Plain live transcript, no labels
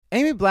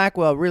Amy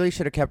Blackwell really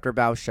should have kept her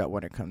mouth shut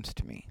when it comes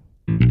to me.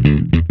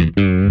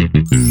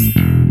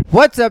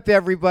 What's up,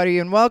 everybody,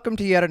 and welcome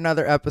to yet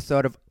another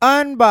episode of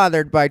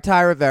Unbothered by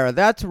Ty Rivera.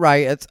 That's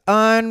right, it's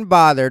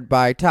Unbothered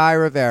by Ty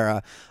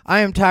Rivera. I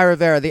am Ty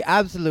Rivera, the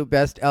absolute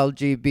best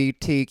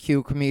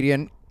LGBTQ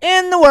comedian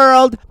in the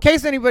world. In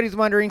case anybody's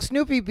wondering,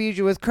 Snoopy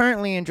Bijou is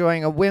currently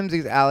enjoying a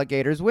Whimsy's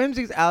Alligators.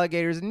 Whimsy's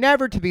Alligators,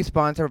 never to be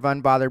sponsor of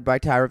Unbothered by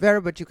Ty Rivera,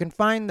 but you can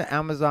find the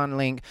Amazon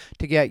link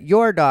to get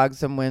your dog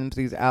some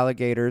Whimsy's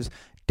Alligators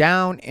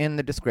down in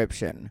the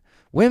description.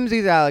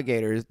 Whimsy's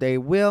Alligators, they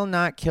will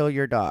not kill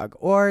your dog,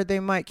 or they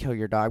might kill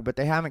your dog, but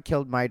they haven't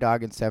killed my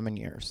dog in 7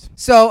 years.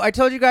 So I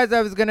told you guys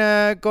I was going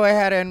to go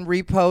ahead and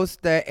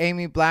repost the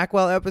Amy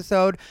Blackwell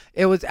episode.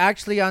 It was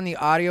actually on the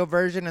audio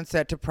version and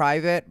set to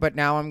private, but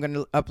now I'm going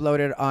to upload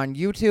it on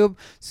YouTube.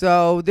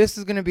 So this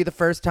is going to be the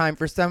first time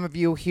for some of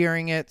you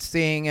hearing it,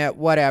 seeing it,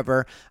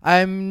 whatever.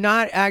 I'm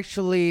not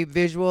actually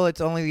visual, it's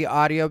only the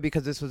audio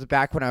because this was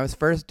back when I was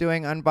first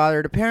doing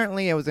Unbothered.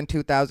 Apparently it was in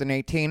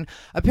 2018.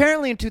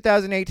 Apparently in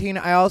 2018,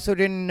 I also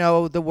didn't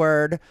know the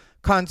word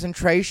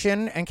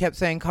concentration and kept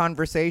saying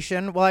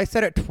conversation. Well, I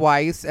said it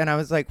twice and I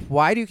was like,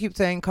 why do you keep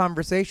saying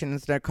conversation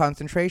instead of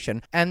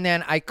concentration? And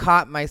then I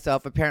caught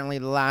myself apparently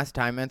the last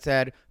time and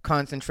said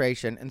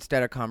concentration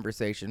instead of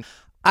conversation.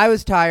 I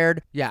was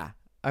tired. Yeah.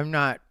 I'm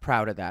not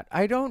proud of that.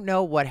 I don't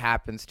know what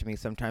happens to me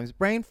sometimes.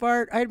 Brain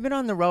fart. I'd been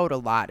on the road a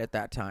lot at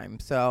that time.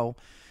 So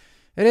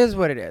it is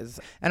what it is.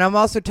 And I'm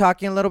also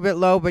talking a little bit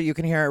low, but you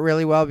can hear it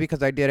really well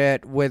because I did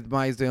it with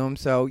my Zoom,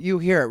 so you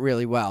hear it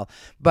really well.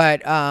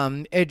 But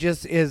it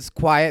just is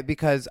quiet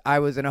because I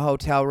was in a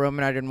hotel room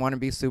and I didn't want to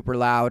be super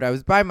loud. I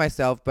was by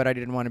myself, but I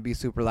didn't want to be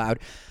super loud.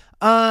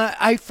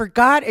 I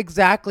forgot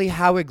exactly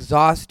how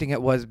exhausting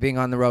it was being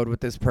on the road with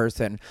this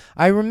person.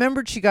 I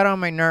remembered she got on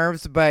my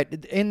nerves,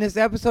 but in this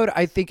episode,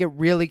 I think it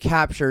really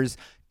captures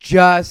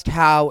just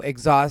how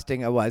exhausting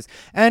it was.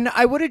 And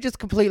I would have just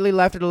completely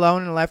left it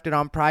alone and left it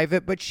on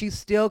private, but she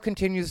still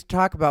continues to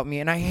talk about me.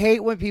 And I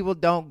hate when people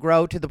don't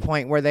grow to the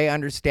point where they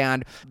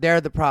understand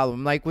they're the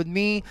problem. Like with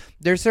me,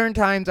 there's certain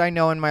times I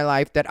know in my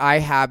life that I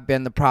have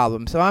been the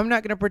problem. So I'm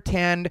not going to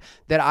pretend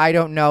that I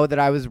don't know that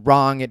I was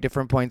wrong at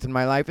different points in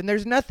my life. And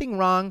there's nothing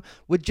wrong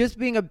with just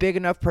being a big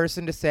enough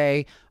person to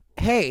say,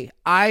 hey,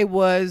 I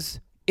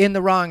was in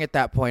the wrong at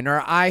that point,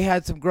 or I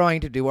had some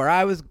growing to do, or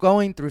I was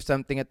going through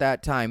something at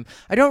that time.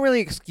 I don't really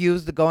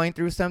excuse the going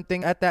through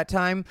something at that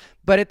time,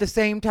 but at the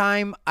same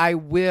time, I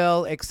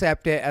will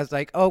accept it as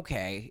like,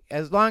 okay,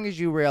 as long as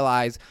you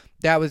realize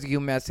that was you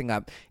messing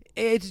up.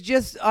 It's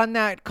just on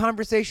that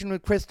conversation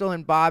with Crystal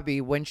and Bobby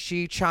when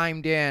she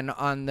chimed in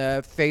on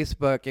the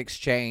Facebook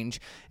exchange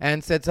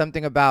and said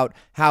something about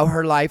how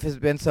her life has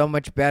been so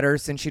much better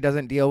since she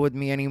doesn't deal with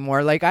me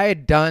anymore. Like I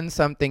had done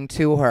something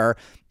to her.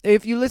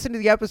 If you listen to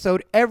the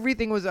episode,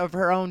 everything was of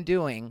her own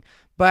doing.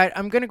 But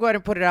I'm going to go ahead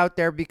and put it out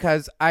there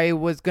because I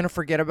was going to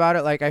forget about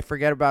it like I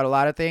forget about a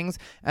lot of things.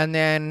 And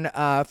then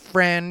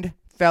friend,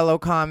 fellow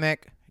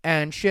comic,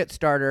 and shit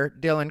starter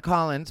Dylan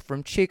Collins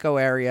from Chico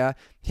area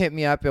hit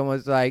me up and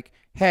was like,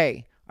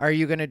 hey, are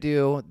you going to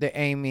do the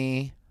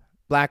Amy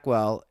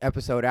Blackwell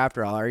episode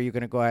after all? Are you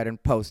going to go ahead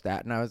and post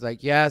that? And I was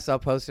like, yes, I'll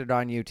post it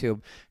on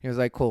YouTube. He was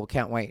like, cool,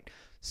 can't wait.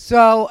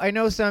 So I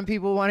know some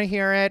people want to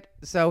hear it.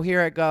 So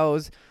here it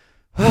goes.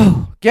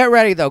 Get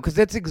ready, though, because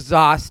it's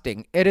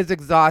exhausting. It is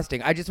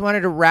exhausting. I just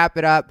wanted to wrap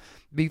it up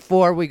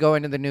before we go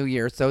into the new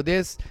year. So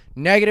this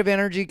negative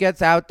energy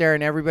gets out there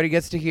and everybody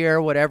gets to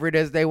hear whatever it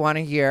is they want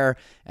to hear.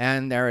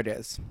 And there it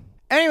is.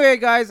 Anyway,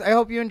 guys, I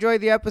hope you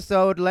enjoyed the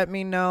episode. Let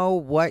me know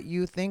what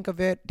you think of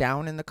it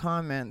down in the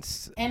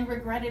comments. And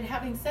regretted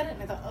having said it.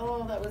 And I thought,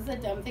 oh, that was a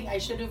dumb thing.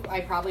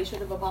 I probably should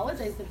have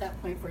apologized at that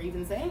point for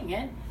even saying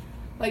it.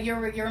 But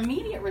your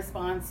immediate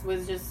response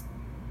was just,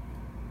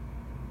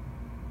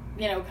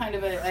 you know, kind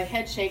of a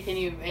head shake,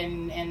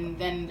 and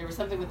then there was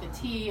something with the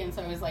tea, and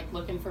so I was like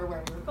looking for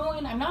where we were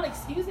going. I'm not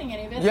excusing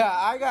any of it. Yeah,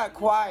 I got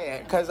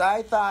quiet because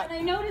I thought, and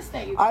I noticed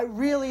that I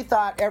really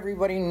thought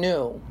everybody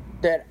knew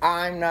that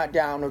I'm not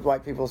down with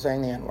white people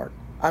saying the N-word.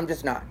 I'm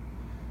just not.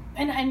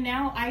 And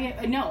now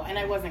I know, and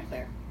I wasn't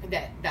clear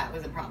that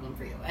was a problem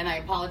for you, and I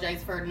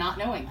apologize for not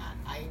knowing that.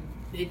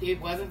 It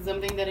wasn't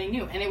something that I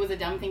knew, and it was a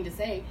dumb thing to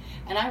say,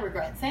 and I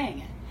regret saying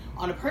it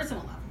on a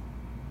personal level.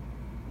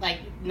 Like,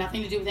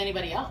 nothing to do with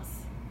anybody else.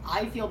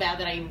 I feel bad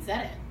that I even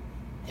said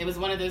it. It was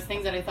one of those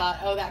things that I thought,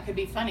 oh, that could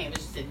be funny. It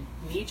was just a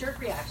knee-jerk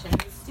reaction.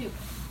 It was stupid.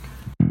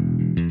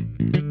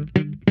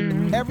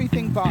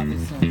 Everything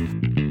bothers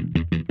him.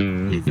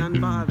 He's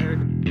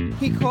unbothered.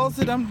 He calls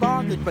it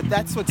unbothered, but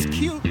that's what's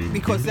cute,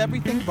 because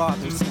everything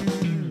bothers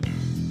him.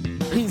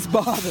 He's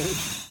bothered.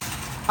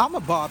 I'm a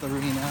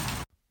botherina.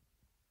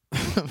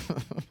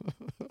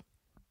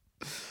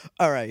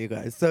 All right, you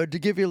guys. So to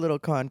give you a little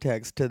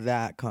context to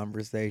that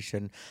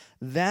conversation,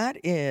 that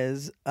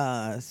is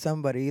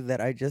somebody that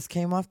I just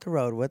came off the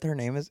road with. Her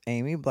name is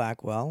Amy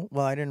Blackwell.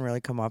 Well, I didn't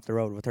really come off the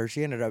road with her.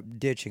 She ended up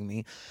ditching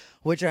me,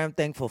 which I'm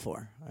thankful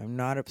for. I'm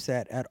not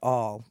upset at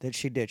all that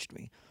she ditched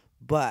me.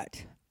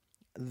 But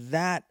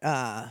that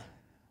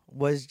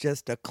was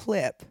just a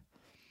clip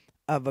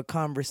of a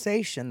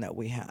conversation that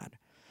we had.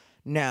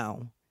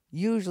 Now,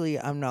 usually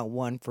I'm not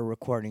one for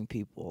recording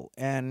people.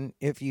 And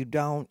if you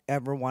don't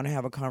ever want to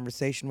have a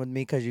conversation with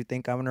me because you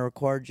think I'm going to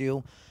record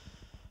you,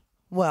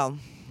 well,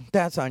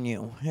 that's on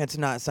you. It's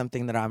not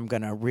something that I'm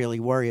going to really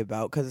worry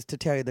about because, to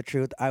tell you the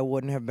truth, I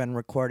wouldn't have been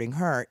recording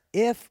her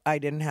if I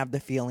didn't have the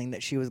feeling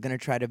that she was going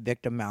to try to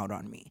victim out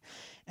on me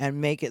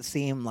and make it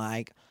seem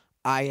like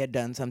I had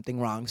done something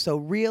wrong. So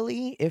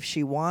really, if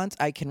she wants,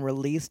 I can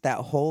release that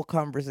whole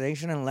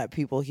conversation and let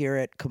people hear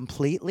it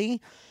completely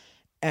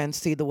and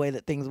see the way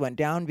that things went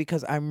down,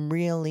 because I'm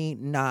really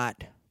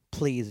not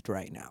pleased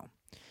right now.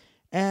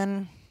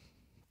 And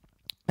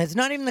it's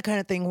not even the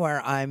kind of thing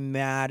where I'm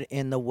mad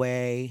in the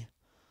way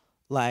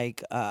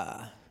like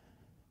a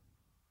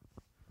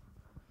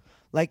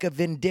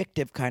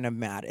vindictive kind of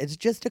mad. It's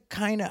just a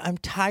kind of, I'm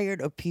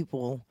tired of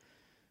people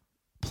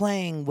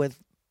playing with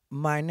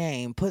my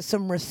name. Put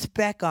some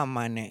respect on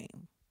my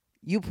name.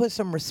 You put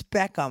some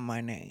respect on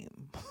my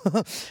name.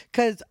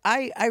 Because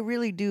I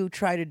really do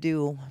try to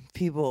do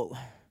people.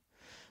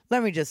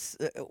 Let me just,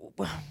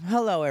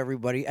 hello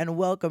everybody, and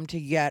welcome to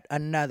yet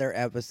another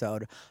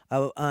episode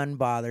of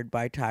Unbothered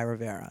by Ty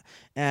Rivera.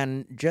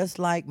 And just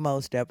like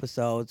most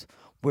episodes,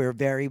 we're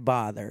very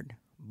bothered,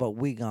 but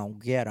we gonna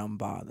get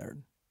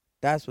unbothered.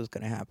 That's what's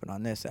gonna happen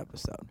on this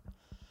episode.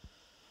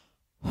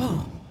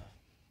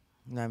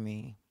 I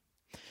mean,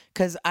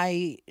 because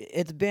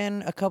it's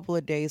been a couple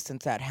of days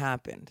since that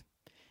happened.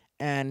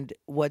 And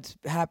what's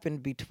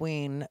happened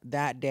between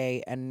that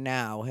day and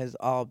now has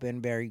all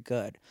been very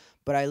good.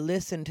 But I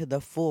listened to the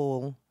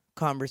full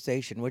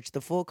conversation, which the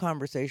full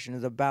conversation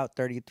is about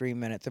 33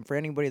 minutes. And for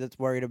anybody that's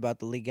worried about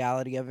the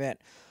legality of it,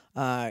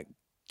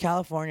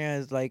 California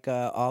is like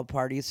a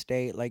all-party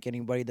state, like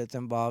anybody that's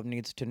involved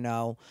needs to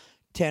know.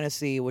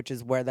 Tennessee, which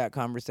is where that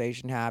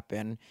conversation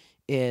happened,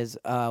 is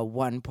a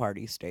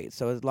one-party state.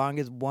 So as long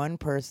as one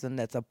person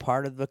that's a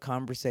part of the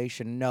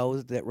conversation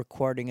knows that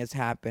recording has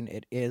happened,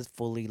 it is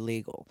fully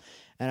legal.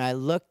 And I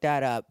looked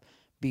that up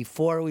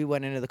before we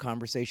went into the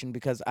conversation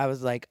because I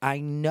was like, I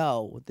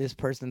know this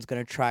person's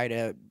going to try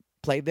to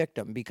play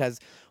victim, because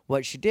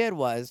what she did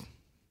was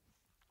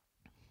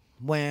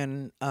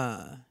when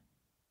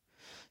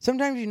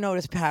sometimes you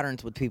notice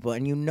patterns with people,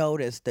 and you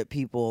notice that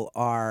people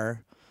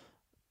are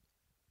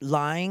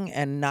lying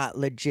and not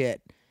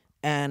legit,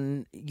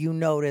 and you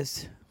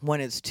notice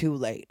when it's too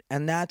late.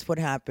 And that's what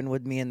happened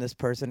with me and this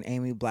person,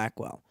 Amy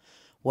Blackwell.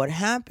 What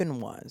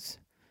happened was,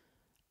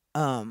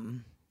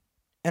 and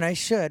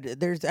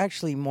there's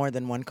actually more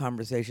than one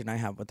conversation I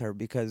have with her,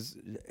 because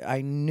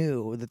I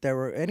knew that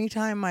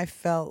anytime I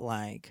felt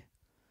like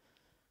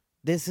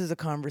this is a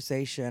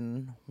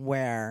conversation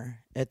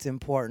where it's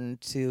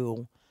important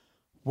to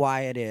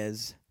why it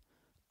is,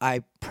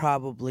 I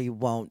probably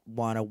won't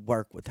want to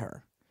work with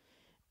her.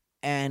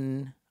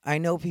 And I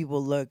know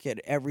people look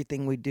at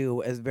everything we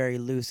do as very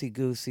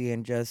loosey-goosey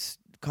and just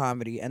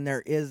comedy. And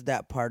there is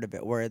that part of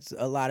it where it's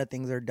a lot of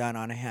things are done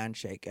on a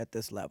handshake at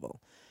this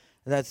level.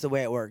 That's the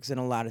way it works in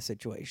a lot of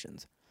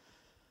situations.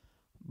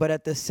 But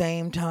at the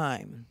same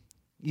time,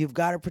 you've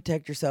got to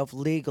protect yourself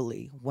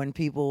legally when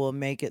people will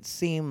make it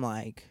seem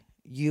like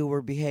you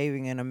were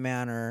behaving in a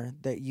manner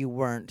that you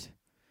weren't,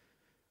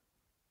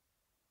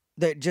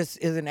 that just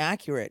isn't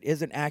accurate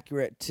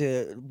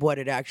to what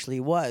it actually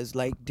was.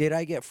 Like, did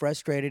I get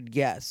frustrated?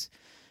 Yes.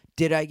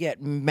 Did I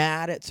get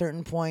mad at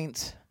certain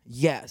points?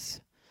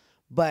 Yes.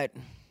 But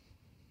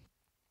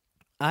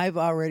I've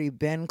already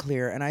been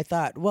clear, and I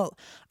thought, well,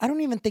 I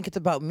don't even think it's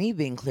about me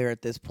being clear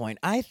at this point.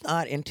 I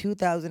thought in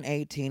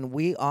 2018,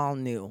 we all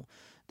knew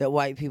that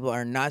white people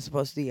are not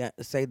supposed to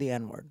say the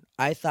N-word.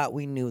 I thought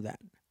we knew that.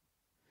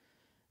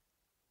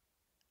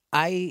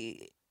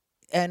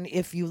 And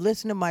if you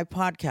listen to my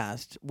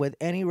podcast with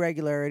any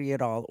regularity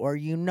at all, or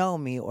you know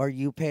me, or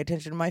you pay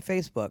attention to my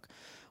Facebook,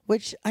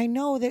 which I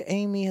know that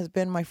Amy has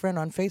been my friend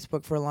on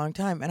Facebook for a long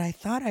time, and I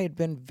thought I had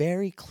been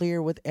very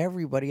clear with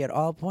everybody at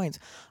all points.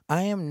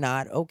 I am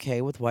not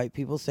okay with white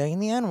people saying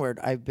the N-word.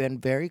 I've been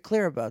very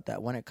clear about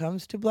that. When it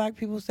comes to black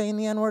people saying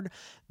the N-word,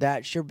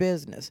 that's your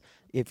business.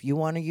 If you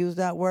want to use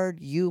that word,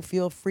 you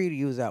feel free to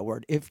use that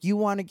word. If you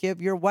want to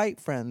give your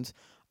white friends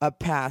a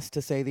pass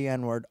to say the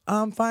N-word,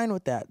 I'm fine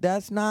with that.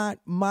 That's not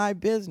my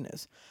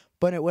business.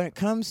 But when it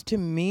comes to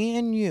me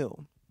and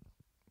you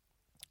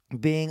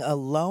being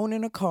alone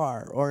in a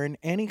car or in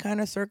any kind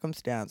of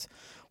circumstance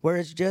where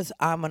it's just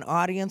I'm an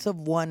audience of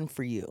one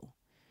for you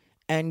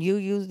and you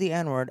use the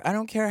N-word, I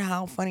don't care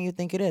how funny you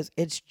think it is.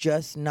 It's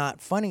just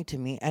not funny to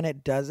me, and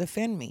it does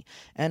offend me.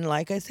 And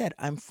like I said,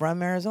 I'm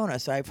from Arizona,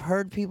 so I've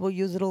heard people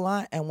use it a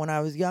lot, and when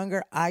I was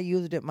younger, I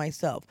used it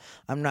myself.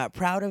 I'm not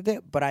proud of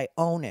it, but I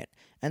own it.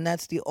 And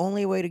that's the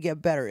only way to get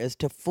better, is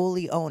to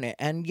fully own it.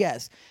 And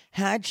yes,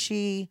 had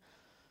she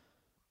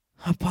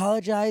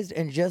apologized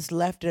and just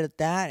left it at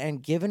that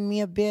and given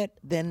me a bit,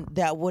 then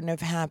that wouldn't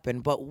have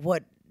happened. But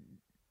what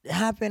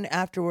happened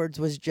afterwards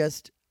was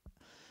just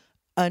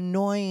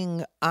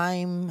annoying,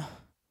 I'm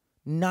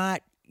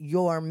not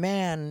your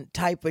man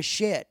type of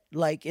shit.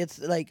 Like, it's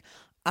like,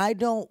 I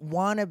don't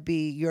want to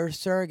be your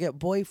surrogate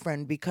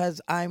boyfriend because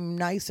I'm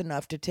nice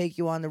enough to take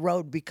you on the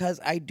road because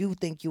I do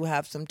think you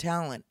have some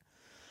talent.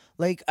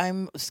 Like,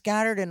 I'm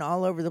scattered and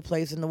all over the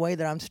place in the way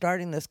that I'm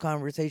starting this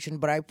conversation,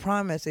 but I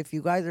promise if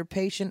you guys are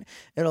patient,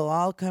 it'll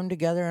all come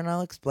together and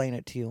I'll explain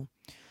it to you.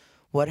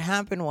 What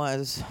happened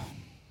was,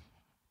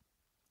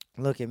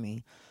 look at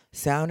me,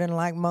 sounding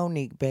like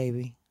Monique,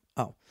 baby.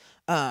 Oh,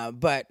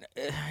 but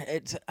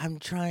I'm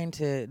trying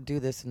to do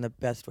this in the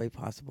best way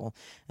possible,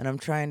 and I'm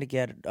trying to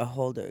get a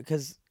hold of,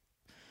 because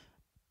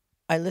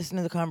I listened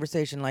to the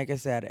conversation, like I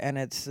said, and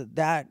it's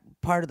that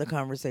part of the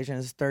conversation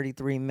is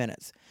 33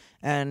 minutes.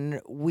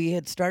 And we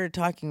had started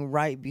talking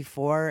right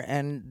before,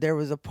 and there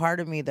was a part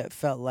of me that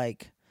felt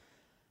like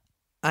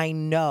I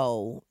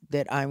know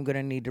that I'm going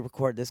to need to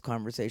record this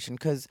conversation.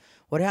 Because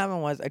what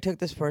happened was I took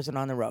this person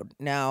on the road.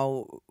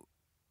 Now,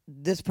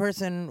 this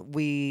person,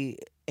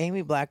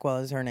 Amy Blackwell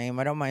is her name.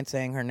 I don't mind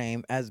saying her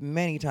name as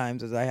many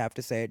times as I have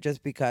to say it,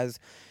 just because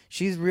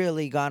she's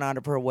really gone out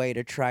of her way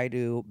to try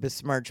to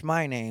besmirch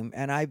my name,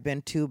 and I've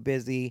been too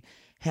busy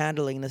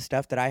handling the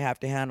stuff that I have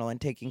to handle and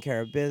taking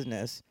care of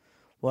business.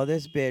 Well,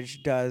 this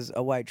bitch does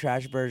a white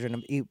trash version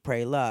of Eat,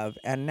 Pray, Love,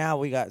 and now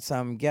we got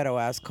some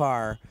ghetto-ass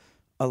car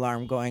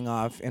alarm going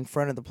off in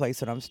front of the place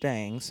that I'm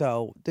staying,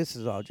 so this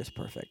is all just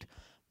perfect.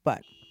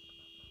 But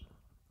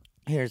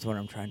here's what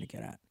I'm trying to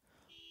get at.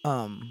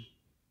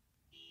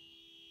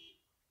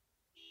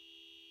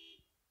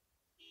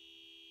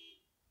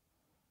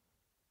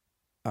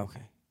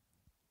 Okay.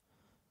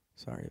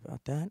 Sorry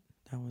about that.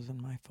 That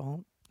wasn't my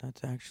fault.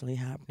 That's actually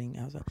happening.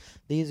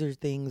 These are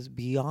things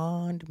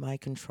beyond my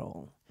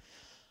control.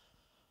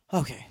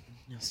 Okay.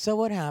 So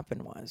what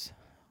happened was,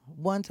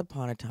 once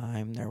upon a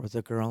time, there was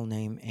a girl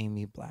named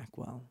Amy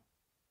Blackwell.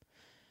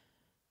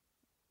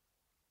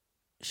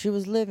 She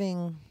was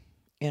living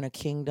in a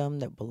kingdom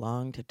that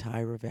belonged to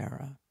Ty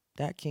Rivera.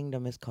 That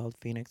kingdom is called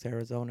Phoenix,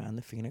 Arizona, and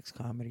the Phoenix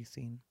comedy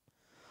scene.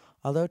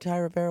 Although Ty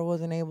Rivera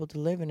wasn't able to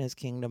live in his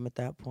kingdom at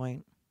that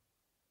point,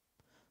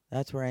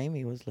 that's where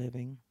Amy was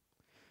living.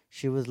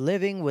 She was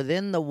living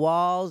within the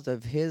walls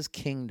of his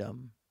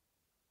kingdom,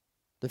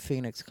 the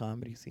Phoenix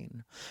comedy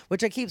scene.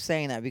 Which I keep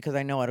saying that because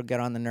I know it'll get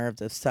on the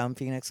nerves of some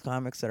Phoenix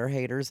comics that are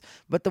haters,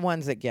 but the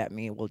ones that get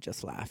me will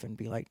just laugh and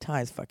be like,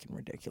 Ty's fucking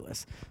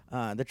ridiculous.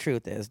 The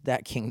truth is,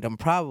 that kingdom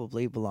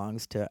probably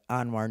belongs to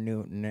Anwar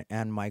Newton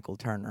and Michael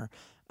Turner,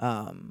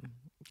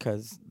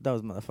 because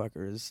those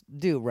motherfuckers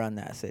do run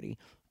that city.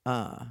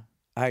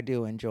 I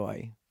do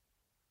enjoy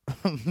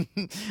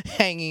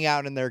hanging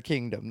out in their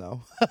kingdom,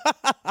 though.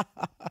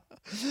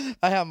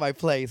 I have my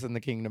place in the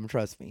kingdom,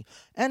 trust me.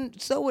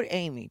 And so would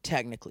Amy,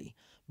 technically.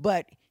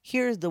 But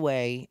here's the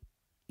way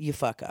you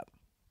fuck up.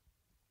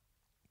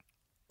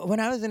 When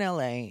I was in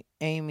LA,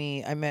 I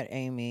met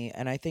Amy,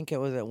 and I think it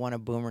was at one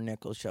of Boomer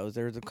Nichols' shows.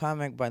 There was a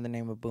comic by the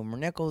name of Boomer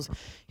Nichols.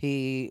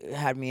 He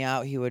had me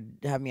out. He would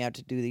have me out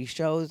to do these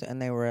shows, and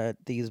they were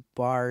at these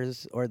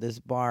bars, or this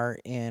bar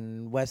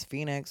in West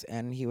Phoenix,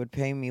 and he would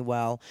pay me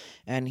well,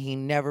 and he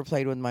never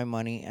played with my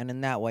money, and in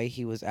that way,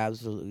 he was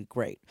absolutely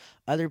great.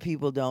 Other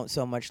people don't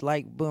so much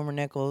like Boomer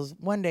Nichols.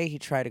 One day, he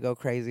tried to go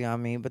crazy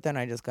on me, but then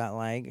I just got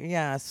like,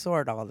 yeah,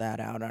 sort all that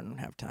out. I don't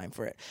have time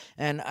for it.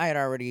 And I had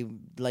already,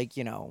 he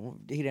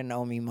didn't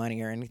owe me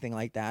money or anything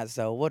like that.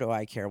 So what do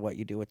I care what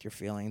you do with your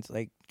feelings?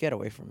 Like, get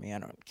away from me. I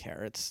don't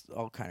care. It's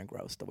all kind of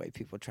gross the way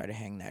people try to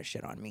hang that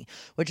shit on me,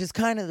 which is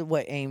kind of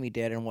what Amy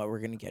did and what we're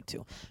going to get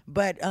to.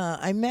 But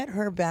I met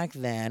her back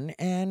then,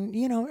 and,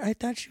 I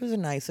thought she was a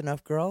nice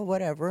enough girl,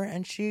 whatever.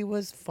 And she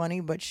was funny,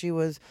 but she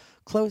was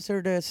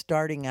closer to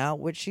starting out,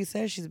 which she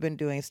says she's been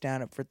doing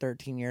stand-up for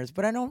 13 years,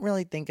 but I don't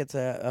really think it's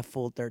a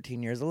full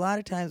 13 years. A lot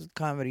of times with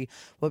comedy,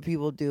 what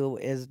people do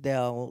is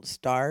they'll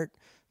start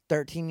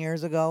 13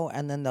 years ago,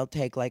 and then they'll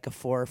take like a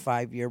 4 or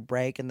 5 year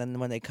break, and then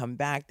when they come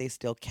back, they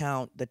still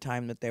count the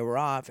time that they were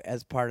off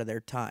as part of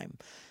their time.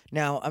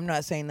 Now, I'm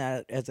not saying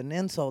that as an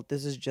insult.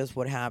 This is just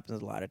what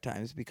happens a lot of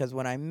times, because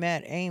when I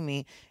met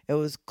Amy, it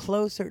was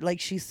closer, like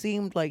she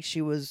seemed like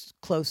she was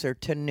closer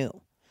to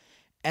new.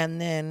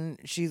 And then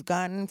she's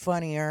gotten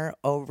funnier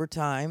over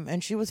time,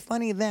 and she was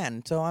funny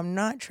then. So I'm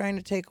not trying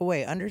to take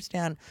away.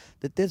 Understand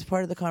that this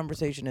part of the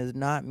conversation is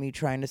not me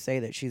trying to say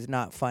that she's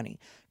not funny,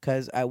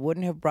 because I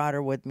wouldn't have brought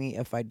her with me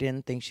if I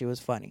didn't think she was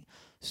funny.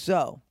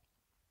 So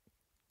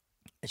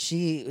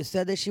she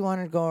said that she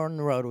wanted to go on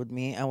the road with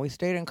me, and we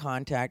stayed in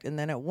contact. And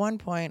then at one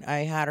point, I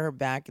had her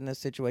back in the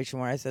situation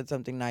where I said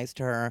something nice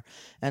to her,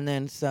 and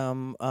then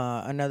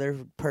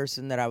another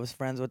person that I was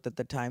friends with at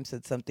the time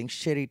said something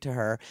shitty to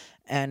her,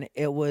 and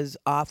it was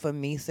off of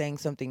me saying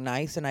something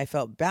nice, and I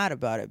felt bad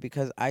about it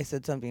because I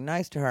said something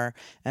nice to her,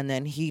 and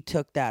then he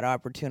took that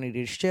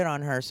opportunity to shit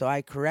on her. So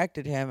I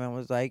corrected him and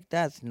was like,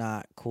 that's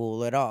not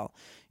cool at all.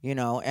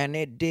 And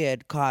it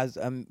did cause,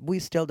 we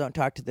still don't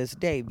talk to this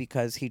day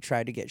because he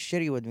tried to get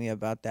shitty with me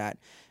about that.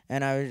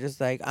 And I was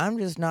just like, I'm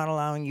just not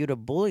allowing you to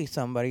bully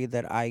somebody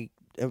that I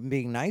am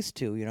being nice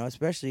to,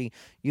 especially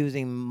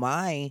using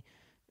my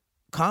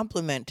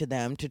compliment to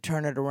them to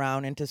turn it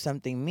around into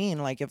something mean.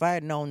 Like if I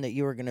had known that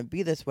you were going to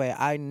be this way,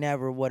 I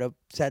never would have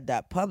said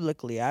that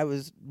publicly. I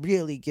was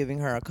really giving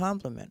her a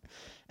compliment.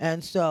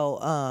 And so,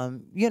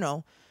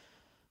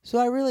 so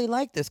I really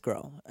liked this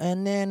girl.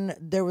 And then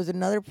there was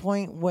another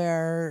point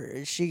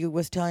where she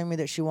was telling me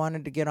that she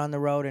wanted to get on the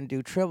road and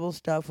do Tribble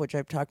stuff, which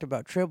I've talked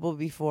about Tribble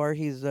before.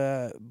 He's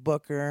a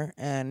booker,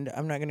 and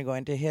I'm not going to go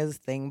into his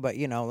thing, but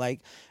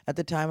like at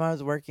the time I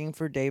was working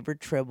for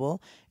David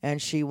Tribble, and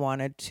she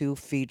wanted to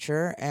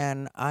feature,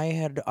 and I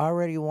had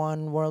already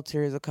won World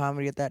Series of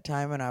Comedy at that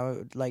time, and I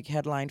would like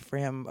headlined for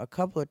him a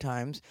couple of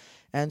times.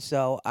 And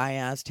so I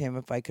asked him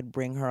if I could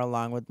bring her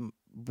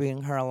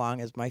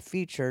along as my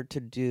feature to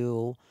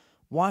do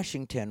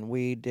Washington.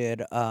 We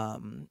did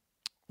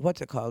what's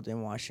it called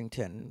in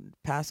Washington?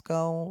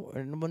 Pasco?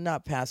 Well,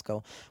 not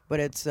Pasco, but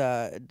it's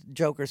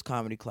Joker's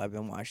Comedy Club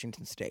in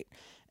Washington State.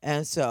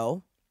 And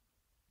so,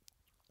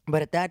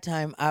 but at that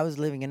time I was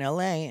living in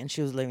LA and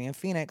she was living in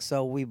Phoenix,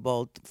 so we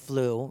both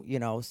flew,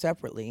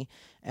 separately,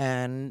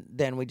 and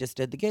then we just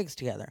did the gigs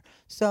together.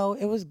 So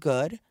it was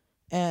good.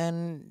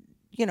 And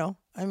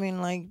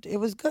it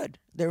was good.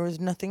 There was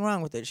nothing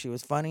wrong with it. She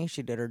was funny.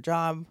 She did her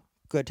job.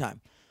 Good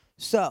time.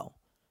 So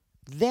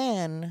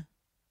then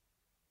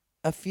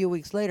a few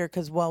weeks later,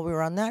 because while we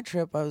were on that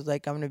trip, I was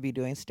like, I'm going to be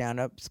doing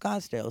Stand-Up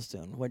Scottsdale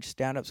soon, which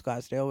Stand-Up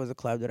Scottsdale was a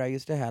club that I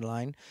used to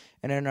headline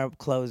and ended up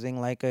closing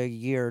like a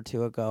year or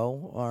two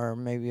ago, or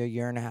maybe a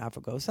year and a half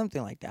ago,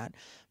 something like that.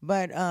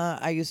 But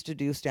I used to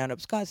do Stand-Up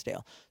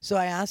Scottsdale. So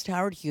I asked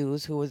Howard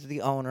Hughes, who was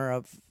the owner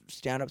of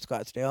Stand-Up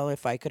Scottsdale,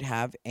 if I could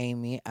have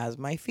Amy as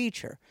my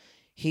feature.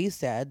 He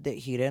said that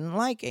he didn't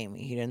like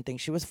Amy. He didn't think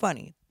she was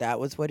funny. That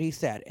was what he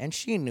said. And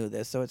she knew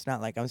this, so it's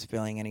not like I'm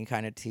spilling any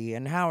kind of tea.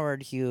 And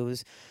Howard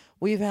Hughes,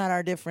 we've had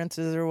our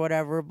differences or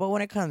whatever, but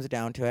when it comes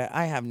down to it,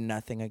 I have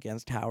nothing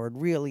against Howard.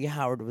 Really,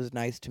 Howard was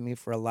nice to me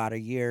for a lot of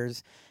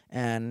years.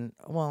 And,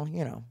 well,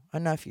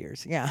 enough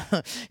years. Yeah,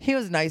 he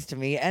was nice to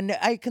me. And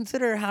I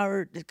consider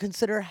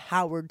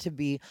Howard to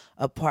be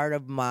a part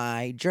of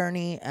my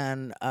journey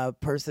and a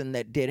person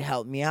that did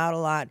help me out a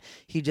lot.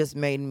 He just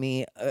made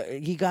me,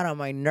 he got on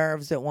my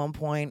nerves at one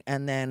point,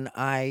 and then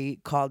I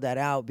called that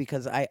out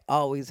because I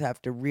always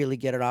have to really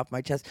get it off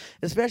my chest,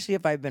 especially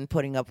if I've been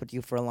putting up with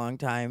you for a long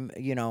time,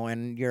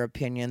 and your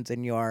opinions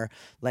and your,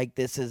 like,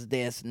 this is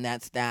this and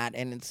that's that.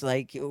 And it's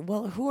like,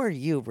 well, who are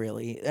you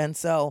really? And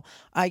so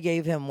I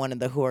gave him one of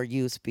the who are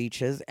you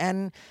speeches,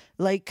 and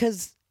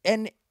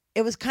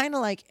it was kind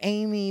of like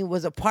Amy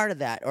was a part of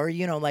that, or,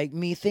 like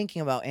me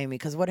thinking about Amy.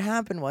 Because what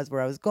happened was,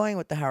 where I was going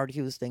with the Howard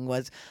Hughes thing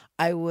was,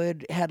 I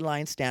would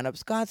headline Stand-Up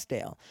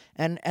Scottsdale.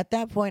 And at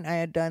that point, I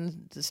had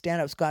done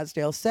Stand-Up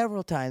Scottsdale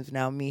several times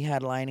now, me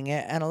headlining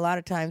it. And a lot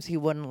of times he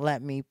wouldn't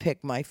let me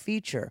pick my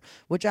feature,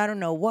 which I don't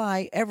know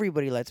why.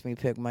 Everybody lets me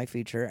pick my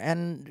feature.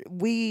 And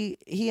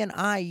he and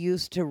I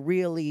used to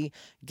really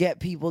get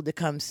people to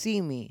come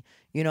see me.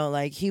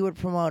 Like he would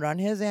promote on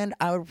his end,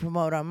 I would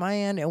promote on my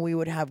end, and we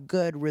would have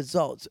good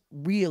results,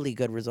 really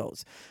good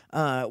results.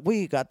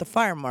 We got the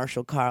fire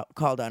marshal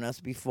called on us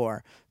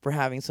before for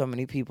having so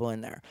many people in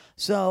there.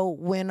 So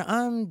when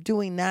we're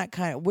doing that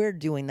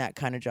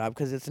kind of job,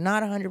 because it's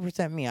not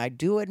 100% me. I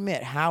do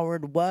admit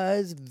Howard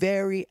was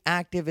very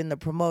active in the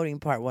promoting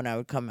part when I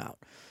would come out.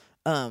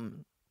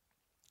 And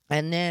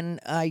then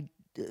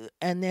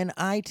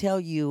I tell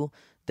you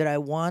that I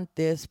want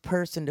this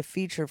person to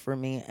feature for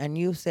me, and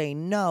you say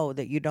no,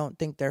 that you don't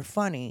think they're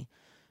funny.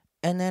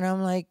 And then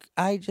I'm like,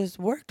 I just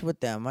worked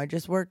with them. I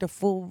just worked a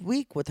full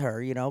week with her,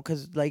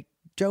 because like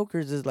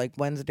Joker's is like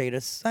Wednesday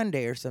to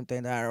Sunday or something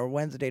like that, or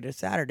Wednesday to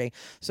Saturday.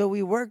 So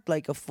we worked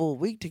like a full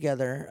week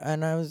together,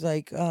 and I was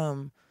like,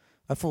 a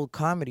full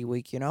comedy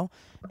week,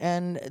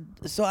 And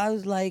so I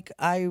was like,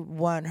 I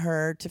want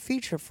her to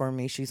feature for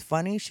me. She's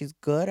funny. She's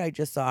good. I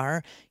just saw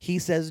her. He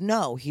says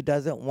no, he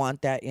doesn't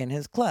want that in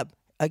his club.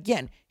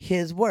 Again,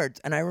 his words.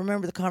 And I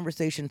remember the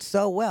conversation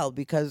so well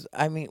because,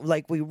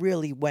 we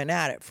really went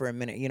at it for a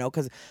minute,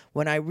 because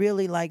when I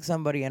really like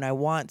somebody and I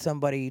want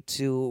somebody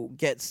to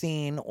get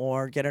seen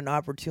or get an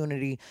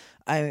opportunity,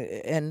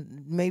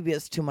 and maybe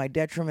it's to my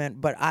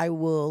detriment, but I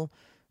will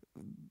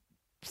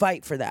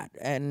fight for that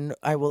and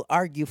I will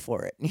argue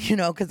for it,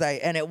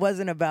 and it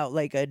wasn't about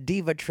like a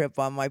diva trip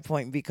on my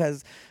point,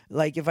 because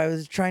like if I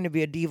was trying to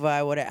be a diva,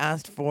 I would have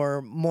asked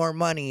for more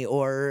money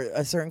or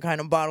a certain kind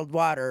of bottled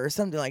water or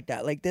something like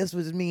that. Like this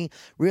was me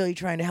really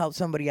trying to help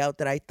somebody out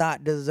that I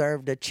thought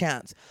deserved a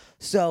chance.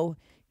 So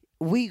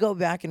we go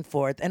back and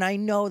forth, and I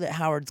know that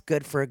Howard's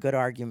good for a good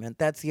argument.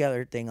 That's the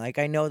other thing. Like,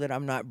 I know that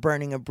I'm not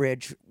burning a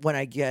bridge when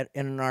I get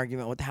in an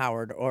argument with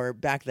Howard, or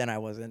back then I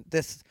wasn't.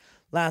 This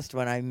last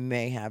one I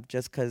may have,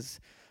 just because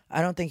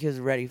I don't think he was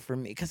ready for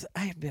me because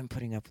I had been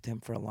putting up with him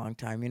for a long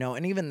time,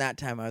 and even that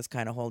time I was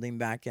kind of holding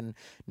back and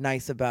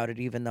nice about it,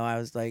 even though I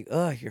was like,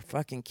 "Ugh, you're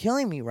fucking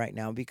killing me right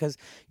now because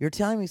you're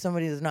telling me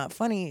somebody is not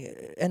funny,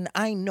 and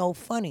I know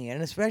funny,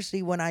 and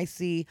especially when I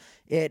see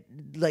it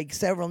like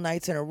several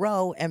nights in a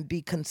row and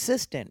be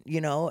consistent,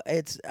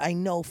 I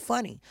know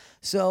funny,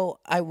 so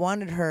I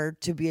wanted her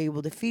to be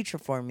able to feature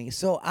for me.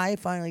 So I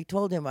finally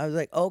told him, I was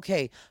like,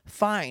 okay,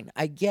 fine,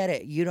 I get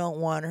it. You don't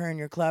want her in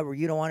your club or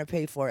you don't want to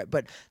pay for it,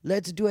 but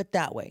let's do it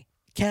that way.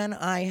 Can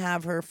I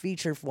have her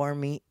feature for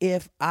me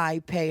if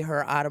I pay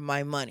her out of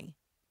my money?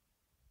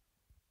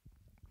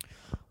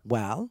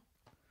 Well,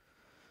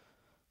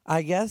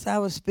 I guess I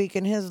was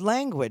speaking his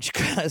language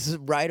because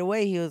right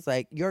away he was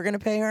like, "You're going to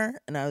pay her?"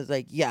 And I was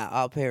like, "Yeah,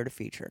 I'll pay her to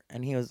feature."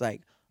 And he was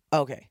like,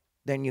 "Okay,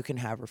 then you can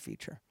have her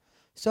feature."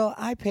 So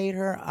I paid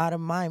her out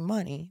of my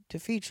money to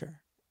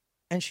feature.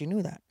 And she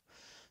knew that.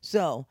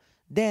 So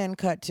then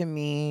cut to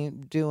me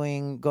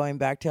going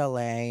back to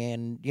LA.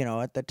 And,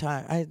 at the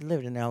time, I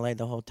lived in LA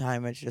the whole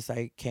time. It's just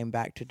I came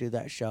back to do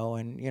that show.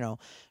 And,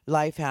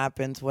 life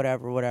happens,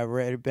 whatever.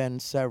 It had been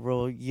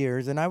several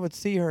years. And I would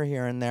see her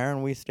here and there.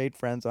 And we stayed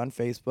friends on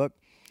Facebook.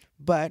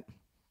 But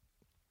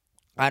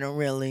I don't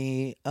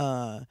really,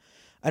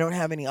 I don't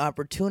have any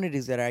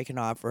opportunities that I can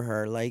offer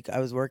her. Like I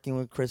was working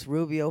with Chris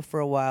Rubio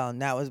for a while,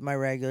 and that was my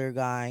regular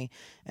guy.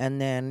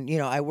 And then,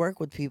 I work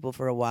with people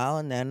for a while,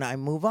 and then I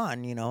move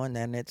on, and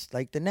then it's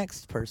like the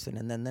next person,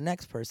 and then the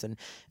next person.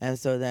 And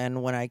so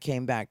then when I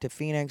came back to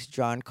Phoenix,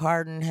 John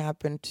Carden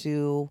happened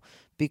to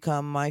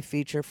become my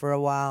feature for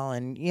a while,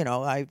 and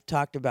I've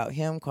talked about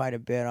him quite a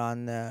bit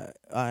on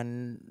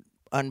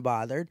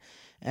Unbothered,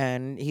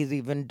 and he's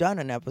even done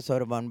an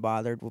episode of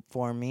Unbothered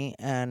for me.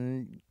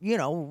 And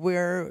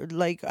we're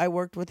like, I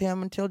worked with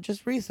him until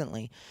just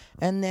recently,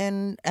 and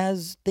then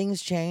as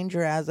things change,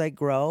 or as I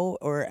grow,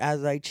 or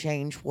as I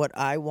change what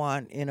I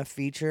want in a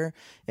feature,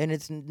 and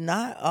it's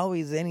not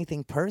always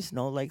anything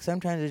personal, like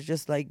sometimes it's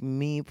just like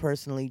me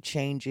personally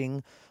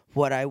changing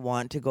what I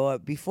want to go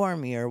up before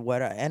me, or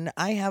and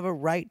I have a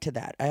right to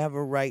that. I have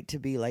a right to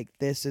be like,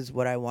 this is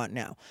what I want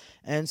now.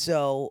 And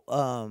so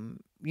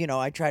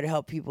I try to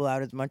help people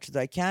out as much as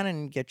I can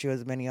and get you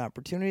as many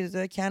opportunities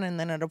as I can. And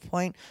then at a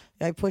point,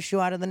 I push you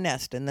out of the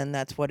nest. And then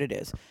that's what it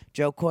is.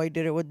 Joe Coy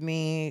did it with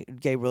me.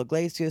 Gabriel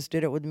Iglesias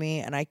did it with me.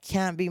 And I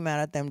can't be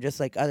mad at them, just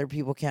like other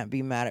people can't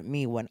be mad at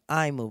me when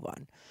I move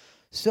on.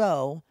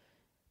 So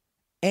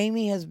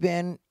Amy has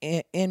been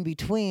in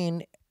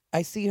between.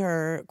 I see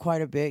her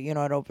quite a bit,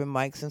 at open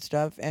mics and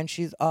stuff. And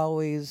she's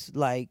always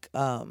like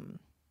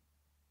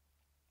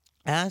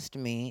asked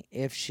me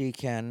if she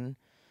can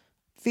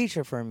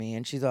feature for me,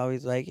 and she's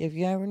always like, if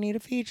you ever need a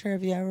feature,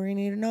 if you ever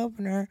need an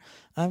opener,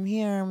 I'm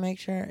here. Make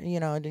sure you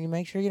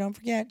make sure you don't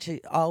forget. She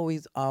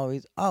always.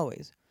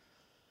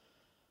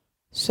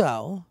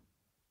 So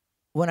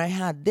when I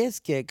had this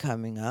gig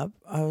coming up,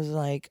 I was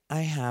like,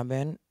 I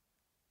haven't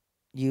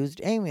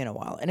used Amy in a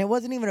while. And it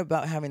wasn't even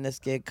about having this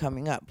gig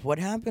coming up. What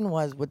happened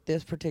was, with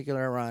this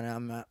particular run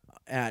I'm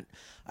at,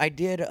 I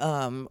did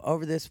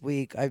over this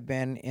week, I've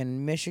been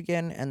in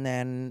Michigan, and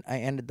then I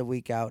ended the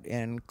week out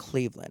in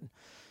Cleveland.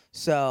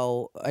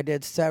 So I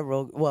did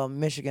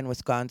Michigan,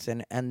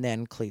 Wisconsin, and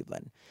then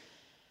Cleveland.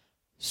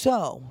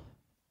 So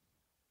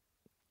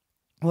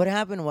what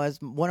happened was,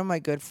 one of my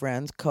good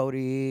friends,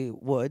 Cody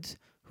Woods,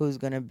 who's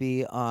going to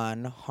be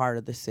on Heart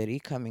of the City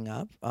coming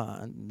up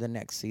the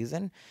next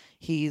season,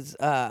 he's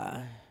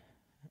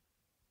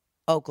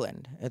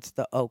Oakland. It's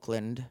the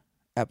Oakland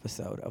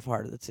episode of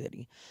Heart of the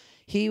City.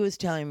 He was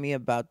telling me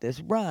about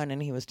this run,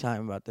 and he was telling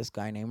me about this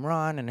guy named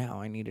Ron and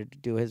how I needed to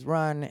do his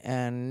run.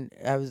 And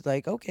I was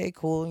like, okay,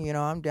 cool.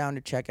 I'm down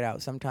to check it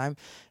out sometime.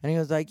 And he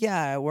was like,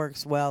 yeah, it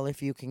works well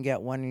if you can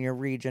get one in your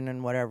region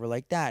and whatever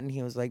like that. And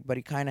he was like, but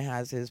he kind of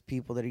has his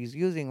people that he's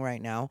using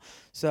right now.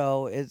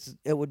 So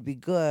it would be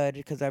good,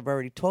 because I've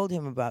already told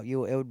him about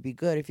you. It would be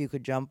good if you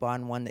could jump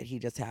on one that he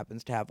just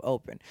happens to have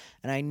open.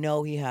 And I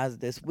know he has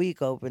this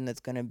week open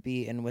that's going to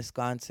be in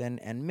Wisconsin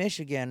and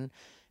Michigan.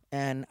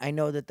 And I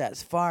know that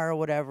that's far or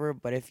whatever,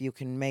 but if you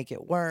can make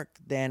it work,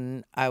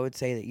 then I would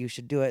say that you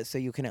should do it, so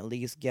you can at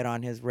least get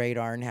on his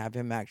radar and have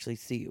him actually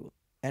see you.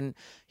 And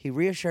he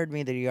reassured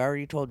me that he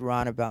already told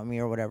Ron about me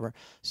or whatever.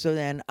 So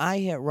then I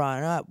hit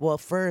Ron up. Well,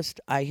 first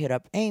I hit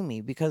up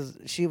Amy, because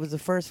she was the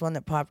first one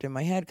that popped in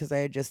my head, because I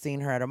had just seen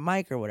her at a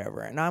mic or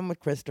whatever. And I'm with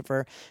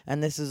Christopher,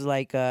 and this is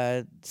like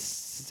a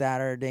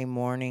Saturday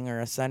morning or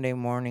a Sunday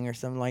morning or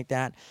something like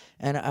that.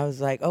 And I was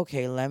like,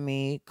 okay, let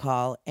me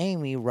call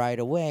Amy right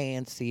away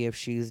and see if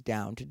she's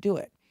down to do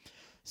it.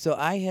 So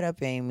I hit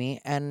up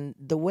Amy, and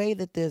the way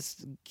that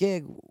this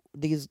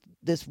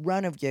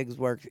run of gigs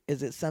works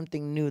is it's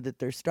something new that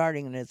they're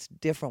starting, and it's a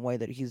different way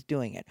that he's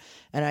doing it.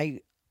 And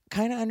I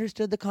kind of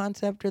understood the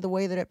concept, or the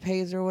way that it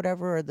pays or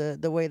whatever, or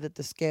the way that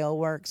the scale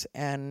works.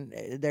 And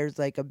there's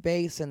like a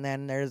base, and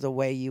then there's a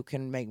way you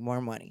can make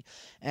more money.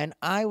 And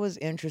I was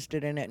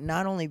interested in it,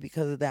 not only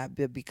because of that,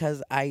 but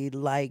because I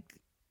like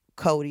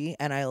Cody,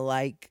 and I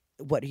like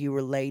what he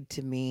relayed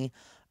to me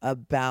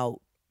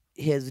about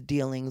his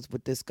dealings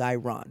with this guy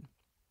Ron.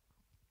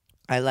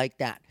 I like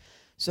that.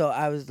 So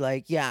I was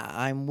like, yeah,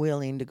 I'm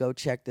willing to go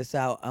check this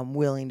out. I'm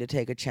willing to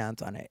take a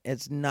chance on it.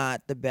 It's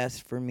not the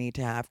best for me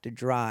to have to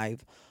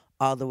drive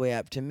all the way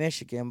up to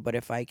Michigan, but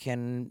if I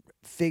can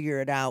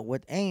figure it out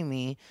with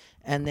Amy,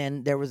 and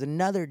then there was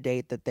another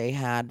date that they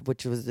had,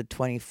 which was the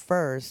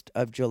 21st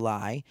of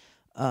July,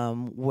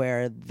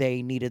 where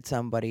they needed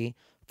somebody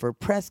for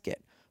Prescott,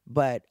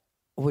 but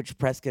which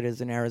Prescott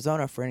is in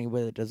Arizona. For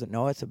anybody that doesn't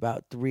know, it's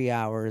about 3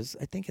 hours.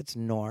 I think it's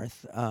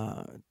north,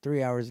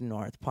 3 hours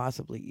north,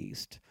 possibly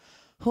east.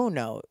 Who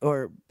knows?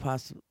 Or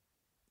possibly,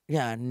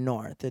 yeah,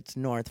 north. It's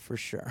north for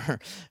sure,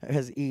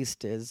 because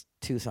east is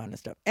Tucson and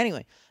stuff.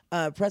 Anyway,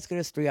 Prescott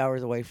is 3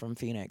 hours away from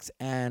Phoenix,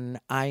 and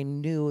I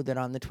knew that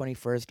on the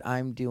 21st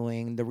I'm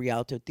doing the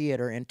Rialto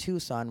Theater in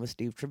Tucson with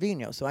Steve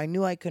Trevino, so I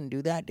knew I couldn't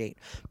do that date.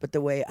 But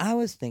the way I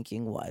was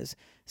thinking was,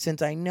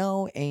 since I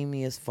know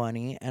Amy is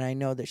funny and I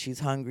know that she's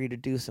hungry to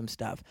do some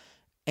stuff,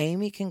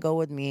 Amy can go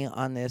with me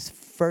on this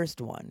first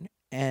one,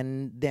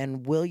 and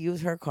then we'll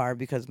use her car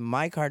because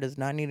my car does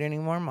not need any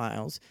more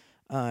miles.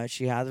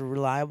 She has a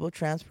reliable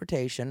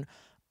transportation,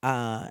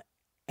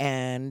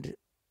 and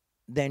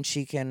then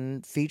she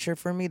can feature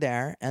for me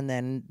there, and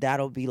then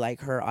that'll be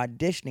like her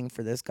auditioning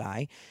for this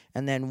guy.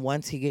 And then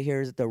once he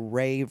hears the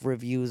rave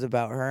reviews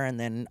about her, and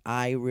then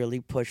I really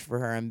push for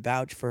her and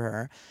vouch for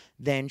her,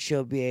 then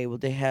she'll be able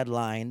to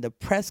headline the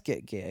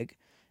Prescott gig.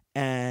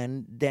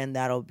 And then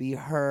that'll be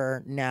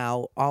her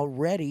now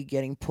already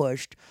getting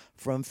pushed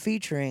from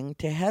featuring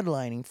to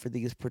headlining for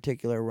these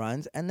particular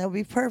runs, and they'll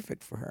be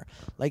perfect for her.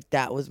 Like,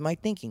 that was my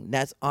thinking.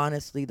 That's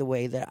honestly the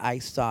way that I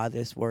saw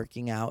this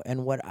working out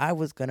and what I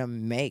was going to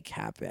make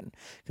happen.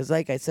 Because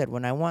like I said,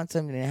 when I want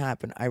something to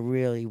happen, I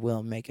really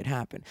will make it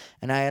happen.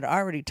 And I had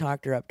already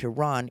talked her up to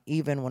Ron,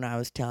 even when I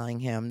was telling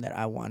him that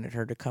I wanted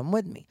her to come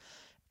with me.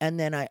 And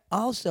then I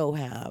also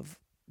have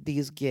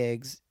these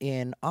gigs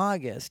in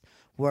August,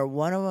 where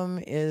one of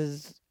them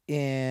is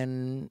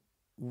in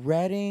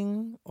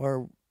Redding,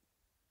 or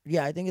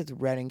yeah, I think it's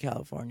Redding,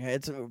 California.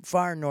 It's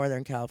far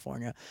northern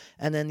California.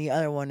 And then the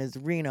other one is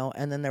Reno.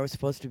 And then there was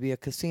supposed to be a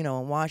casino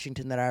in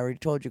Washington that I already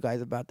told you guys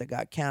about that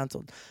got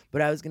canceled.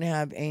 But I was going to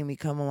have Amy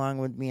come along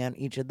with me on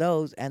each of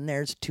those. And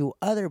there's two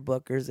other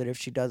bookers that if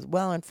she does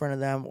well in front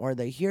of them, or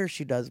they hear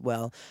she does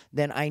well,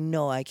 then I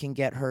know I can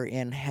get her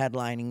in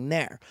headlining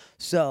there.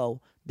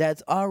 So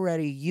that's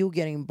already you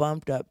getting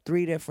bumped up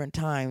 3 different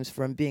times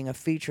from being a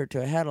feature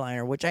to a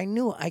headliner, which I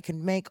knew I could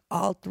make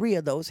all 3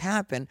 of those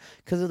happen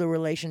because of the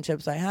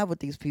relationships I have with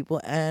these people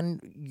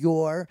and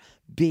your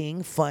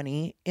being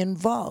funny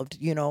involved,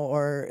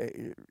 or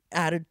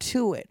added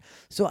to it.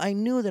 So I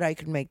knew that I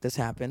could make this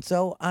happen.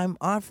 So I'm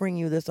offering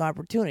you this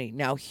opportunity.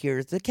 Now,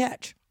 here's the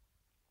catch.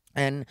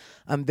 And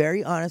I'm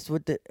very honest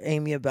with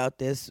Amy about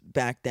this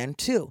back then,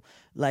 too.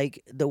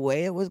 Like, the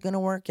way it was going to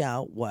work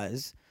out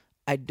was,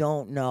 I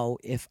don't know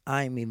if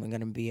I'm even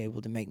going to be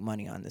able to make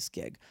money on this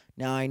gig.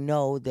 Now, I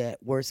know that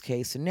worst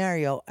case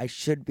scenario, I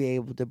should be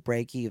able to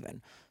break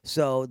even.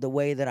 So the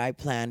way that I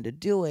plan to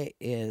do it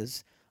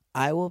is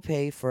I will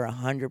pay for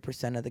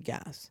 100% of the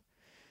gas.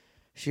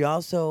 She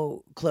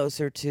also,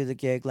 closer to the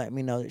gig, let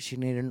me know that she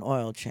needed an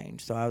oil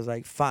change. So I was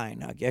like,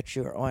 fine, I'll get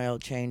you an oil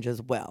change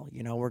as well.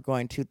 We're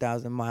going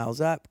 2,000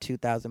 miles up,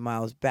 2,000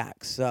 miles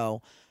back.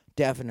 So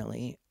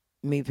definitely,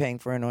 me paying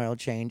for an oil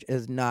change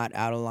is not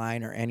out of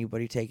line or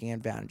anybody taking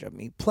advantage of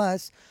me.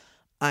 Plus,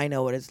 I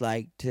know what it's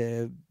like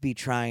to be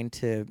trying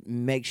to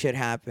make shit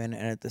happen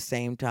and at the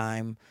same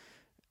time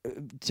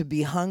to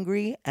be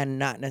hungry and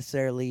not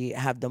necessarily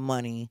have the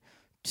money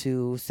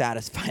to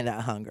satisfy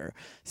that hunger.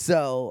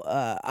 So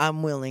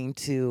I'm willing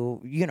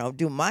to,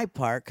 do my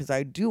part because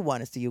I do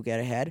want to see you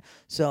get ahead.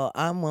 So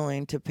I'm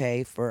willing to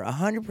pay for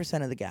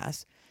 100% of the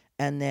gas.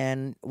 And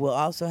then we'll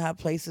also have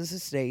places to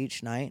stay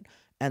each night.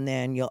 And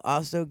then you'll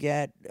also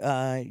get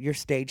your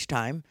stage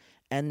time.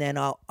 And then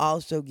I'll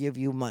also give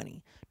you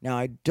money. Now,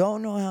 I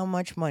don't know how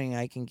much money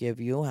I can give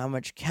you, how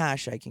much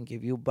cash I can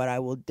give you, but I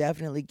will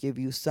definitely give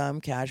you some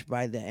cash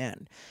by the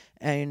end.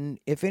 And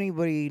if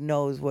anybody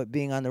knows what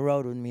being on the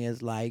road with me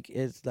is like,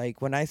 it's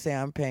like when I say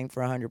I'm paying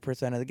for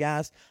 100% of the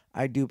gas,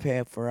 I do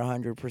pay for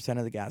 100%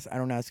 of the gas. I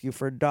don't ask you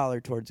for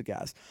 $1 towards the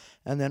gas.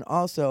 And then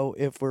also,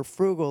 if we're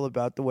frugal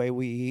about the way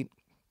we eat,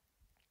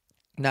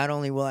 not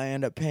only will I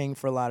end up paying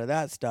for a lot of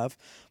that stuff,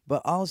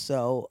 but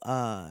also,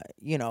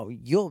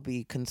 you'll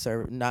be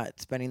not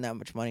spending that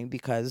much money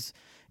because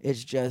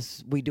it's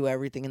just we do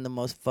everything in the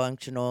most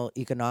functional,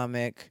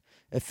 economic,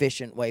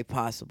 efficient way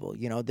possible.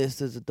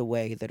 This is the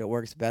way that it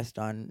works best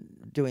on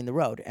doing the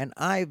road. And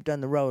I've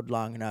done the road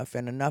long enough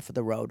and enough of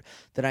the road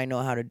that I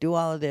know how to do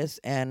all of this.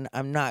 And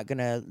I'm not going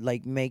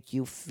to make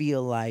you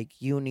feel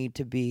like you need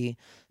to be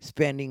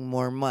spending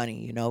more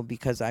money,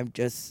 because I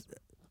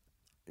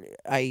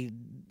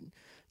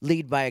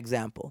lead by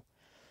example.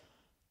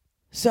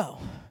 So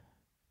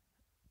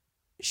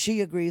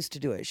she agrees to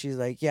do it. She's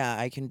like, yeah,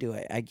 I can do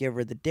it. I give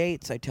her the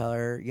dates. I tell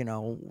her,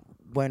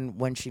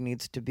 when she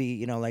needs to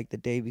be, like the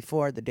day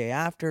before, the day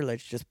after.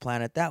 Let's just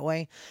plan it that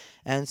way.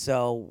 And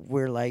so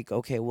we're like,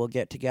 okay, we'll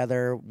get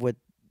together with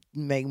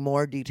make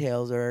more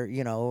details or,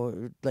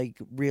 like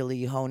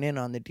really hone in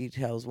on the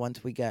details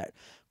once we get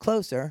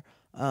closer.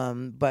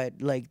 But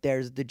like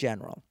there's the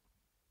general.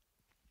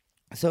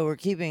 So we're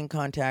keeping in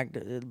contact,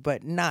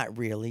 but not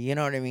really. You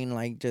know what I mean?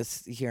 Like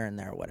just here and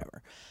there,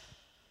 whatever.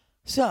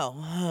 So,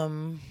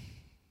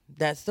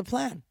 that's the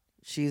plan.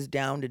 She's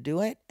down to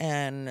do it,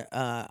 and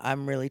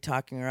I'm really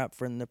talking her up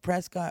for the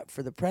Prescott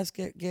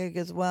gig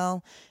as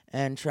well,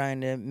 and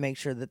trying to make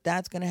sure that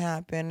that's going to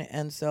happen.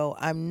 And so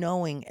I'm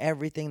knowing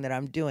everything that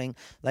I'm doing.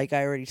 Like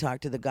I already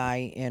talked to the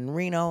guy in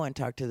Reno and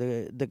talked to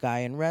the guy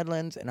in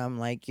Redlands, and I'm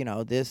like,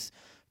 this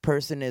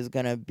person is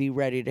going to be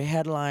ready to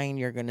headline.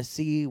 You're going to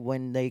see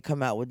when they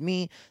come out with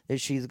me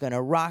that she's going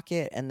to rock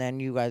it, and then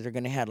you guys are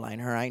going to headline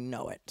her. I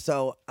know it.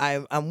 So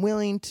I'm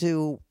willing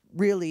to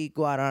really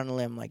go out on a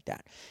limb like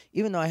that,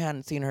 even though I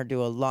hadn't seen her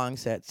do a long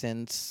set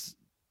since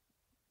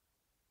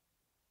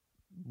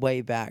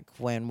way back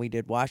when we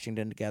did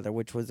Washington together,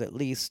 which was at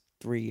least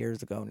 3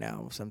 years ago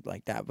now, something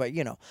like that. But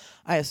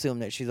I assume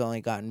that she's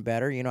only gotten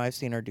better. I've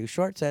seen her do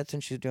short sets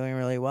and she's doing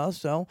really well,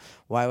 so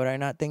why would I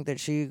not think that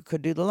she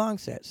could do the long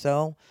set?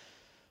 So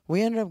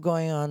we ended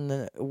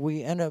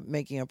up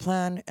making a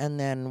plan, and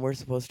then we're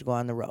supposed to go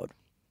on the road.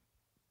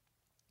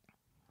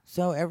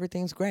 So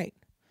everything's great.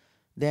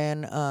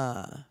 Then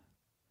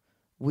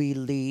we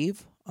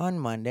leave on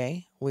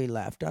Monday. We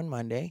left on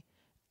Monday,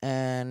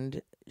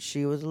 and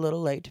she was a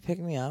little late to pick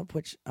me up,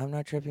 which I'm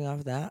not tripping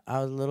off that.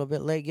 I was a little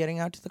bit late getting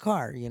out to the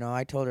car.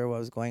 I told her what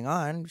was going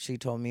on. She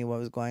told me what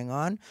was going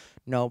on.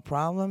 No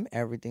problem.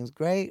 Everything's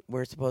great.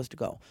 We're supposed to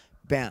go.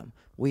 Bam.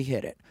 We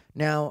hit it.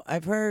 Now,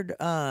 I've heard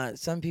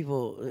some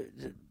people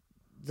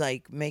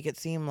make it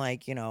seem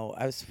like,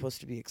 I was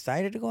supposed to be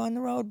excited to go on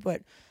the road,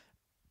 but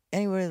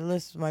anybody that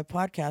listens to my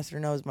podcast or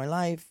knows my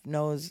life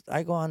knows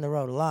I go on the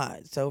road a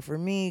lot. So for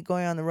me,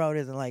 going on the road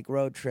isn't like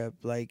road trip.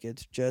 Like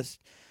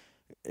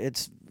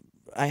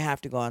I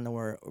have to go on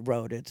the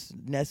road. It's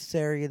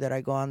necessary that I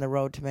go on the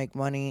road to make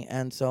money.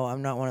 And so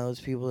I'm not one of those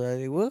people that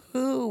say,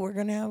 woohoo, we're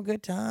going to have a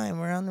good time.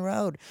 We're on the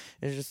road.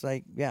 It's just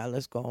like, yeah,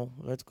 let's go.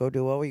 Let's go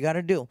do what we got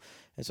to do.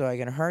 And so I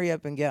can hurry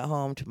up and get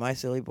home to my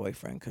silly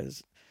boyfriend,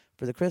 because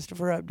for the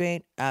Christopher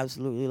update,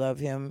 absolutely love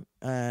him.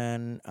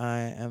 And I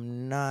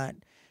am not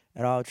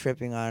at all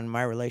tripping on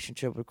my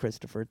relationship with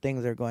Christopher.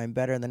 Things are going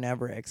better than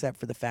ever, except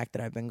for the fact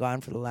that I've been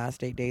gone for the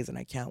last 8 days and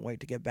I can't wait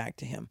to get back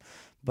to him.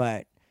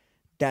 But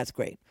that's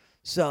great.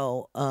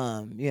 So,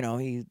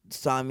 he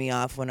saw me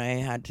off when I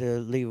had to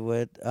leave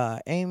with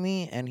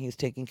Amy, and he's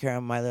taking care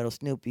of my little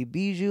Snoopy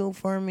Bijou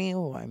for me.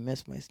 Oh, I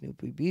miss my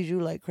Snoopy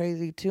Bijou like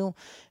crazy too.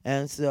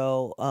 And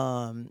so,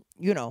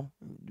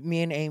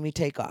 me and Amy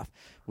take off.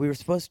 We were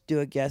supposed to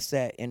do a guest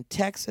set in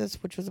Texas,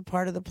 which was a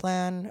part of the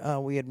plan.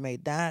 We had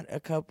made that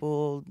a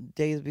couple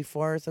days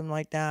before or something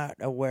like that,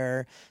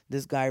 where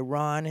this guy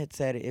Ron had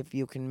said, if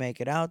you can make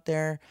it out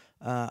there,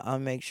 I'll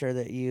make sure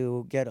that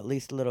you get at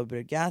least a little bit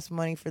of gas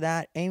money for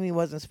that. Amy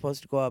wasn't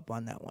supposed to go up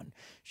on that one.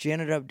 She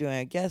ended up doing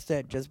a guest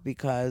set just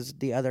because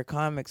the other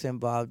comics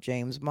involved,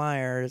 James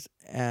Myers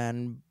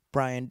and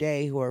Brian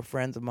Day, who are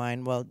friends of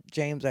mine. Well,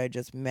 James I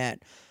just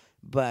met,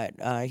 but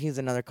he's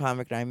another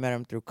comic, and I met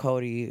him through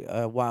Cody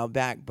a while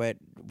back, but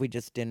we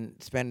just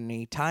didn't spend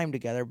any time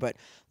together. But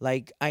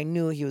I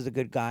knew he was a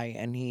good guy,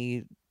 and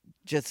he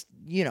just,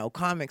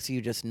 comics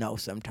you just know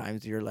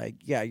sometimes. You're like,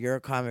 yeah, you're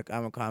a comic,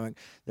 I'm a comic.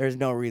 There's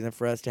no reason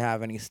for us to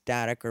have any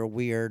static or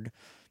weird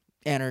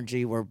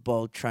energy. We're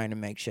both trying to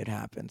make shit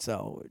happen.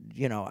 So,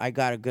 I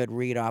got a good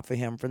read off of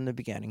him from the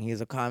beginning.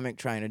 He's a comic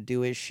trying to do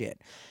his shit.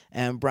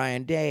 And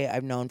Brian Day,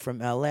 I've known from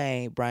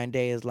LA. Brian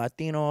Day is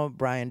Latino.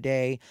 Brian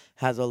Day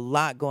has a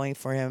lot going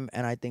for him,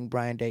 and I think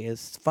Brian Day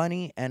is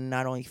funny, and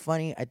not only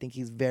funny, I think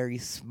he's very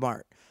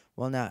smart.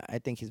 Well, not I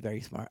think he's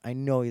very smart. I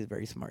know he's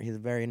very smart. He's a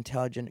very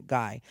intelligent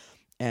guy,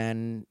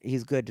 and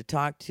he's good to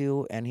talk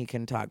to, and he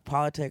can talk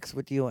politics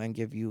with you and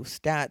give you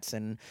stats,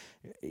 and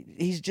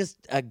he's just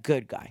a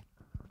good guy.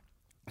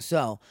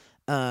 So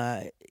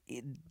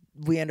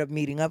we end up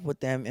meeting up with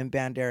them in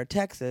Bandera,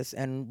 Texas,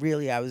 and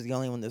really I was the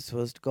only one that was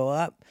supposed to go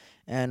up,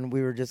 and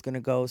we were just going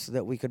to go so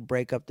that we could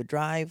break up the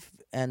drive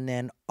and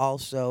then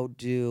also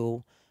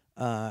do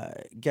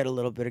get a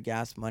little bit of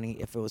gas money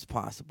if it was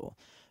possible.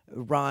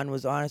 Ron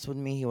was honest with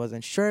me. He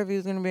wasn't sure if he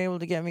was going to be able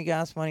to get me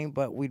gas money,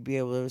 but we'd be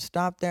able to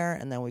stop there,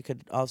 and then we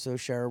could also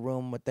share a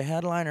room with the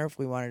headliner if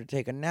we wanted to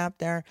take a nap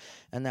there,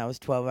 and that was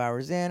 12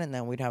 hours in, and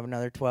then we'd have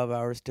another 12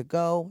 hours to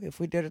go if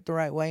we did it the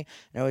right way.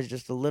 And it was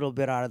just a little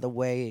bit out of the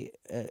way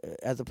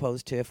as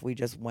opposed to if we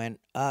just went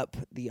up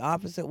the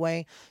opposite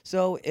way.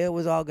 So it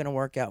was all going to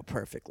work out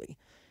perfectly.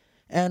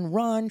 And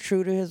Ron,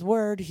 true to his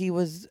word, he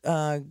was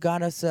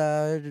got us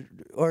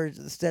or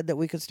said that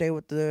we could stay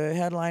with the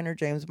headliner,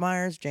 James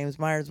Myers. James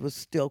Myers was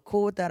still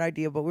cool with that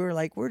idea, but we were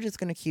like, we're just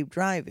going to keep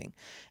driving.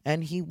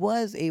 And he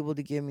was able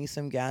to give me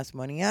some gas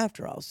money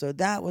after all, so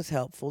that was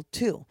helpful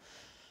too.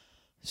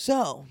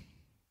 So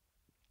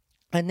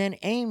And then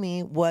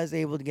Amy was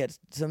able to get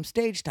some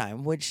stage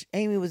time, which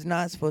Amy was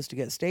not supposed to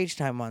get stage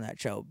time on that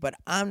show. But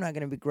I'm not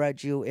going to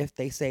begrudge you if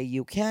they say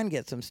you can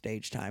get some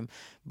stage time.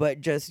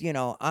 But just,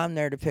 I'm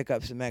there to pick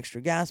up some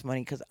extra gas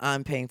money because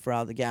I'm paying for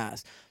all the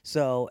gas.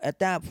 So at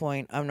that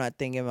point, I'm not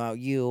thinking about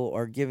you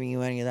or giving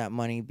you any of that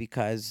money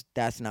because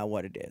that's not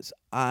what it is.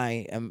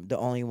 I am the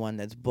only one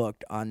that's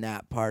booked on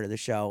that part of the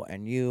show.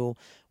 And you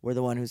were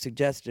the one who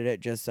suggested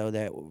it just so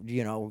that,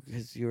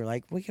 because you were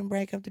like, we can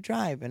break up the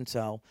drive. And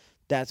so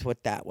that's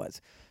what that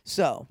was.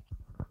 So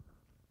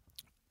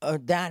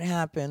that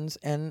happens,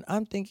 and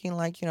I'm thinking,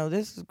 like,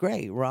 this is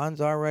great. Ron's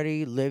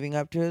already living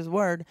up to his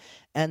word.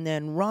 And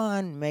then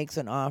Ron makes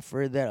an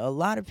offer that a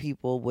lot of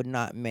people would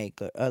not make.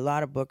 A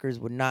lot of bookers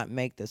would not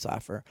make this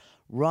offer.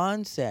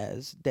 Ron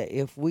says that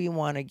if we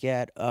want to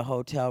get a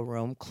hotel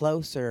room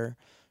closer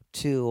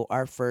to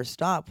our first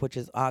stop, which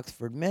is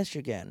Oxford,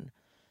 Michigan,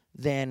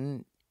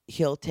 then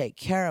he'll take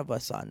care of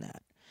us on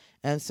that.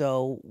 And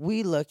so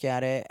we look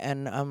at it,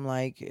 and I'm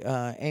like,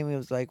 Amy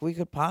was like, we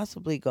could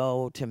possibly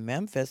go to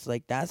Memphis.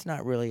 Like, that's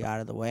not really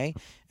out of the way.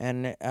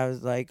 And I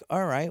was like,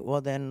 all right,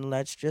 well, then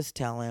let's just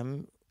tell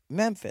him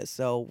Memphis.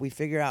 So we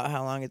figure out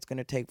how long it's going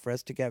to take for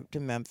us to get to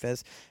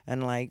Memphis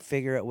and like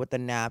figure it with the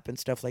nap and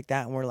stuff like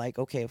that. And we're like,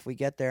 okay, if we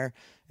get there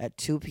at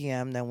 2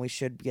 p.m., then we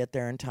should get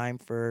there in time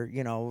for,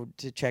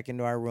 to check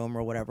into our room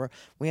or whatever.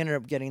 We ended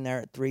up getting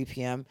there at 3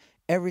 p.m.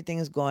 Everything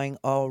is going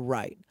all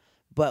right.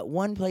 But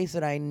one place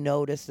that I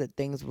noticed that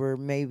things were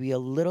maybe a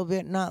little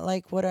bit not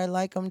like what I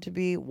like them to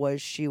be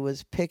was she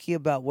was picky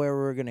about where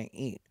we were going to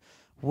eat.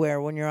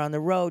 Where when you're on the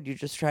road, you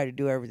just try to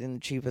do everything the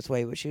cheapest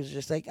way. But she was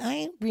just like,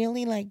 I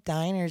really like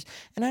diners.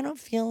 And I don't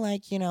feel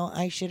like,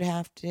 I should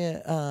have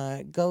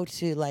to go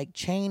to like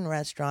chain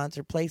restaurants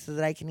or places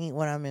that I can eat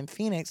when I'm in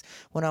Phoenix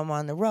when I'm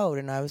on the road.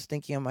 And I was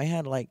thinking in my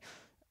head, like,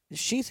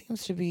 she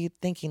seems to be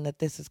thinking that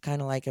this is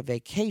kind of like a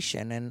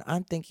vacation. And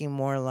I'm thinking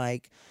more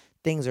like,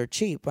 things are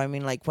cheap. I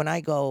mean, like when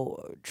I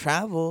go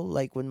travel,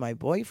 like with my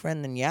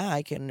boyfriend, then yeah,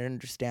 I can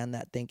understand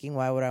that thinking.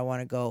 Why would I want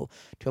to go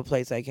to a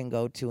place I can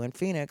go to in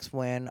Phoenix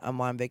when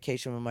I'm on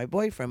vacation with my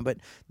boyfriend? But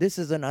this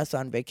isn't us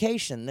on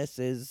vacation. This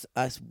is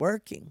us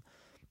working.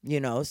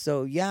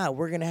 So yeah,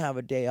 we're going to have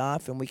a day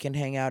off and we can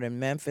hang out in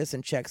Memphis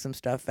and check some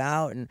stuff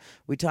out. And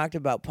we talked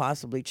about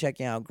possibly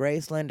checking out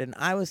Graceland. And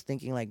I was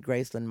thinking like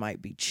Graceland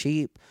might be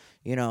cheap,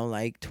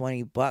 like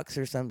 $20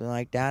 or something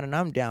like that. And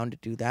I'm down to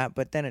do that.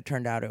 But then it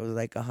turned out it was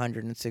like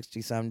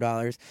 $160 some.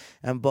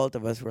 And both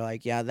of us were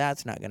like, yeah,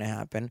 that's not going to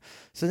happen.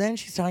 So then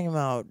she's talking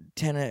about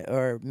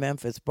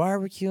Memphis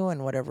barbecue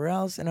and whatever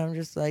else. And I'm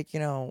just like,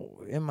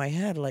 in my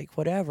head, like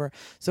whatever.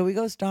 So we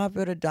go stop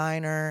at a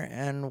diner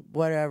and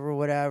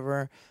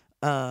whatever.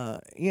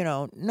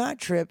 Not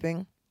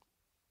tripping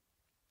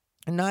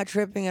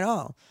at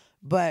all.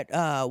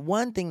 But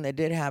one thing that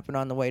did happen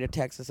on the way to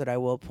Texas that I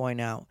will point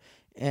out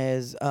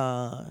is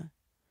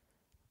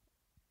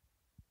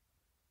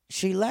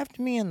she left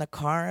me in the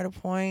car at a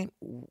point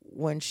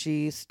when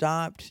she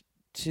stopped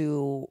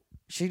to.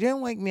 She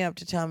didn't wake me up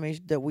to tell me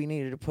that we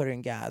needed to put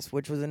in gas,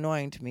 which was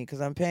annoying to me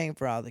because I'm paying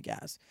for all the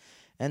gas.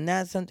 And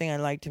that's something I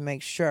like to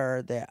make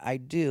sure that I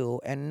do,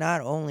 and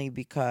not only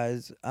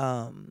because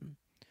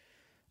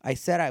I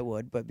said I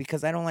would, but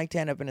because I don't like to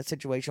end up in a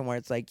situation where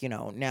it's like,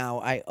 now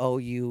I owe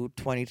you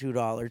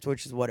 $22,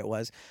 which is what it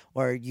was,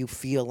 or you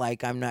feel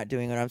like I'm not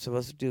doing what I'm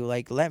supposed to do.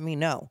 Like, let me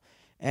know.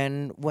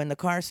 And when the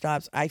car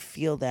stops, I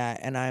feel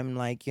that, and I'm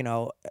like,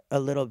 a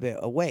little bit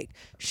awake.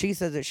 She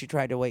says that she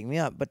tried to wake me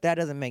up, but that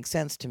doesn't make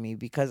sense to me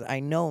because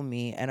I know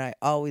me, and I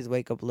always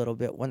wake up a little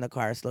bit when the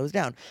car slows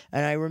down.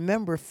 And I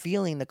remember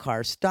feeling the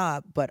car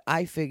stop, but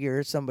I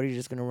figure somebody's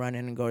just going to run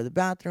in and go to the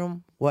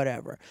bathroom,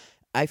 whatever.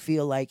 I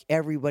feel like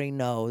everybody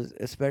knows,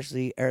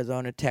 especially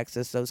Arizona,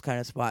 Texas, those kind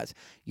of spots,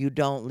 you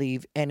don't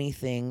leave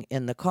anything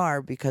in the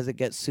car because it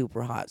gets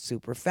super hot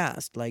super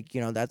fast. Like,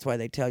 that's why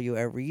they tell you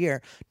every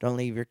year, don't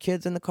leave your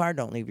kids in the car,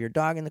 don't leave your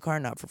dog in the car,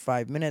 not for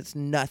 5 minutes,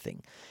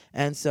 nothing.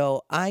 And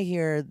so I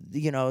hear,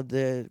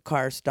 the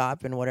car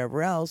stop and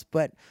whatever else,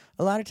 but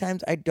a lot of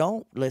times I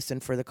don't listen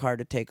for the car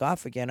to take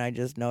off again. I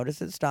just notice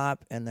it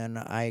stop, and then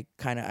I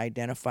kind of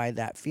identify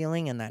that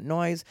feeling and that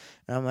noise,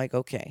 and I'm like,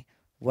 okay,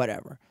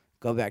 whatever.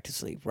 Go back to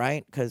sleep,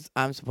 right? Because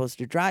I'm supposed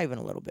to drive in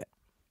a little bit.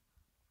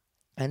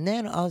 And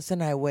then all of a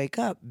sudden I wake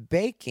up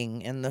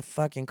baking in the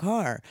fucking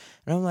car.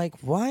 And I'm like,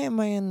 why am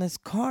I in this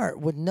car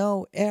with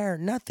no air,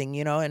 nothing,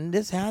 And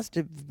this has to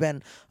have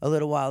been a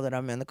little while that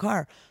I'm in the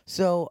car.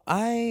 So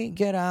I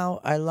get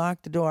out, I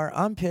lock the door,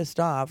 I'm pissed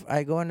off.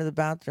 I go into the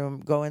bathroom,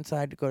 go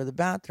inside to go to the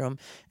bathroom.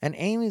 And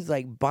Amy's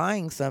like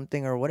buying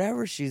something or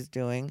whatever she's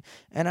doing.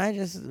 And I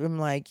just am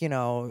like,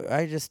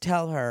 I just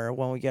tell her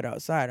when we get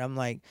outside, I'm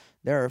like,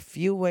 there are a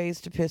few ways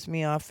to piss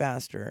me off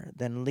faster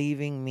than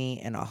leaving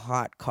me in a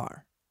hot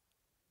car.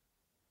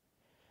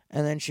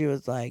 And then she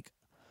was like,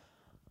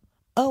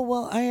 oh,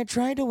 well, I had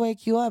tried to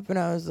wake you up. And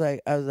I was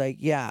like,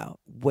 yeah,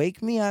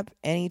 wake me up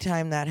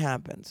anytime that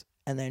happens.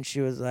 And then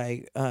she was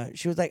like, I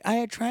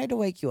had tried to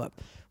wake you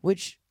up,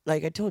 which,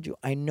 like I told you,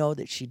 I know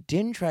that she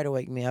didn't try to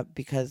wake me up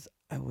because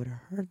I would have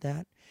heard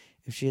that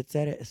if she had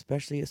said it,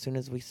 especially as soon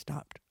as we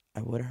stopped.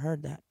 I would have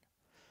heard that.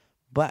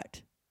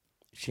 But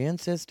she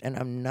insists, and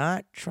I'm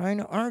not trying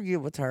to argue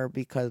with her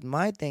because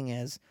my thing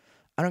is,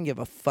 I don't give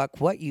a fuck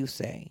what you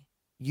say.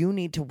 You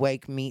need to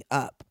wake me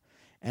up.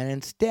 And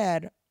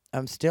instead,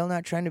 I'm still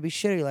not trying to be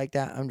shitty like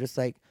that. I'm just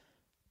like,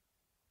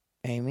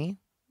 Amy,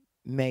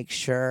 make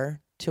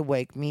sure to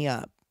wake me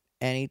up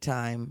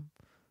anytime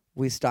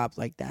we stop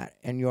like that.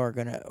 And you're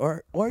going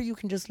to, or you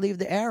can just leave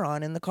the air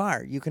on in the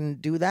car. You can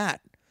do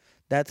that.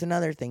 That's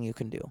another thing you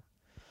can do.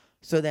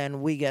 So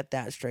then we get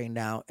that straightened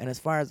out. And as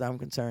far as I'm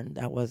concerned,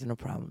 that wasn't a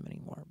problem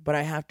anymore. But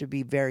I have to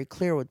be very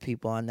clear with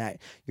people on that.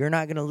 You're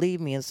not going to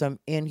leave me in some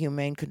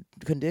inhumane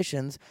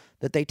conditions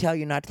that they tell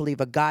you not to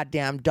leave a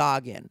goddamn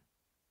dog in.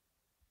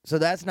 So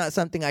that's not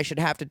something I should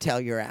have to tell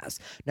your ass.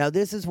 Now,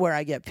 this is where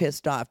I get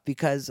pissed off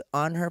because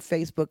on her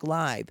Facebook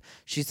Live,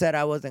 she said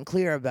I wasn't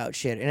clear about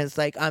shit. And it's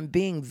like, I'm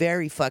being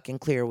very fucking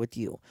clear with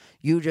you.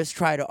 You just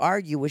try to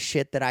argue with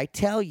shit that I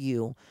tell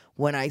you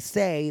when I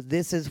say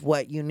this is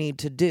what you need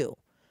to do.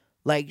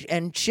 Like,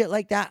 and shit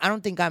like that, I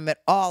don't think I'm at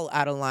all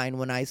out of line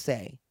when I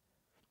say,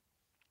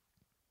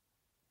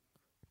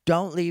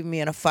 don't leave me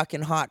in a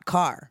fucking hot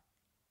car.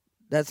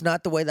 That's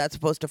not the way that's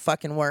supposed to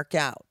fucking work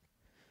out.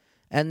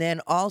 And then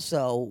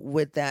also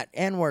with that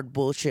N-word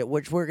bullshit,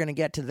 which we're going to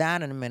get to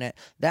that in a minute,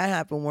 that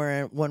happened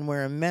when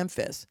we're in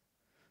Memphis.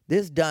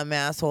 This dumb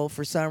asshole,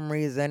 for some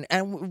reason,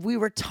 and we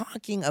were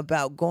talking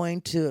about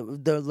going to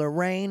the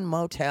Lorraine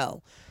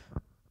Motel.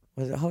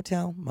 Was it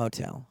hotel?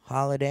 Motel.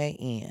 Holiday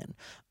Inn.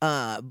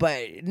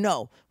 But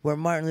no, where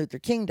Martin Luther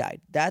King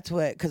died. That's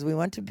what, because we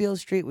went to Beale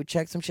Street, we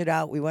checked some shit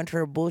out, we went to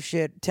her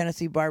bullshit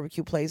Tennessee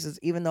barbecue places,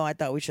 even though I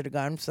thought we should have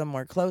gone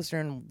somewhere closer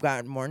and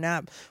gotten more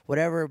nap,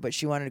 whatever, but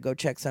she wanted to go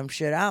check some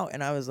shit out,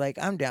 and I was like,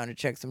 I'm down to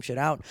check some shit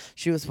out.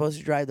 She was supposed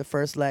to drive the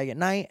first leg at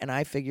night, and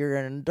I figure you're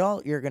an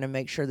adult, you're going to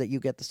make sure that you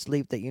get the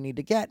sleep that you need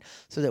to get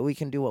so that we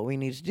can do what we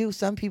need to do.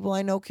 Some people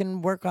I know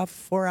can work off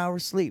 4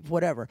 hours sleep,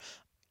 whatever.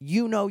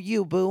 You know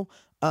you, boo.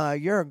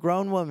 You're a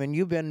grown woman.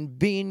 You've been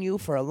being you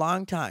for a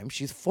long time.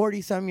 She's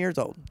 40-some years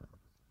old.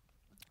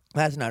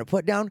 That's not a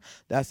put down.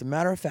 That's a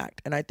matter of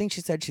fact. And I think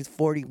she said she's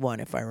 41,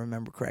 if I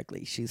remember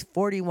correctly. She's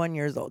 41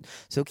 years old.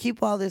 So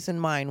keep all this in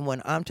mind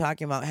when I'm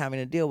talking about having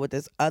to deal with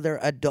this other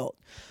adult.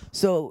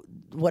 So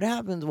what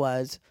happens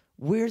was,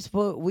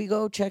 we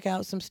go check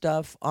out some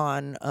stuff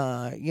on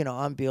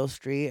on Beale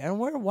Street, and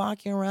we're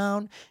walking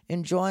around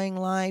enjoying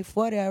life,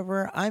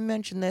 whatever. I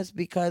mentioned this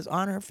because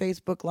on her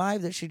Facebook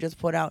Live that she just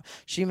put out,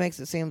 she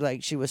makes it seem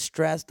like she was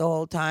stressed the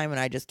whole time and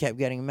I just kept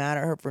getting mad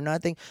at her for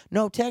nothing.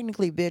 No,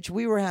 technically, bitch,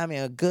 we were having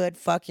a good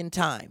fucking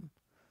time.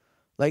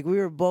 Like, we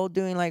were both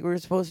doing like we were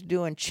supposed to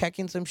do and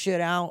checking some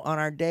shit out on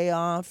our day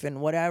off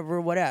and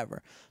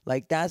whatever.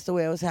 Like, that's the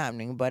way it was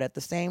happening. But at the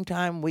same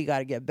time, we got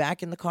to get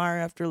back in the car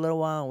after a little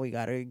while. We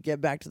got to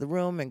get back to the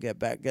room and get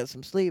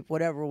some sleep,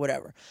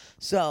 whatever.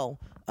 So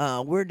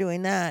we're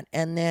doing that.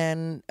 And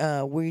then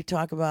we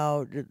talk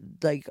about,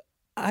 like,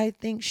 I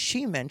think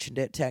she mentioned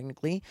it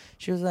technically.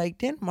 She was like,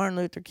 didn't Martin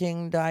Luther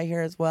King die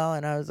here as well?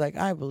 And I was like,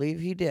 I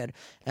believe he did.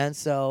 And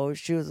so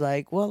she was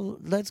like, well,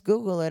 let's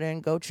Google it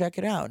and go check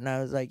it out. And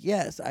I was like,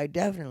 yes, I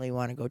definitely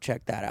want to go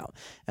check that out.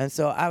 And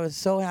so I was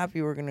so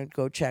happy we're going to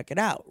go check it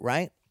out,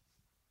 right?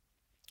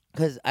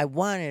 Because I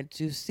wanted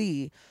to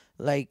see,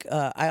 like,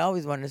 I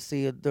always wanted to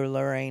see the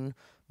Lorraine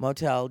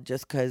Motel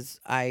just because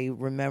I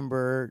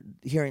remember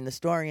hearing the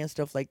story and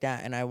stuff like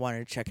that, and I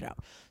wanted to check it out.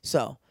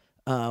 So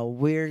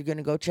we're going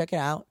to go check it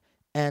out.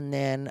 And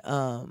then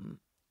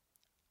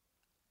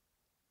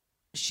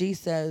she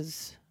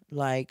says,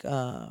 like,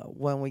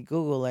 when we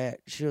Google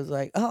it, she was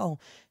like, oh,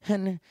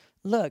 and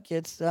look,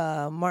 it's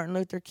Martin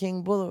Luther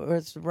King Boulevard.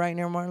 It's right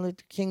near Martin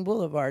Luther King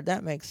Boulevard.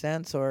 That makes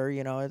sense. Or,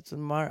 it's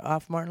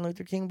off Martin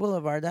Luther King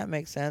Boulevard. That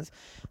makes sense.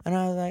 And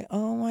I was like,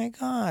 oh, my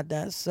God,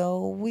 that's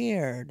so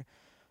weird.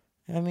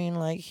 I mean,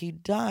 like, he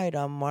died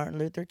on Martin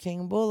Luther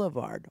King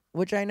Boulevard,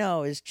 which I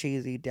know is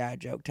cheesy dad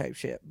joke type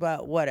shit,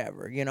 but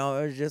whatever, it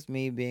was just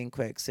me being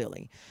quick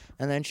silly.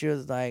 And then she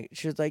was like,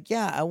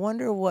 yeah, I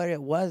wonder what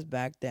it was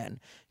back then.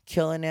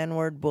 Killing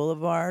N-word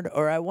Boulevard,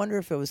 or I wonder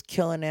if it was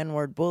Killing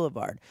N-word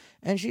Boulevard.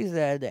 And she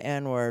said the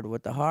N-word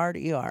with the hard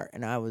ER,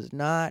 and I was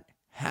not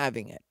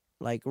having it.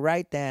 Like,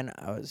 right then,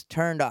 I was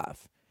turned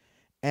off.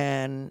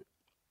 And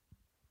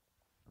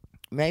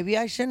maybe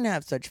I shouldn't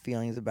have such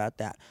feelings about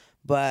that,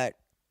 but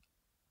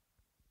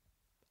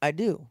I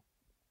do.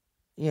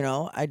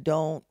 I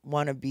don't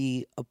want to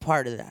be a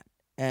part of that.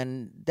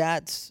 And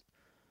that's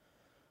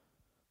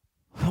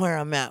where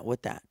I'm at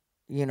with that,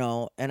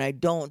 and I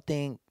don't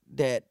think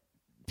that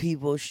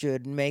people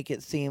should make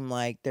it seem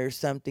like there's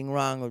something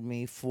wrong with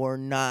me for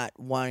not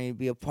wanting to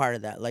be a part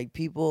of that. Like,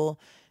 people,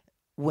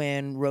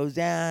 when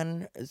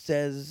Roseanne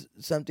says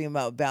something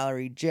about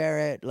Valerie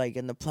Jarrett, like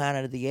in the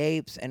Planet of the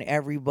Apes, and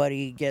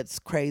everybody gets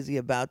crazy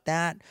about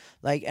that,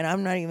 like, and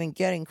I'm not even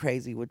getting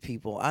crazy with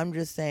people. I'm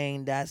just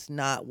saying that's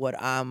not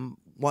what I'm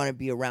want to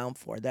be around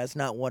for. That's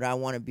not what I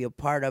want to be a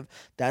part of.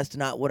 That's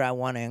not what I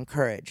want to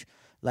encourage.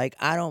 Like,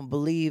 I don't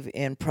believe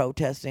in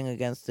protesting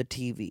against the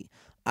TV.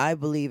 I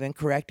believe in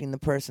correcting the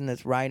person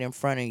that's right in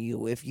front of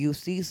you. If you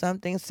see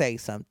something, say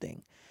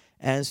something.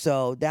 And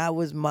so that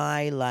was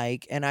my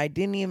like, and I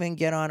didn't even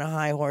get on a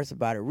high horse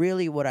about it.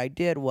 Really, what I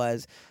did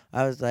was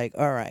I was like,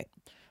 all right,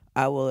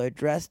 I will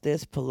address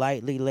this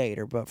politely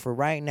later, but for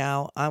right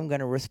now, I'm going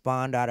to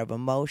respond out of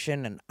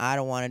emotion, and I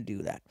don't want to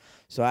do that.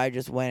 So I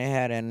just went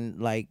ahead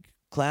and like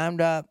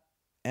clammed up,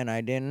 and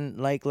I didn't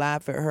like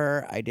laugh at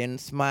her. I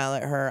didn't smile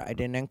at her. I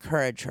didn't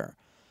encourage her.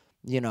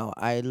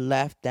 I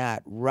left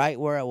that right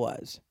where it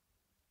was.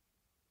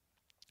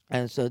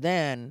 And so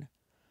then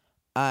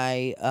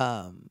I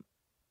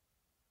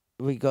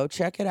we go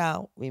check it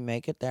out. We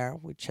make it there.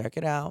 We check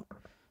it out.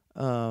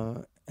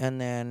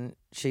 And then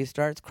she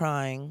starts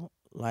crying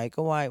like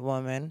a white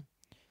woman,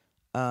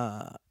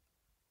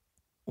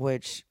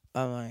 which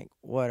I'm like,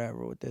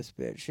 whatever with this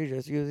bitch. She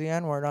just used the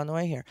N-word on the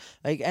way here.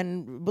 Like,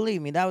 and believe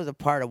me, that was a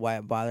part of why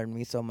it bothered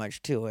me so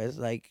much too. Is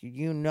like,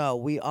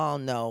 we all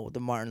know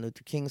the Martin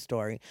Luther King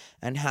story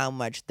and how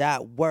much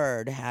that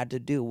word had to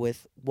do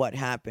with what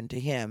happened to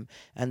him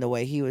and the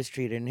way he was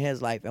treated in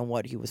his life and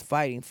what he was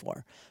fighting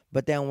for.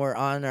 But then we're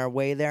on our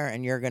way there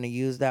and you're going to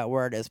use that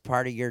word as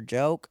part of your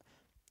joke.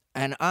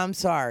 And I'm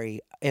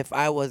sorry if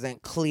I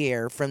wasn't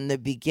clear from the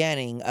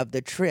beginning of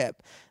the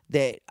trip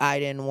that I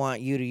didn't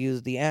want you to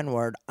use the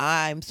N-word.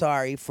 I'm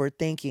sorry for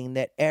thinking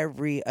that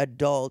every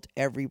adult,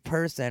 every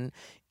person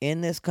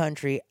in this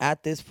country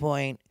at this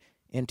point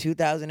in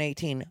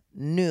 2018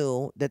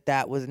 knew that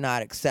that was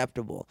not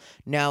acceptable.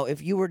 Now,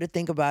 if you were to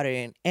think about it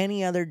in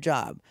any other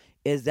job,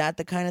 is that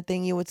the kind of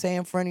thing you would say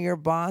in front of your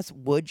boss?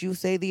 Would you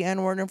say the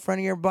N-word in front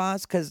of your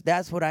boss? Because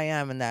that's what I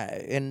am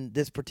in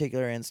this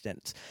particular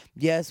instance.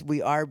 Yes,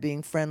 we are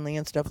being friendly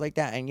and stuff like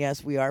that. And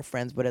yes, we are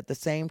friends. But at the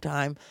same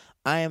time,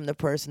 I am the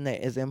person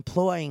that is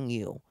employing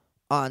you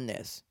on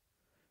this.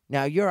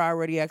 Now, you're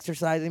already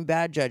exercising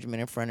bad judgment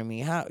in front of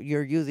me. How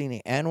you're using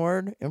the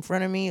N-word in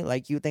front of me?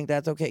 Like, you think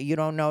that's okay? You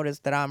don't notice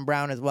that I'm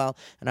brown as well,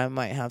 and I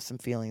might have some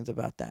feelings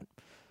about that.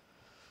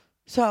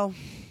 So,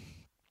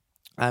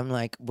 I'm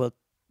like, well,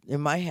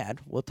 in my head,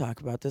 we'll talk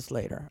about this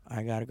later.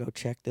 I got to go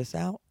check this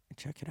out and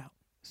check it out.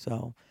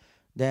 So,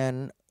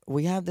 then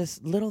we have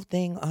this little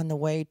thing on the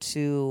way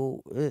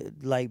to,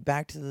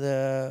 back to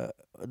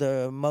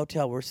the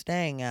motel we're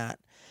staying at.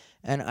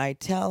 And I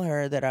tell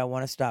her that I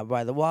want to stop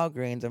by the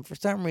Walgreens. And for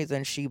some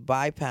reason, she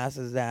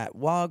bypasses that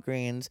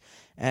Walgreens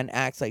and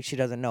acts like she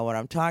doesn't know what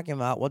I'm talking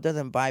about. Well,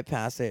 doesn't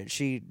bypass it.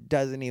 She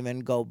doesn't even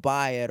go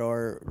by it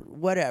or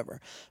whatever.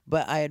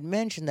 But I had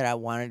mentioned that I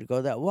wanted to go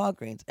to that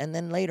Walgreens. And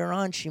then later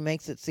on, she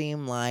makes it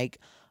seem like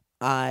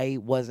I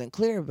wasn't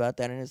clear about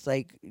that. And it's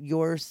like,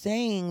 you're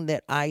saying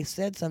that I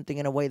said something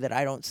in a way that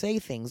I don't say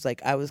things.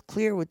 Like, I was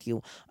clear with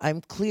you.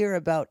 I'm clear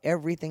about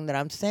everything that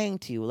I'm saying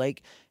to you.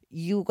 Like,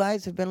 you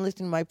guys have been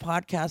listening to my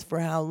podcast for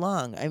how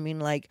long? I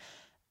mean, like,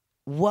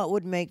 what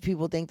would make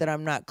people think that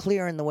I'm not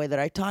clear in the way that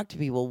I talk to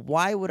people?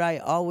 Why would I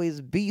always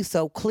be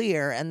so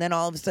clear? And then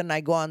all of a sudden I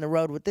go on the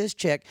road with this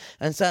chick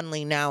and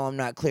suddenly now I'm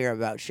not clear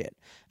about shit.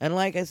 And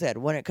like I said,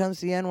 when it comes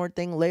to the N-word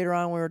thing, later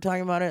on we were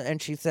talking about it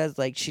and she says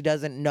like she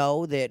doesn't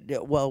know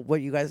that, well,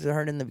 what you guys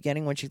heard in the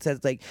beginning when she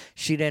says like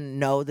she didn't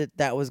know that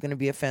that was going to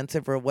be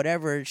offensive or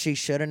whatever, she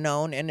should have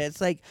known. And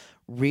it's like,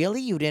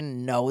 really? You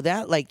didn't know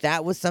that? Like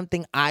that was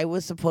something I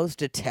was supposed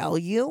to tell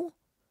you?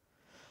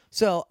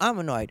 So I'm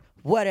annoyed.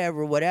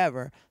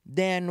 Whatever.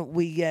 Then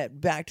we get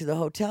back to the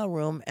hotel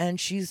room and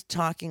she's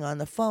talking on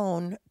the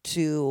phone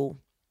to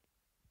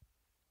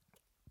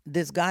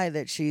this guy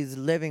that she's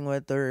living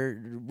with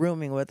or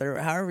rooming with or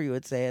however you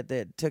would say it,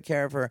 that took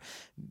care of her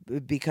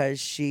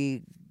because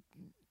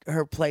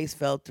her place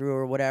fell through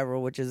or whatever,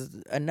 which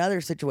is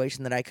another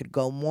situation that I could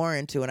go more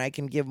into and I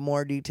can give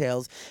more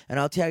details. And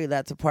I'll tell you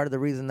that's a part of the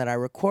reason that I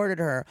recorded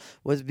her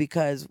was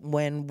because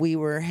when we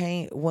were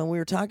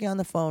talking on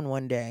the phone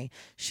one day,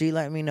 she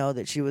let me know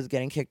that she was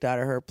getting kicked out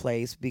of her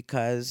place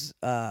because,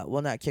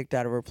 not kicked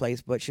out of her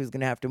place, but she was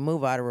going to have to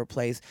move out of her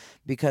place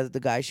because the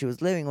guy she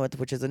was living with,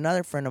 which is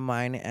another friend of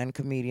mine and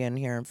comedian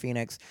here in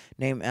Phoenix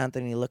named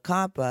Anthony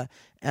LaCappa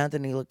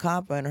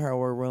and her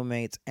were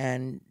roommates,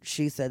 and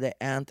she said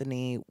that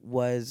Anthony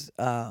was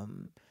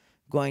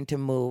going to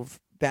move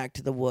back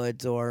to the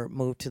woods or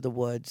move to the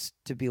woods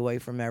to be away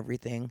from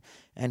everything,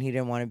 and he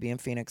didn't want to be in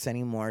Phoenix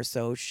anymore,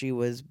 so she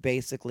was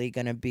basically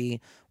going to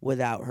be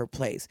without her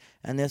place.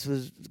 And this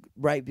was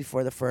right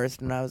before the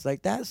first, and I was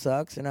like, that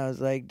sucks. And I was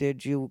like,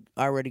 did you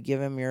already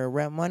give him your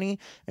rent money?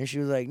 And she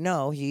was like,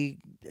 no, he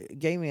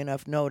gave me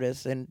enough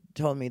notice and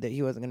told me that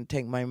he wasn't going to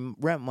take my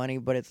rent money,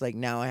 but it's like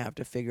now I have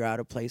to figure out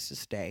a place to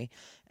stay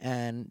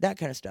and that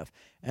kind of stuff.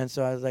 And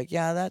so I was like,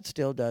 yeah, that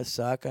still does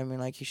suck. I mean,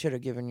 like, he should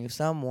have given you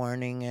some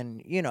warning,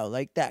 and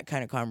like that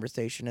kind of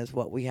conversation is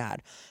what we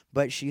had.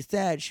 But she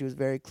said she was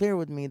very clear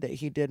with me that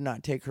he did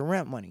not take her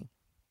rent money.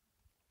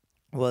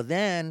 Well,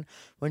 then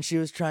when she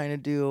was trying to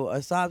do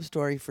a sob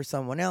story for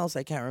someone else,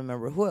 I can't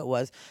remember who it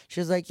was,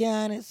 she was like,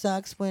 yeah, and it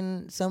sucks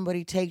when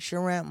somebody takes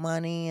your rent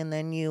money and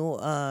then you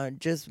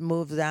just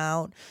moves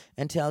out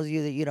and tells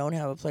you that you don't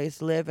have a place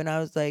to live. And I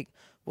was like,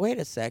 wait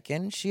a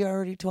second, she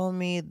already told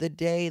me the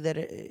day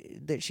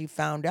that she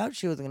found out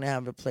she was going to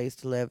have a place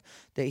to live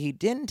that he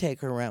didn't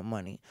take her rent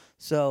money.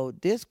 So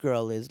this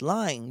girl is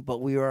lying, but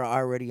we were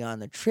already on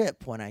the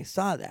trip when I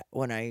saw that,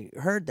 when I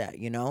heard that,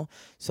 you know?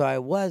 So I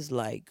was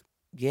like,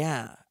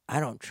 yeah, I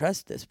don't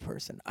trust this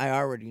person. I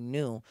already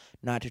knew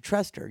not to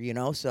trust her, you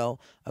know? So,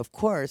 of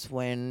course,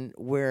 when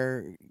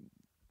we're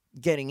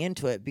getting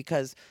into it,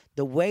 because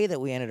the way that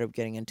we ended up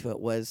getting into it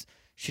was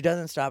she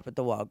doesn't stop at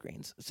the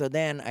Walgreens. So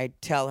then I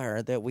tell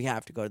her that we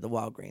have to go to the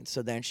Walgreens.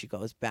 So then she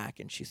goes back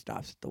and she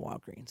stops at the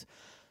Walgreens.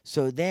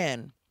 So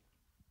then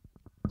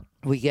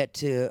we get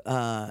to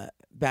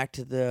back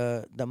to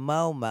the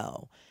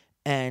Momo,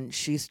 and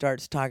she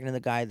starts talking to the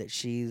guy that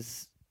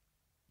she's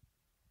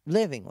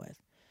living with.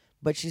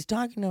 But she's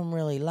talking to him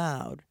really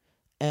loud,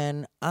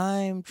 and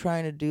I'm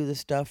trying to do the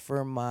stuff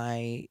for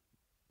my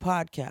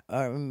podcast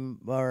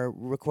or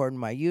recording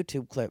my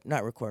YouTube clip.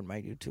 Not recording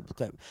my YouTube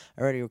clip.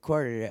 I already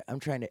recorded it.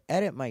 I'm trying to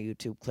edit my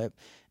YouTube clip,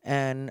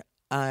 and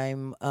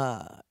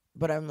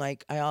but I'm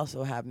like, I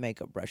also have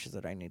makeup brushes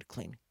that I need to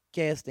clean.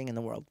 Gayest thing in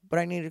the world. But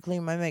I need to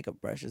clean my makeup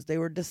brushes. They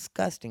were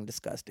disgusting.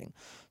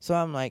 So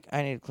I'm like,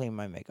 I need to clean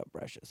my makeup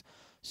brushes.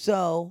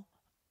 So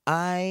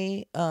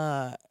I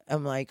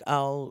am like,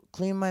 I'll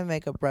clean my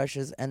makeup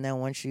brushes, and then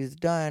when she's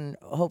done,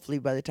 hopefully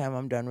by the time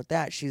I'm done with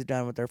that, she's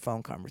done with her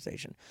phone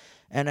conversation.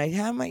 And I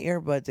have my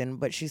earbuds in,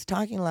 but she's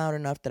talking loud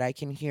enough that I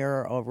can hear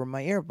her over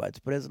my earbuds.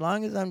 But as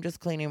long as I'm just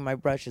cleaning my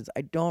brushes,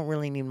 I don't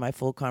really need my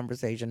full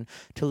conversation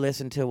to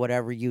listen to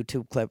whatever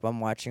YouTube clip I'm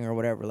watching or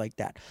whatever like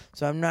that.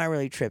 So I'm not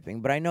really tripping.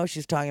 But I know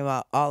she's talking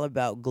all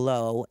about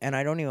Glow, and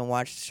I don't even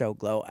watch the show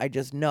Glow. I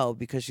just know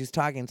because she's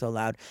talking so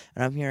loud,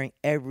 and I'm hearing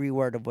every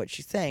word of what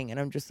she's saying. And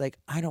I'm just like,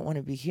 I don't want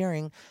to be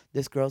hearing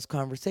this girl's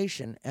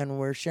conversation. And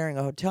we're sharing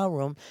a hotel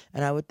room,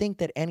 and I would think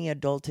that any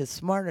adult is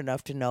smart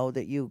enough to know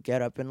that you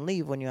get up and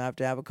leave when you have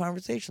to have a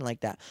conversation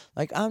like that.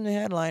 Like, I'm the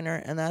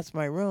headliner, and that's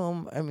my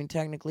room. I mean,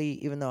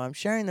 technically, even though I'm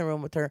sharing the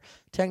room with her,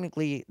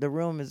 technically the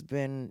room has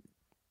been,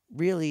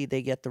 really,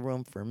 they get the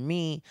room for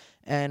me.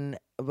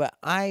 But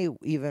I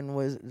even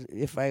was,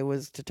 if I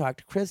was to talk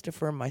to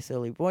Christopher, my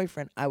silly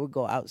boyfriend, I would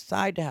go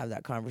outside to have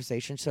that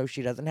conversation so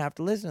she doesn't have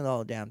to listen to the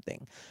whole damn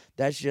thing.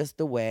 That's just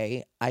the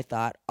way I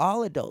thought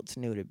all adults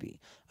knew to be.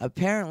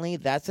 Apparently,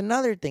 that's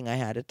another thing I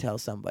had to tell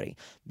somebody,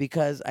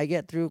 because I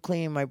get through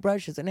cleaning my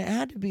brushes, and it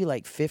had to be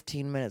like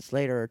 15 minutes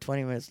later or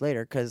 20 minutes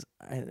later, because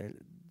I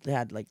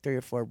had like 3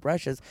 or 4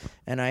 brushes,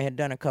 and I had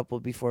done a couple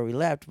before we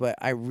left, but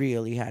I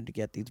really had to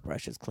get these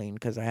brushes cleaned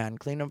because I hadn't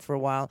cleaned them for a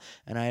while.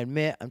 And I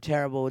admit I'm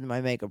terrible with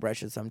my makeup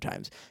brushes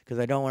sometimes because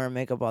I don't wear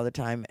makeup all the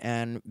time,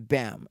 and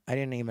bam, I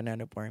didn't even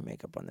end up wearing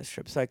makeup on this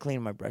trip. So I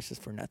cleaned my brushes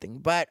for nothing,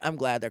 but I'm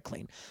glad they're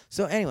clean.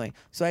 So anyway,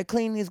 so I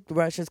clean these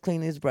brushes,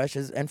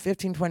 and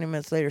 15-20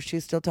 minutes later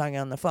she's still talking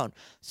on the phone.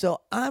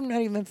 So I'm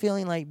not even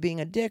feeling like being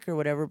a dick or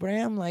whatever, but I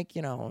am like,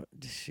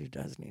 she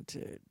does need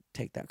to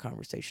take that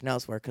conversation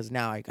elsewhere, because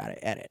now I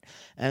gotta edit.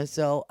 And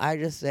so I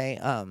just say,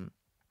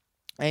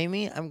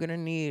 Amy,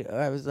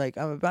 I was like,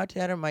 I'm about to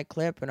edit my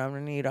clip, and I'm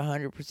gonna need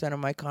 100% of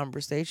my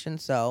conversation.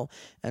 So,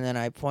 and then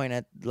I point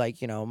at, like,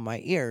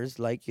 my ears,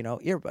 like,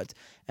 earbuds.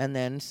 And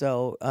then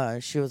so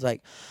she was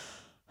like,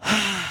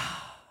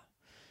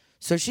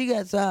 so she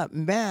gets up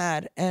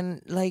mad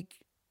and like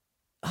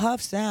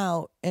huffs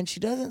out, and she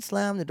doesn't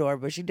slam the door,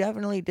 but she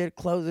definitely did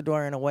close the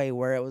door in a way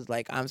where it was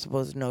like, I'm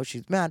supposed to know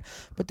she's mad.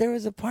 But there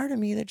was a part of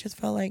me that just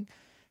felt like,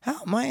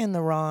 how am I in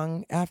the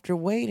wrong after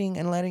waiting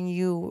and letting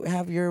you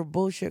have your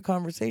bullshit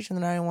conversation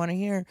that I didn't want to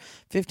hear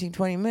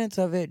 15-20 minutes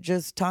of it,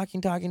 just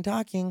talking,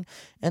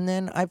 and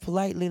then I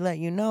politely let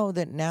you know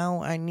that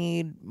now I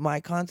need my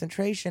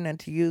concentration and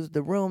to use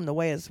the room the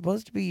way it's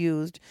supposed to be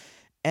used,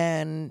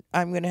 and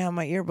I'm going to have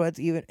my earbuds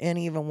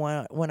even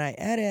when I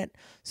edit,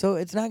 so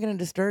it's not going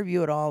to disturb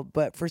you at all.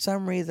 But for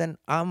some reason,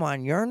 I'm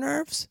on your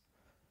nerves.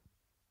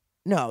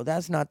 No,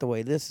 that's not the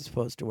way this is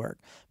supposed to work.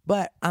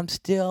 But I'm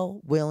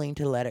still willing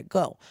to let it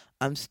go.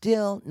 I'm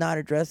still not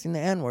addressing the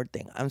N-word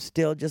thing. I'm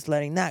still just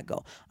letting that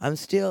go. I'm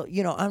still,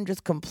 I'm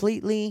just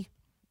completely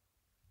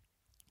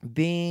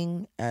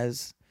being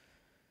as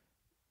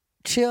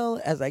chill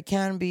as I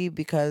can be,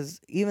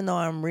 because even though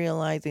I'm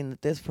realizing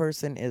that this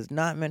person is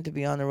not meant to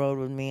be on the road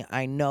with me,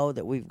 I know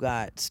that we've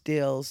got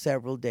still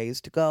several days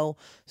to go,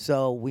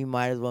 so we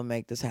might as well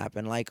make this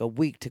happen, like a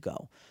week to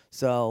go.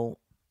 So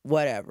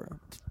whatever,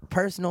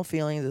 personal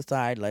feelings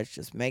aside, let's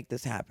just make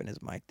this happen is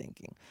my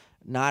thinking,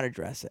 not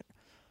address it.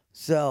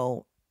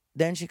 So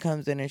then she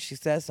comes in and she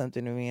says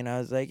something to me, and I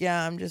was like,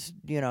 yeah, I'm just,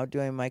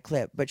 doing my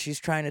clip. But she's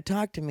trying to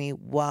talk to me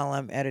while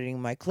I'm editing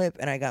my clip,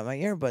 and I got my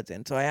earbuds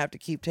in. So I have to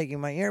keep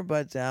taking my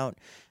earbuds out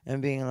and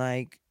being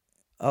like,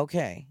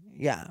 okay,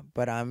 yeah,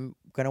 but I'm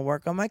going to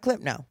work on my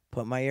clip now.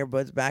 Put my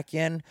earbuds back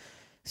in,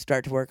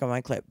 start to work on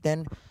my clip.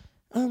 Then,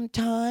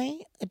 Ty,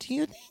 do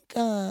you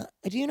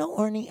know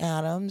Orny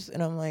Adams?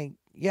 And I'm like,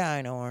 yeah,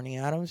 I know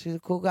Orny Adams. He's a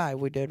cool guy.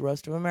 We did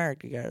Roast of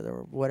America together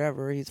or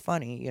whatever. He's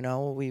funny, you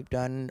know. We've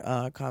done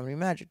Comedy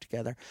Magic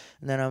together.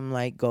 And then I'm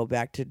like, go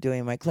back to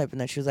doing my clip. And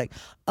then she was like,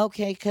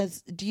 okay,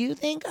 because do you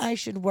think I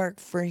should work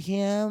for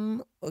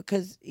him?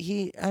 Because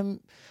I'm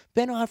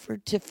been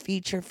offered to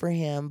feature for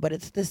him, but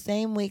it's the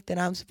same week that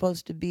I'm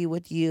supposed to be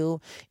with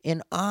you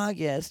in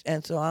August.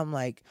 And so I'm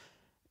like,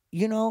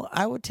 you know,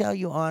 I would tell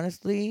you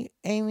honestly,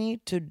 Amy,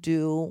 to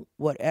do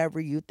whatever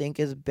you think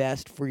is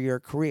best for your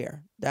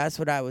career. That's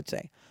what I would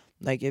say.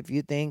 Like, if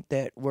you think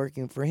that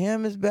working for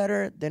him is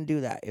better, then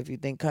do that. If you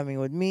think coming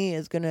with me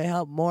is going to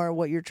help more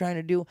what you're trying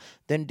to do,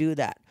 then do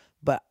that.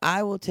 But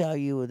I will tell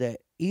you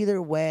that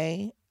either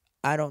way,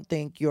 I don't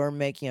think you're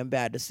making a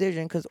bad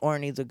decision because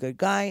Orny's a good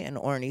guy and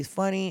Orny's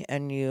funny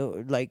and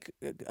you like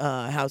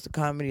House of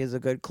Comedy is a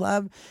good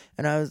club.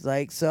 And I was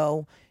like,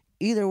 so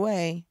either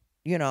way,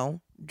 you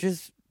know,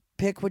 just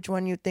pick which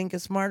one you think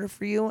is smarter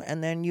for you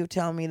and then you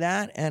tell me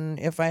that, and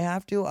if I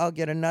have to, I'll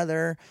get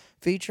another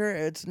feature.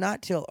 It's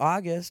not till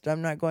August.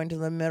 I'm not going to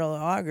the middle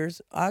of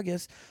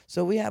August,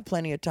 so we have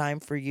plenty of time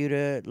for you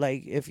to,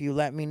 like, if you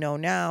let me know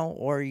now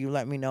or you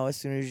let me know as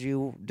soon as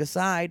you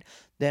decide,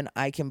 then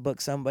I can book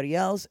somebody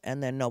else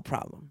and then no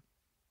problem.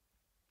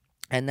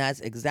 And that's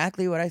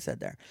exactly what I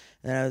said there.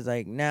 And I was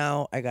like,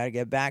 now I got to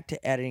get back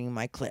to editing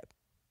my clip.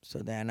 So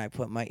then I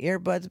put my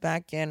earbuds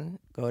back in,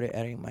 go to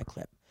editing my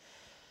clip.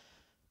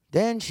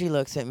 Then she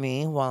looks at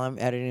me while I'm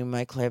editing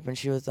my clip and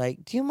she was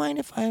like, do you mind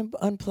if I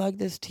unplug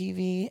this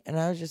TV? And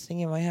I was just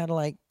thinking in my head,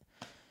 like,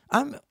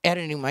 I'm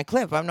editing my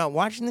clip. I'm not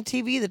watching the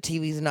TV. The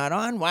TV's not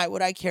on. Why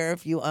would I care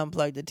if you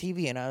unplug the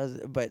TV?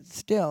 But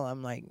still,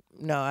 I'm like,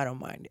 no, I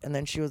don't mind. And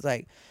then she was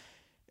like,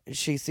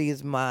 she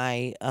sees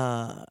my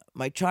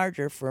my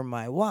charger for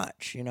my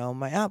watch, you know,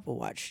 my Apple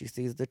Watch. She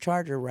sees the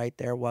charger right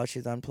there while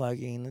she's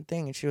unplugging the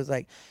thing. And she's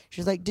like,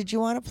 did you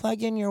want to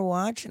plug in your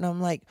watch? And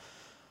I'm like,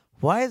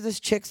 why is this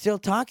chick still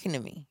talking to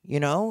me, you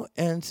know?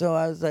 And so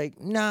I was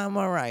like, nah, I'm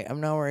all right. I'm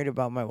not worried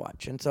about my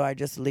watch. And so I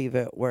just leave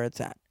it where it's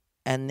at.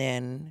 And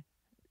then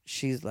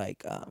she's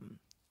like,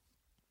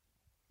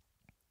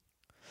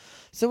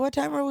 so what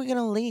time are we going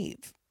to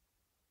leave?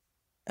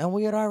 And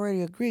we had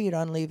already agreed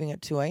on leaving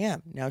at 2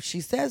 a.m. Now,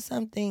 she says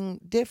something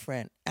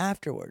different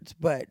afterwards,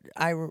 but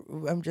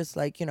I'm just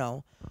like, you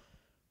know,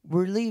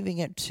 we're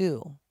leaving at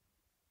 2.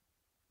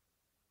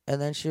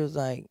 And then she was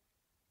like,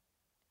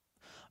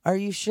 are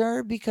you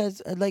sure?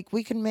 Because, like,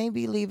 we can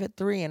maybe leave at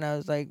 3. And I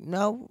was like,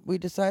 no, we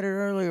decided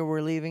earlier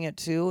we're leaving at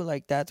 2.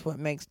 Like, that's what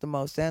makes the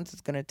most sense.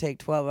 It's going to take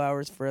 12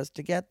 hours for us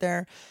to get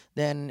there.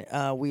 Then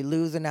we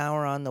lose an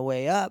hour on the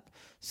way up.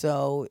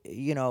 So,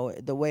 you know,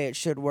 the way it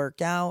should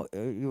work out,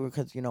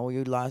 because, you know,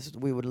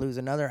 we would lose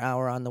another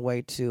hour on the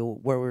way to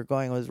where we were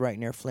going was right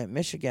near Flint,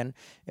 Michigan.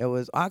 It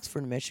was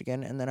Oxford,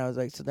 Michigan. And then I was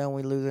like, so then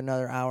we lose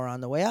another hour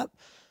on the way up.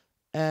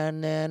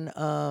 And then,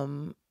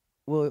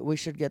 we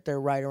should get there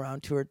right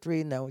around 2 or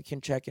 3, and then we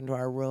can check into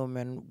our room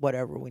and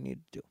whatever we need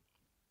to do.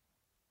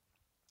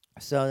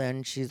 So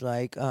then she's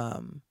like,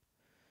 okay,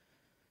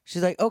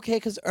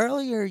 because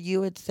earlier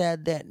you had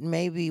said that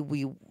maybe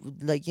we,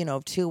 like, you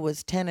know, 2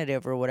 was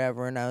tentative or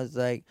whatever, and I was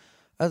like,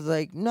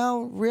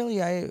 no,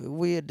 really,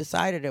 we had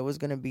decided it was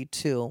going to be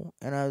 2,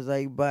 and I was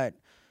like, but,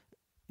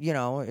 you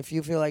know, if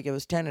you feel like it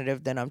was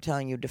tentative, then I'm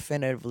telling you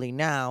definitively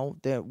now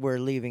that we're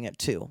leaving at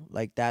 2.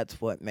 Like, that's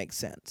what makes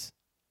sense.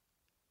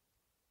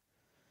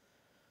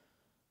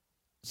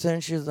 So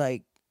then she was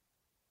like,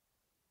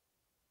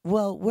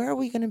 well, where are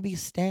we going to be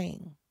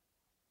staying?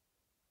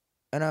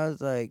 And I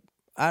was like,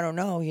 I don't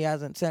know. He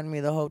hasn't sent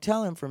me the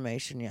hotel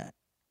information yet.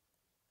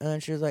 And then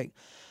she was like,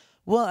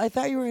 well, I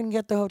thought you were going to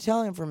get the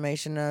hotel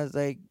information. And I was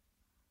like,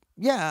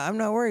 yeah, I'm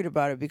not worried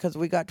about it because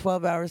we got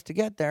 12 hours to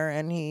get there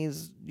and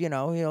he's, you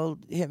know, he'll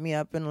hit me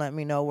up and let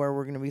me know where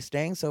we're going to be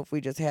staying. So if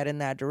we just head in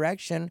that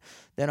direction,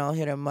 then I'll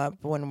hit him up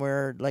when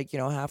we're, like, you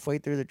know, halfway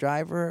through the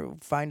drive or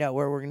find out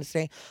where we're going to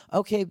stay.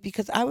 Okay,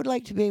 because I would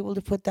like to be able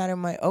to put that in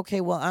my,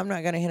 okay, well, I'm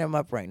not going to hit him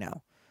up right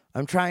now.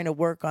 I'm trying to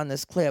work on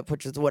this clip,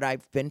 which is what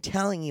I've been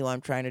telling you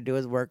I'm trying to do,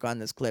 is work on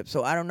this clip.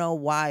 So I don't know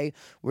why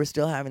we're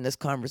still having this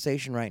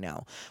conversation right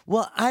now.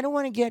 Well, I don't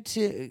want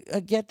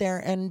to get there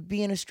and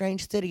be in a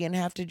strange city and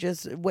have to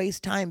just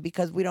waste time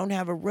because we don't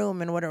have a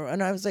room and whatever.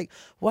 And I was like,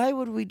 why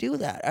would we do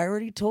that? I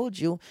already told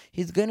you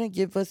he's going to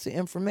give us the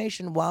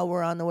information while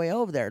we're on the way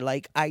over there.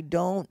 Like, I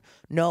don't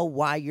know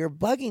why you're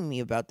bugging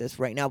me about this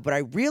right now, but I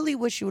really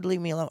wish you would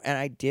leave me alone. And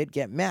I did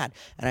get mad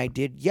and I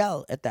did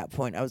yell at that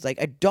point. I was like,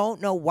 I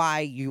don't know why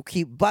you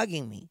keep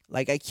bugging me.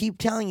 Like, I keep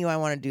telling you I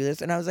want to do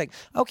this. And I was like,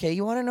 okay,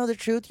 you want to know the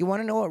truth? You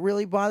want to know what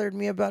really bothered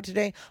me about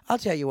today? I'll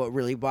tell you what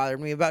really bothered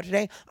me about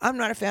today. I'm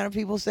not a fan of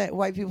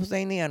white people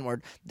saying the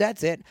N-word.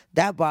 That's it.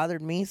 That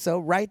bothered me. So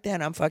right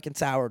then I'm fucking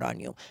soured on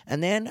you.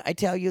 And then I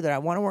tell you that I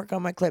want to work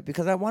on my clip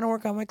because I want to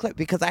work on my clip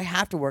because I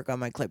have to work on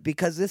my clip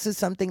because this is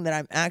something that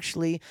I'm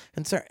actually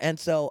concerned. And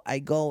so I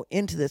go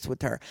into this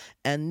with her.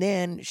 And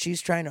then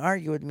she's trying to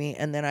argue with me.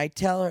 And then I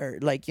tell her,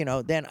 like, you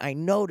know, then I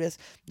notice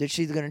that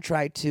she's going to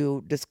try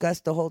to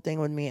discussed the whole thing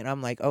with me, and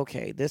I'm like,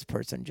 okay, this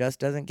person just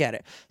doesn't get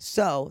it.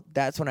 So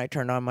that's when I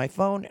turned on my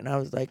phone, and I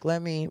was like,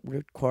 let me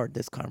record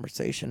this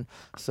conversation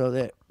so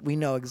that we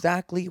know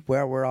exactly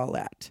where we're all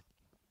at.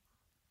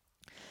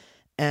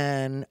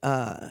 And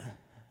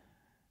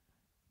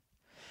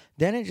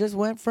then it just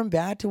went from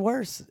bad to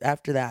worse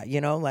after that,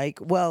 like,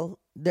 well,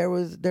 there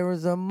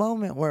was a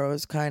moment where it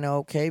was kind of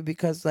okay,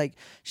 because like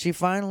she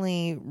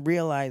finally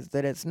realized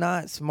that it's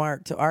not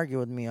smart to argue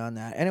with me on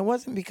that. And it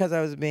wasn't because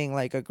I was being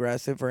like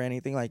aggressive or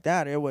anything like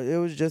that. It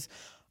was just,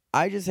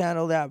 I just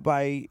handled that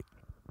by,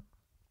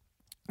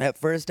 at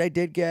first I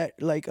did get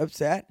like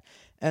upset,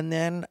 and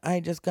then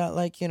I just got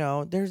like,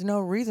 there's no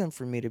reason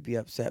for me to be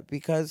upset,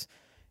 because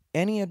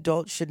any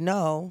adult should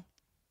know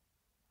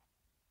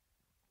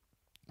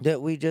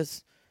that we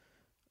just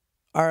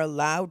are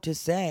allowed to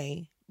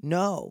say,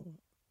 no,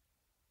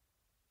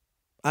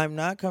 I'm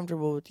not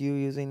comfortable with you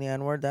using the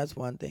N-word. That's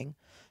one thing.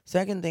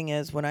 Second thing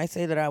is, when I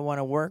say that I want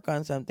to work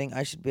on something,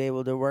 I should be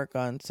able to work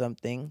on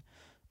something.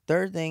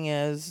 Third thing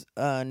is,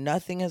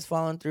 nothing has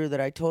fallen through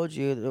that I told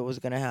you that was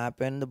going to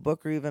happen. The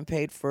booker even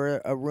paid for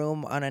a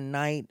room on a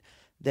night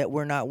that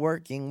we're not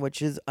working,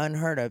 which is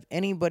unheard of.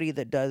 Anybody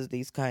that does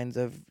these kinds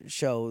of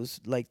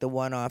shows, like the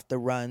one-off, the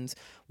runs,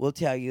 will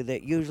tell you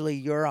that usually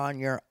you're on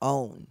your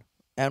own.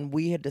 And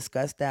we had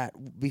discussed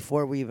that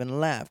before we even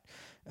left.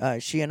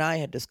 She and I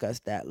had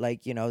discussed that.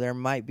 Like, there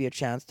might be a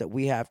chance that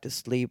we have to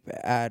sleep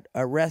at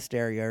a rest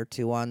area or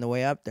two on the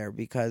way up there,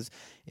 because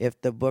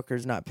if the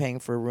booker's not paying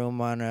for a room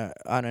on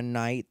a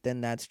night, then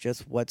that's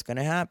just what's going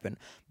to happen.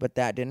 But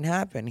that didn't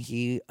happen.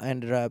 He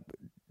ended up,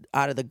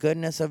 out of the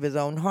goodness of his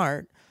own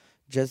heart,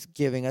 just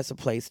giving us a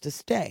place to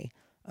stay,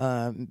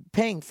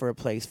 paying for a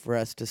place for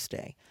us to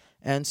stay.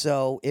 And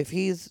so if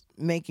he's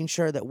making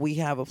sure that we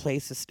have a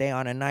place to stay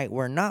on a night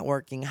we're not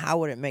working, how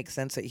would it make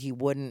sense that he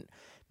wouldn't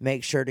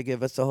make sure to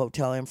give us the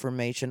hotel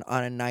information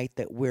on a night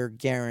that we're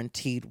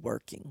guaranteed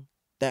working?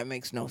 That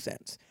makes no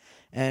sense.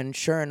 And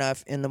sure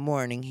enough, in the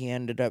morning, he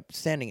ended up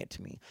sending it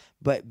to me.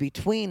 But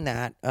between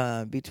that,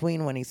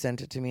 between when he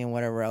sent it to me and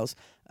whatever else,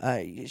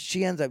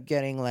 she ends up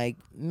getting like,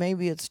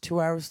 maybe it's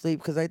 2 hours sleep,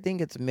 because I think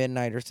it's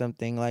midnight or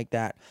something like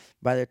that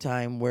by the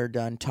time we're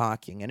done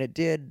talking. And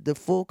the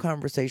full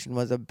conversation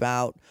was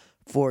about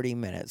 40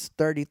 minutes.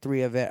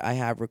 33 of it I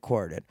have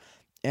recorded.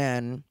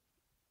 And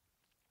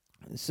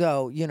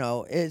so,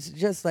 it's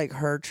just like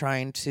her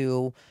trying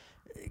to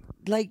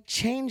like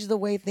change the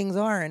way things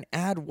are and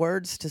add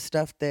words to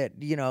stuff that,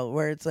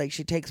 where it's like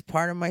she takes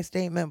part of my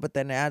statement but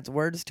then adds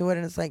words to it,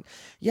 and it's like,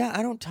 yeah,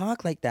 I don't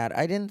talk like that.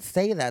 I didn't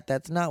say that.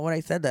 That's not what I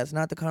said. That's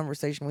not the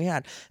conversation we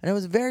had. And it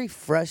was very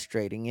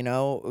frustrating,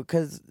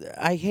 because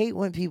I hate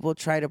when people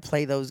try to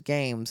play those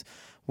games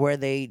where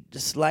they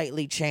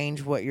slightly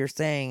change what you're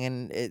saying,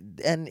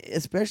 and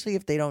especially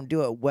if they don't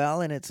do it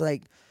well, and it's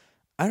like,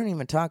 I don't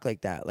even talk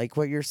like that. Like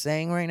what you're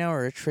saying right now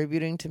or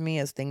attributing to me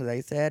as things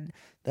I said,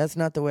 that's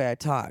not the way I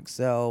talk.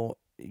 So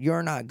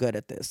you're not good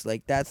at this.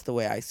 Like that's the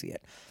way I see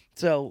it.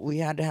 So we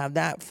had to have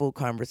that full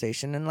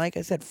conversation. And like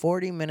I said,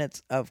 40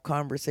 minutes of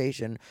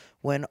conversation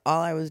when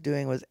all I was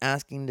doing was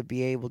asking to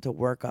be able to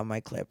work on my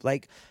clip.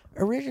 Like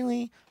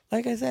originally,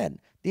 like I said,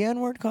 the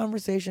N-word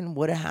conversation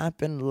would have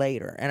happened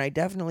later. And I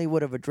definitely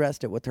would have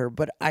addressed it with her.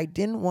 But I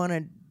didn't want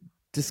to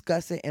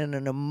discuss it in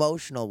an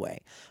emotional way.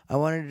 I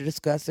wanted to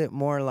discuss it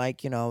more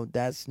like,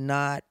 that's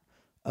not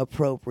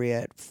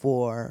appropriate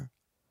for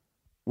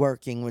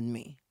working with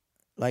me.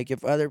 Like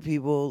if other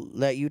people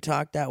let you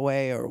talk that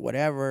way or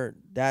whatever,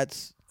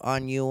 that's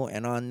on you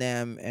and on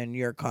them and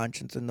your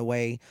conscience and the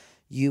way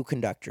you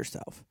conduct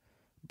yourself.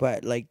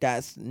 But like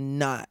that's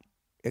not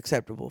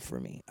acceptable for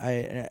me.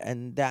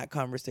 And that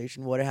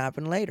conversation would have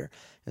happened later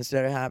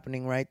instead of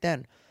happening right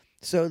then.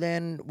 So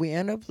then we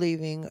end up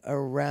leaving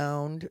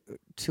around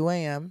 2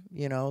 a.m.,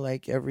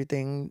 like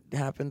everything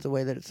happens the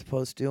way that it's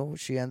supposed to.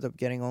 She ends up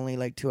getting only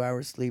like 2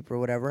 hours sleep or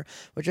whatever,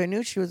 which I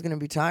knew she was going to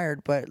be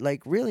tired, but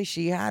like really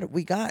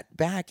we got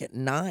back at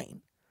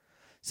 9.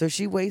 So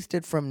she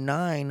wasted from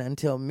 9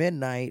 until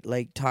midnight,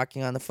 like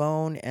talking on the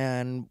phone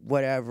and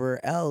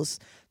whatever else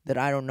that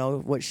I don't know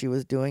what she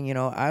was doing.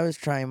 I was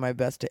trying my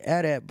best to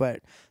edit, but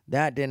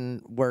that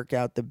didn't work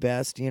out the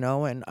best,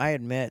 and I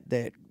admit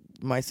that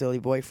my silly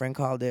boyfriend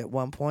called it at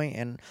one point,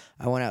 and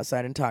I went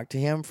outside and talked to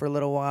him for a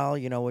little while,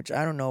 which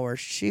I don't know where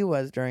she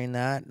was during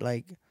that.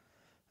 Like,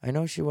 I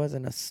know she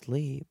wasn't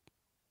asleep,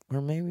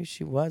 or maybe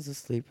she was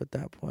asleep at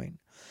that point.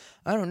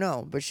 I don't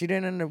know, but she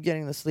didn't end up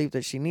getting the sleep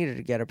that she needed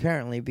to get,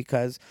 apparently,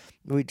 because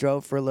we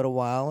drove for a little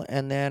while,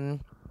 and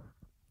then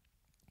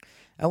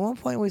at one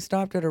point we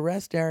stopped at a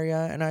rest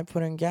area and I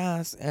put in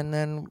gas, and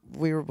then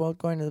we were both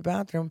going to the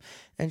bathroom,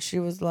 and she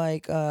was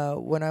like,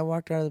 when I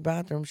walked out of the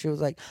bathroom, she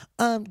was like,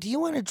 do you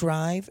want to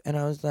drive? And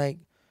I was like,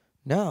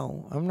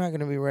 no, I'm not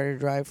going to be ready to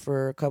drive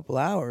for a couple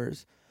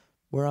hours.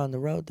 We're on the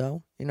road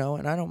though,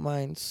 and I don't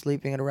mind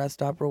sleeping at a rest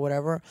stop or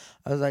whatever.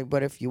 I was like,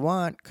 but if you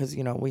want, because,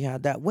 we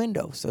had that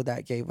window. So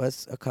that gave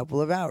us a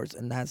couple of hours.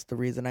 And that's the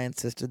reason I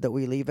insisted that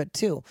we leave at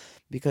 2,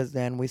 because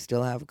then we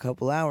still have a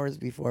couple hours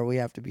before we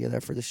have to be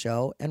there for the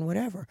show and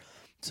whatever.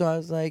 So I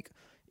was like,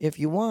 if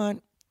you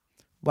want,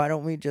 Why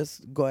don't we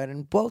just go ahead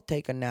and both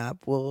take a nap?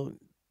 We'll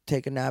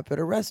take a nap at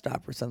a rest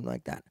stop or something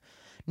like that.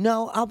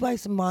 No, I'll buy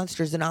some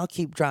Monsters and I'll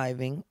keep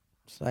driving.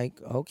 It's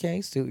like, okay,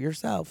 suit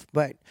yourself.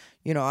 But,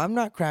 I'm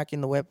not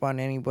cracking the whip on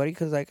anybody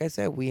because, like I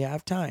said, we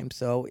have time.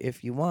 So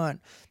if you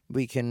want,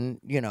 we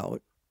can,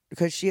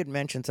 because she had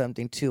mentioned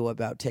something too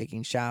about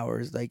taking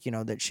showers, like,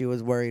 that she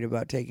was worried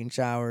about taking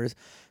showers,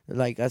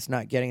 like us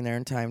not getting there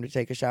in time to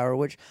take a shower,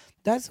 which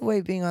that's the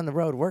way being on the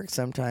road works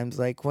sometimes.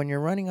 Like when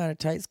you're running on a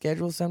tight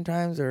schedule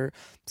sometimes, or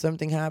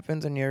something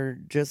happens and you're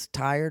just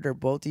tired, or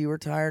both of you are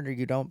tired, or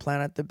you don't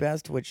plan at the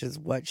best, which is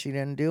what she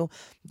didn't do.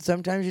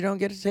 Sometimes you don't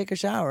get to take a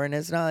shower, and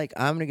it's not like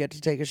I'm going to get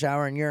to take a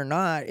shower and you're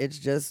not. It's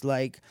just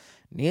like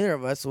neither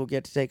of us will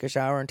get to take a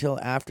shower until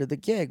after the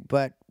gig,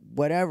 but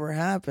whatever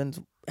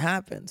happens.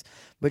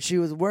 But she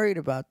was worried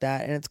about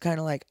that, and it's kind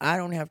of like I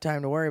don't have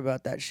time to worry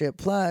about that shit.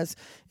 Plus,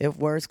 if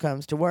worse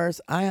comes to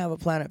worse, I have a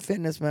Planet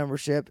Fitness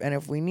membership, and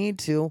if we need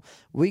to,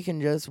 we can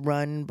just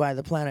run by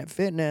the Planet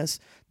Fitness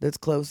that's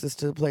closest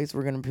to the place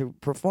we're going to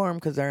perform,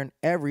 because they're in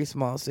every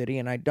small city,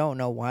 and I don't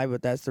know why,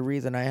 but that's the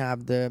reason I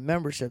have the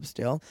membership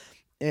still,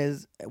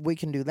 is we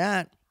can do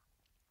that.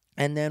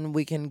 And then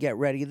we can get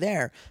ready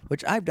there,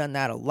 which I've done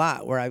that a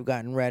lot, where I've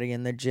gotten ready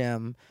in the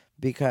gym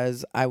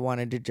because I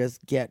wanted to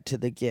just get to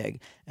the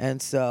gig. And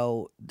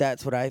so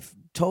that's what I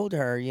told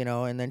her,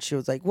 and then she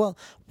was like, well,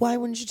 why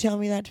wouldn't you tell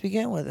me that to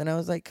begin with? And I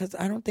was like, because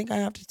I don't think I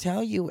have to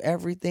tell you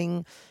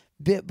everything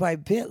bit by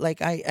bit.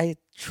 Like I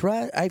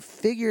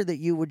figure that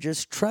you would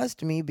just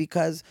trust me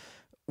because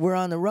we're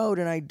on the road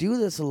and I do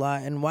this a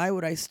lot, and why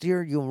would I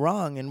steer you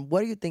wrong? And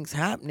what do you think's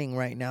happening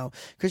right now?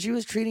 Because she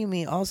was treating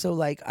me also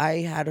like I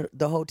had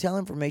the hotel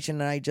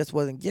information and I just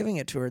wasn't giving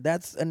it to her.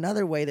 That's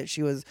another way that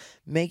she was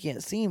making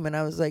it seem. And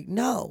I was like,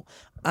 no,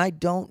 I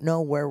don't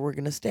know where we're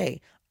going to stay.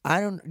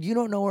 You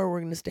don't know where we're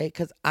going to stay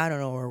because I don't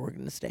know where we're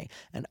going to stay.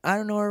 And I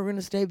don't know where we're going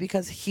to stay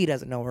because he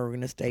doesn't know where we're going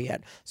to stay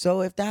yet.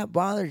 So if that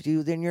bothers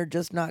you, then you're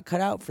just not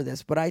cut out for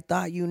this. But I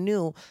thought you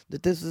knew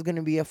that this was going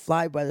to be a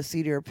fly by the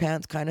seat of your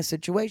pants kind of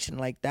situation.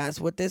 Like that's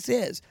what this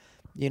is,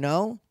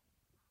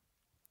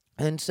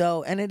 And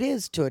so, and it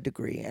is to a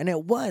degree, and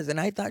it was, and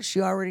I thought she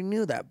already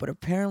knew that, but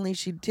apparently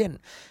she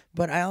didn't.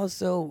 But I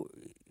also,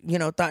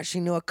 thought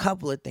she knew a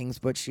couple of things,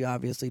 but she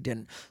obviously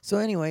didn't. So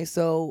anyway,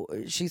 so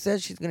she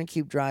says she's going to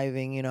keep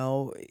driving,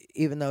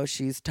 even though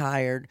she's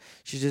tired.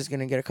 She's just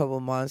going to get a couple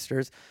of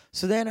Monsters.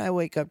 So then I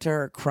wake up to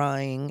her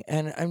crying,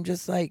 and I'm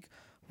just like,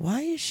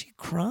 why is she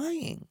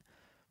crying?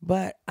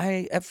 But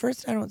at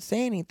first I don't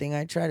say anything.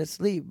 I try to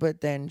sleep,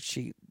 but then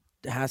she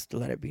has to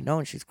let it be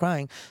known she's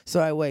crying. So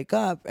I wake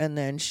up, and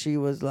then she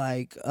was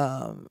like,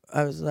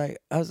 I was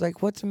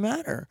like, what's the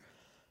matter?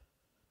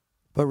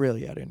 But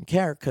really, I didn't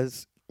care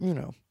because,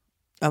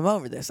 I'm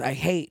over this. I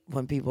hate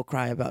when people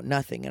cry about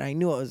nothing, and I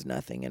knew it was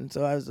nothing. And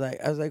so I was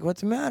like,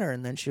 what's the matter?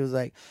 And then she was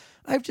like,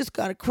 I've just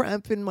got a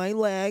cramp in my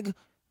leg.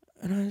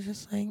 And I was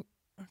just like,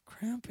 a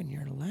cramp in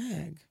your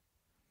leg?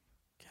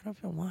 Get up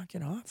and walk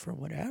it off or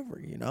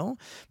whatever,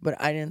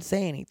 But I didn't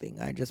say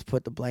anything. I just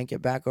put the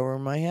blanket back over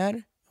my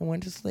head and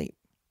went to sleep.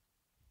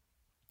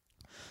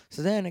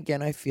 So then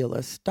again, I feel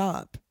a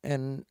stop,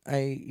 and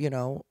I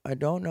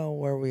don't know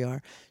where we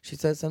are. She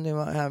said something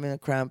about having a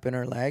cramp in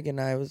her leg, and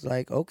I was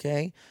like,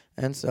 okay.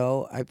 And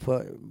so I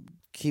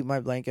keep my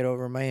blanket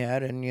over my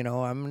head, and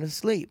I'm going to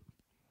sleep.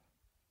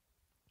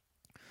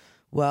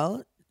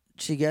 Well,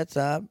 she gets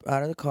up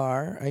out of the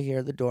car. I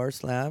hear the door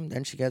slam.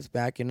 Then she gets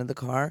back into the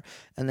car,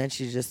 and then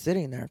she's just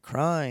sitting there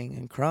crying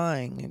and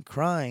crying and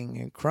crying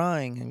and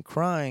crying and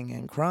crying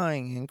and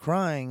crying and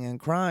crying and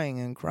crying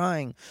and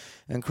crying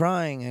and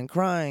crying and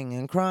crying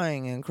and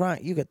crying and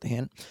crying. You get the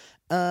hint.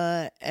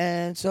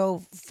 And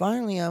so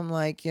finally I'm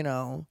like,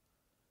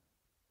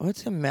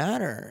 what's the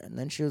matter? And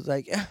then she was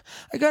like,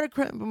 I got a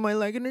cramp in my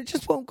leg and it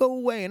just won't go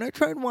away. And I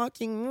tried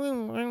walking.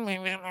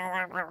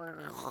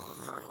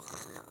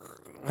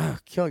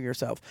 Kill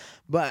yourself.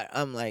 But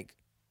I'm like,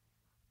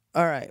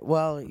 all right,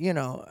 well,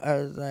 I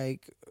was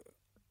like,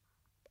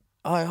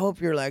 I hope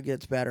your leg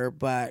gets better,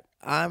 but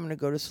I'm going to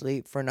go to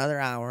sleep for another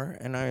hour.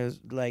 And I was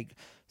like,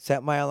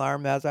 set my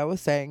alarm as I was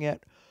saying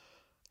it.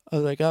 I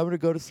was like, I'm going to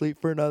go to sleep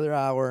for another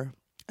hour,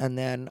 and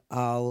then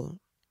I'll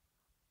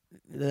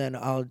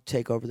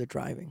take over the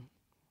driving.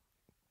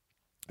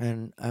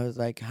 And I was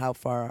like, how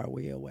far are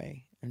we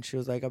away? And she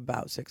was like,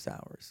 about 6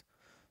 hours.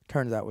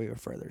 Turns out we were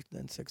further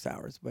than 6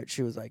 hours, but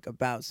she was like,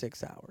 about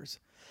 6 hours.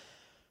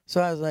 So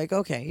I was like,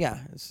 okay, yeah,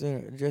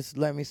 so just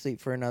let me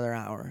sleep for another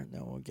hour, and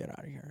then we'll get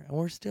out of here. And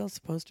we're still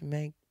supposed to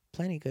make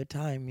plenty good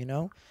time,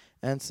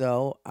 And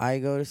so I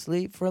go to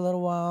sleep for a little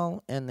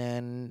while, and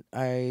then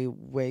I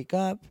wake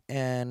up,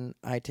 and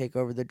I take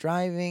over the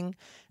driving,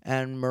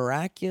 and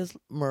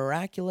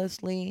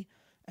miraculously,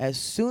 as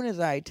soon as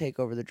I take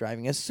over the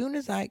driving,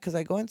 because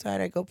I go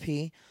inside, I go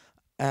pee.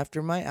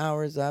 After my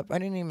hour is up, I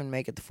didn't even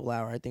make it the full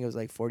hour. I think it was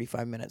like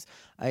 45 minutes.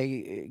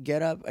 I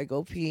get up, I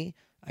go pee,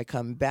 I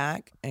come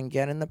back and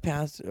get in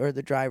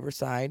the driver's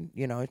side.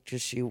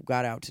 Just she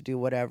got out to do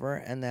whatever,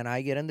 and then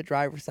I get in the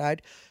driver's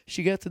side.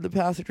 She gets in the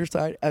passenger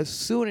side. As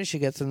soon as she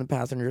gets in the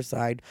passenger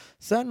side,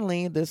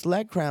 suddenly this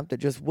leg cramp that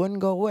just wouldn't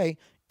go away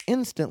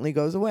instantly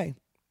goes away.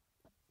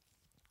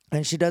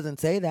 And she doesn't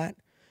say that.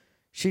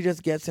 She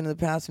just gets into the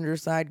passenger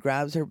side,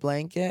 grabs her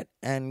blanket,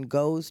 and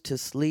goes to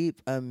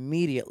sleep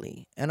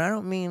immediately. And I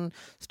don't mean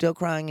still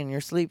crying in your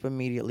sleep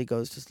immediately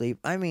goes to sleep.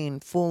 I mean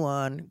full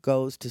on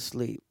goes to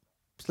sleep.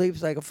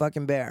 Sleeps like a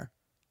fucking bear.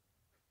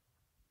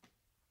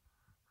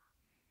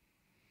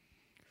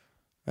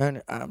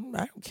 And I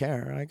don't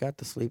care. I got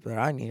the sleep that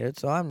I needed,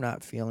 so I'm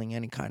not feeling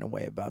any kind of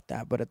way about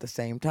that. But at the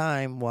same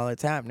time, while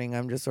it's happening,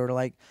 I'm just sort of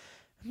like,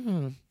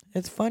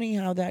 it's funny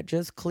how that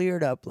just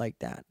cleared up like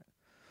that.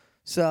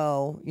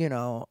 So,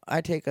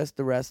 I take us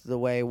the rest of the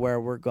way where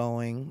we're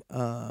going.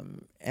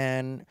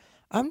 And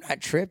I'm not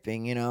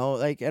tripping,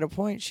 like at a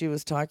point she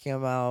was talking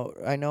about,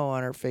 I know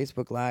on her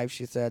Facebook Live,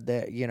 she said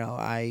that,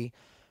 I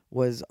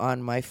was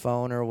on my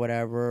phone or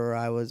whatever. Or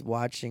I was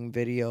watching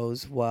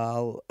videos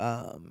while,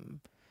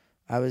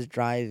 I was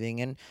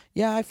driving. And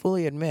yeah, I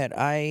fully admit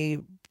I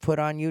put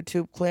on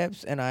YouTube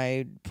clips and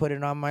I put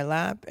it on my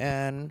lap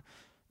and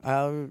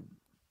I'll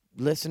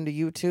listen to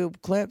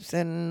YouTube clips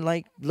and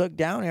like look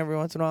down every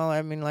once in a while.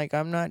 I mean, like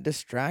I'm not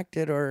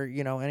distracted or,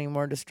 any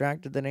more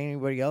distracted than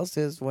anybody else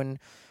is when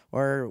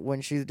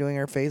she's doing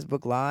her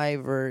Facebook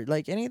Live or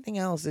like anything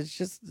else. It's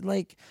just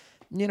like,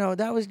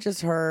 that was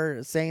just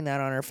her saying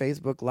that on her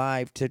Facebook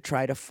Live to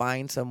try to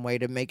find some way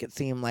to make it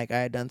seem like I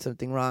had done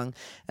something wrong.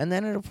 And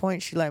then at a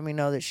point, she let me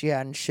know that she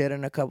hadn't shit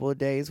in a couple of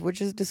days,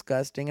 which is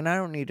disgusting. And I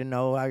don't need to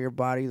know how your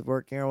body's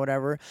working or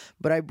whatever.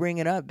 But I bring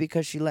it up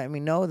because she let me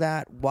know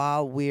that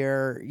while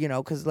we're,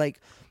 because like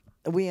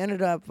we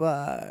ended up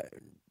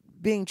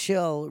being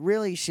chill.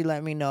 Really, she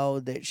let me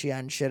know that she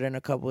hadn't shit in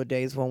a couple of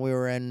days when we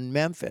were in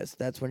Memphis.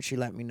 That's when she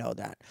let me know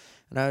that.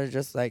 And I was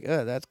just like,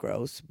 oh, that's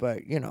gross.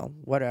 But,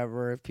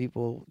 whatever.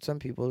 Some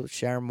people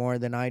share more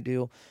than I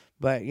do.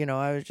 But,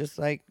 I was just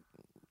like,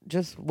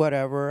 just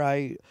whatever.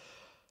 I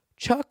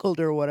chuckled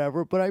or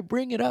whatever. But I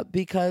bring it up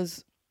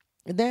because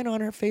then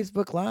on her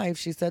Facebook Live,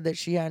 she said that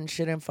she hadn't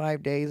shit in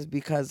 5 days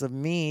because of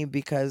me,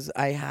 because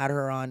I had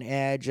her on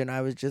edge and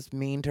I was just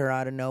mean to her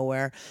out of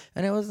nowhere.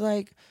 And it was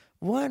like,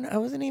 one, I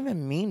wasn't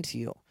even mean to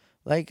you.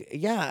 Like,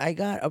 yeah, I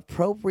got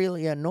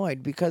appropriately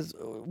annoyed because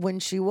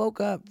when she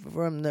woke up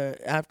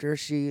after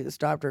she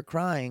stopped her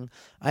crying,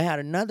 I had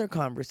another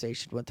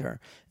conversation with her.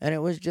 And it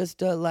was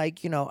just like,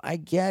 I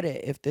get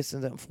it if this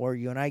isn't for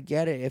you. And I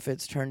get it if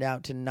it's turned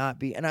out to not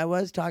be. And I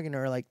was talking to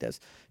her like this,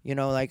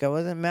 like I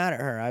wasn't mad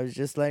at her. I was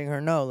just letting her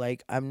know,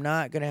 like, I'm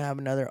not going to have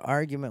another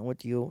argument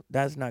with you.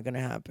 That's not going to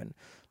happen.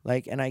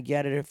 Like, and I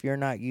get it if you're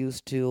not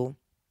used to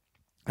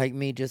like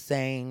me just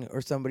saying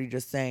or somebody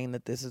just saying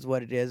that this is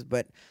what it is,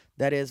 but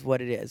that is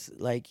what it is.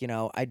 Like,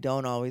 I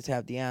don't always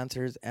have the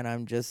answers, and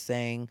I'm just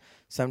saying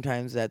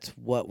sometimes that's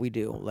what we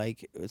do.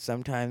 Like,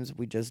 sometimes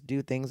we just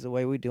do things the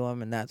way we do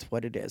them, and that's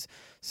what it is.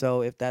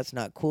 So if that's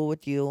not cool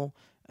with you,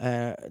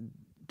 then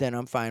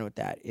I'm fine with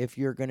that. If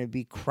you're going to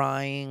be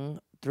crying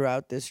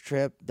throughout this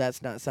trip,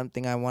 that's not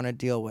something I want to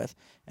deal with,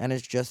 and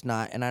it's just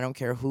not. And I don't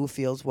care who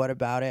feels what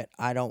about it.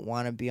 I don't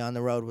want to be on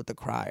the road with a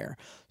crier.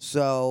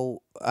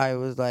 So I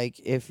was like,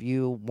 if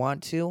you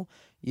want to,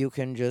 you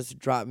can just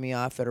drop me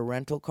off at a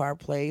rental car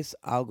place.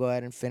 I'll go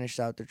ahead and finish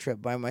out the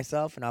trip by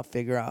myself, and I'll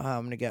figure out how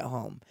I'm going to get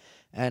home.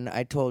 And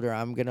I told her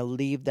I'm going to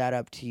leave that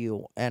up to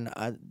you, and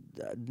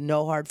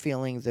no hard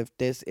feelings if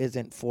this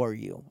isn't for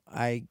you.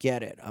 I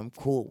get it. I'm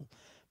cool.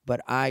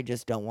 But I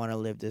just don't want to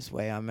live this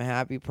way. I'm a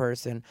happy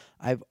person.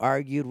 I've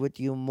argued with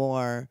you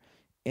more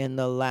in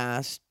the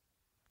last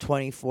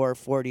 24,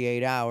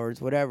 48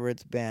 hours, whatever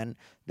it's been,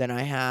 than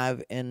I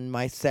have in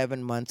my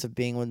 7 months of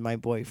being with my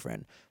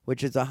boyfriend,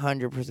 which is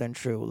 100%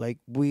 true. Like,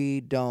 we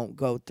don't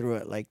go through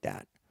it like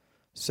that.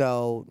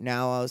 So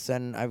now all of a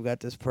sudden I've got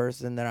this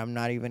person that I'm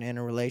not even in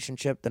a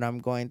relationship that I'm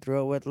going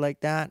through it with like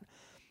that.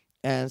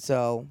 And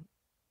so,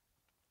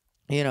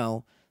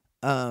 that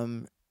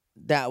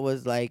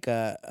was like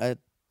a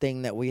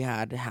thing that we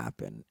had to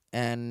happen,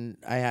 and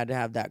I had to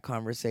have that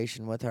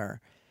conversation with her,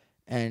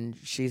 and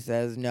she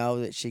says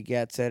no, that she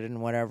gets it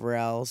and whatever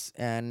else.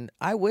 And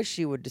I wish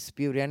she would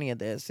dispute any of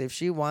this. If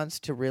she wants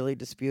to really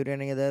dispute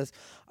any of this,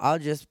 I'll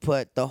just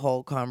put the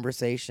whole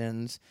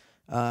conversations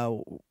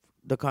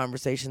the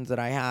conversations that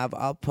I have,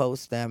 I'll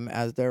post them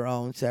as their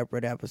own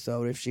separate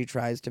episode if she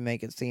tries to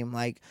make it seem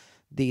like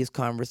these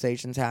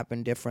conversations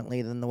happen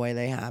differently than the way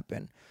they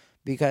happen.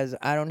 Because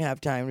I don't have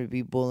time to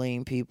be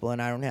bullying people,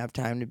 and I don't have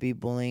time to be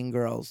bullying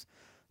girls.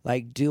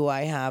 Like, do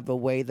I have a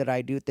way that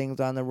I do things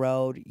on the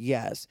road?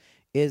 Yes.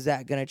 Is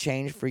that going to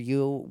change for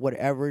you,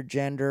 whatever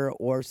gender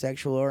or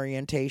sexual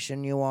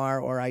orientation you are,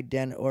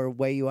 or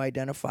way you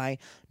identify?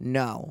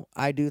 No.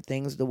 I do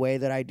things the way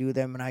that I do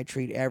them, and I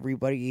treat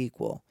everybody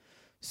equal.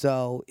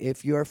 So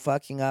if you're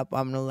fucking up,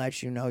 I'm going to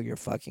let you know you're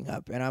fucking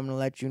up. And I'm going to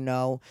let you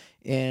know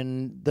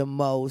in the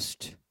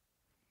most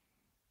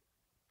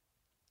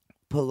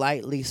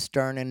politely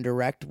stern and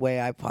direct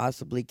way I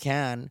possibly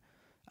can.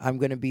 I'm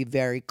going to be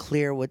very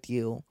clear with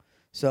you.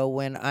 So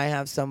when I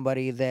have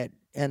somebody that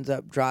ends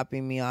up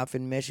dropping me off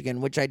in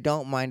Michigan, which I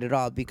don't mind at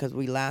all because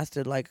we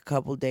lasted like a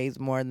couple days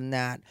more than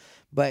that,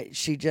 but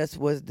she just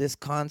was this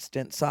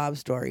constant sob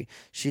story.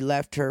 She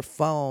left her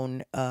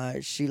phone.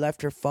 She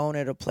left her phone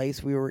at a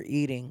place we were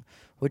eating,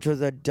 which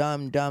was a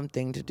dumb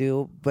thing to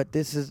do. But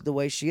this is the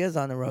way she is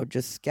on the road,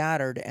 just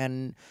scattered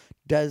and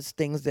does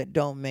things that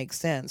don't make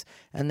sense.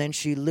 And then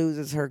she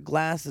loses her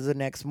glasses the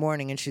next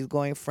morning and she's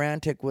going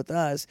frantic with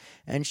us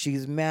and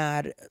she's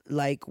mad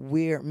like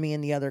me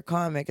and the other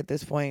comic. At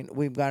this point,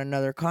 we've got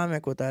another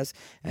comic with us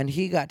and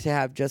he got to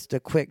have just a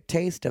quick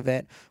taste of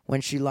it when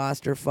she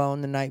lost her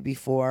phone the night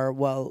before.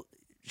 Well,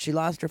 she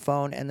lost her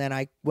phone and then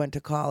I went to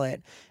call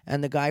it,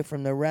 and the guy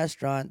from the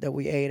restaurant that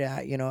we ate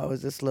at, it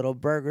was this little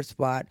burger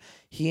spot,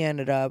 he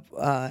ended up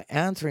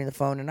answering the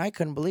phone, and I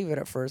couldn't believe it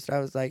at first. I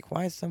was like,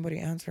 why is somebody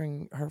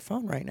answering her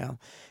phone right now?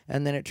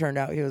 And then it turned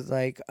out he was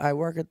like, I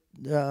work at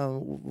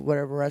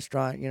whatever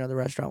restaurant, the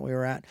restaurant we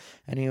were at,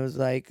 and he was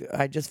like,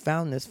 I just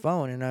found this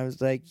phone. And I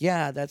was like,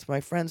 yeah, that's my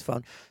friend's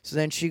phone. So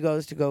then she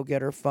goes to go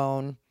get her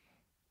phone,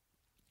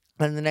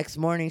 and the next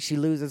morning she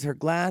loses her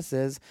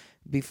glasses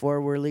before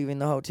we're leaving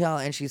the hotel,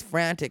 and she's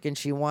frantic and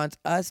she wants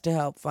us to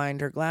help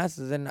find her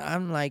glasses. And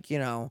I'm like,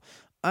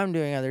 I'm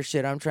doing other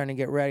shit. I'm trying to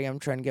get ready. I'm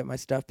trying to get my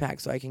stuff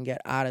packed so I can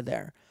get out of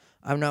there.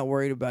 I'm not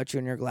worried about you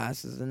and your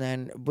glasses. And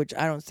then, which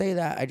I don't say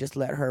that. I just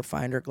let her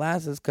find her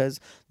glasses because,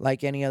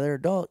 like any other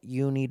adult,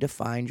 you need to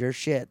find your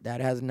shit.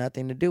 That has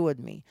nothing to do with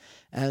me.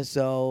 And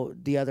so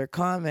the other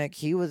comic,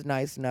 he was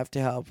nice enough to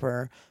help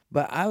her,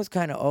 but I was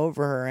kind of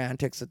over her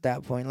antics at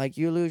that point. Like,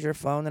 you lose your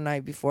phone the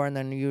night before and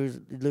then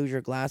you lose your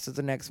glasses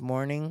the next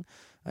morning.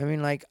 I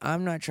mean, like,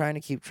 I'm not trying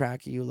to keep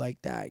track of you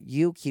like that.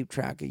 You keep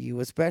track of you,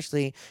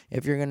 especially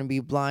if you're going to be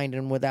blind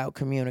and without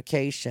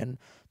communication.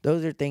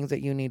 Those are things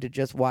that you need to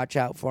just watch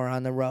out for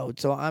on the road.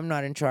 So I'm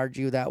not in charge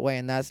of you that way,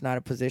 and that's not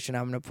a position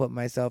I'm going to put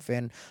myself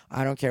in.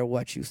 I don't care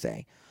what you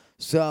say.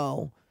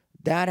 So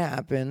that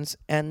happens.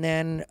 And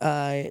then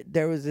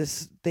there was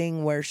this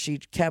thing where she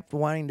kept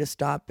wanting to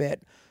stop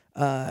at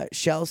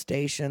Shell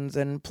stations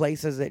and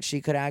places that she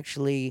could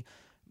actually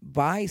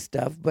buy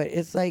stuff. But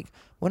it's like,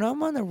 when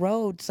I'm on the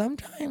road,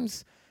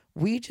 sometimes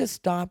we just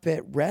stop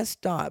at rest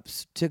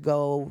stops to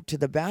go to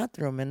the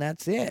bathroom, and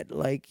that's it.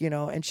 Like,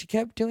 and she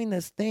kept doing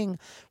this thing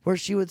where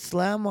she would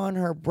slam on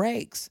her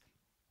brakes,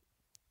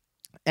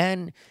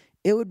 and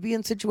it would be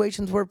in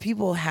situations where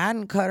people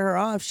hadn't cut her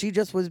off. She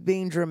just was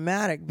being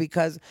dramatic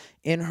because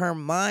in her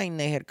mind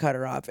they had cut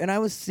her off. And I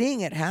was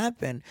seeing it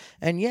happen.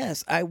 And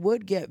yes, I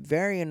would get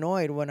very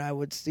annoyed when I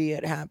would see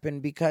it happen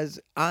because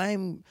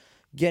I'm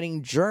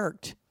getting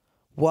jerked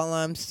while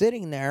I'm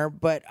sitting there.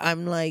 But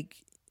I'm like,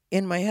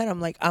 in my head, I'm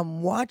like,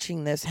 I'm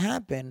watching this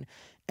happen,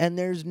 and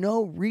there's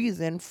no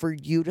reason for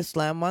you to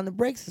slam on the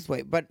brakes this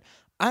way. But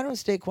I don't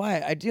stay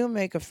quiet. I do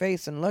make a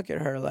face and look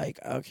at her like,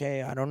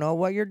 okay, I don't know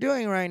what you're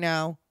doing right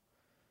now.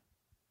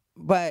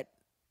 But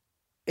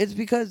it's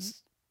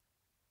because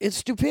it's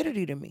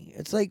stupidity to me.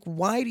 It's like,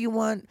 why do you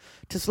want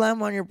to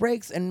slam on your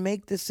brakes and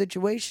make this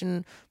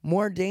situation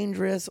more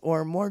dangerous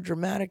or more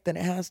dramatic than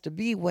it has to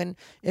be when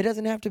it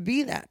doesn't have to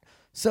be that?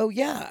 So,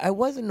 yeah, I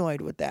was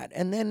annoyed with that.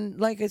 And then,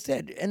 like I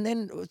said,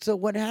 so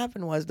what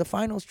happened was the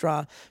final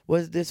straw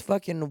was this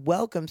fucking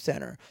welcome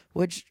center,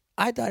 which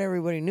I thought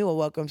everybody knew a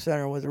welcome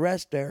center was a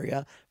rest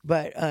area.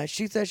 But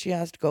she says she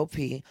has to go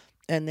pee.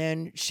 And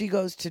then she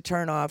goes to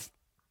turn off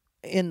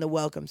in the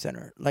welcome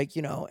center,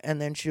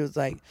 and then she's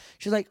like,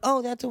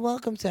 oh, that's a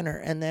welcome center.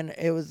 And then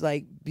it was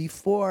like,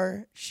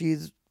 before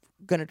she's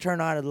gonna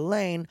turn out of the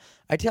lane,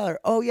 I tell her,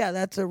 oh yeah,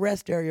 that's a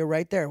rest area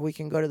right there. We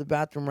can go to the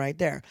bathroom right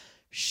there.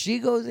 She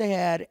goes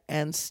ahead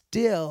and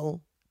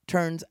still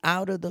turns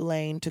out of the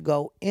lane to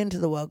go into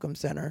the welcome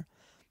center.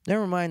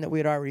 Never mind that we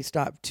had already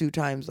stopped 2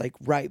 times, like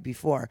right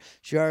before.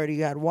 She already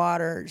had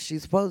water. She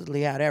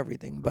supposedly had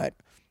everything, but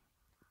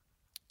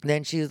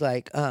then she's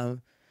like,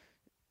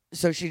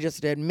 so she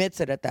just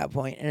admits it at that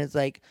point, and it's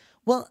like,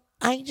 well,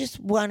 I just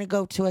want to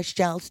go to a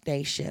Shell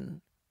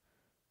station.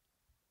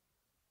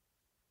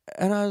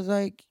 And I was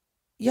like,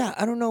 yeah,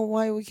 I don't know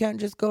why we can't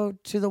just go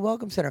to the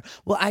welcome center.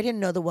 Well, I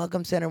didn't know the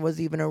welcome center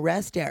was even a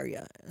rest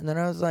area. And then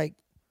I was like,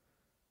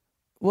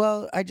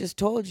 well, I just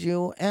told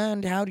you,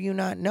 and how do you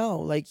not know?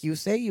 Like, you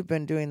say you've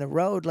been doing the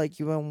road, like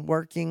you've been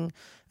working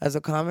as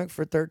a comic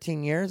for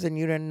 13 years, and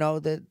you didn't know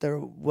that the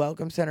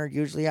welcome center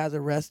usually has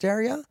a rest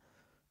area?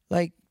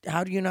 Like,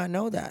 how do you not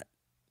know that?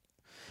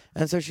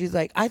 And so she's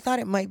like, I thought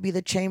it might be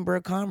the Chamber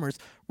of Commerce.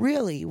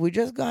 Really? We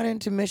just got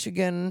into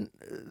Michigan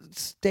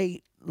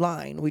state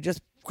line. We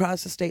just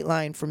crossed the state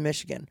line from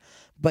Michigan.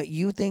 But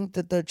you think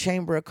that the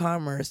Chamber of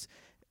Commerce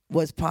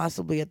was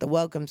possibly at the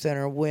Welcome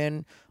Center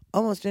when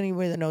almost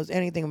anybody that knows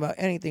anything about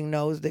anything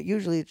knows that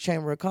usually the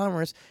Chamber of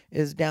Commerce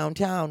is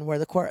downtown where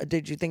the court.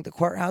 Did you think the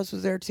courthouse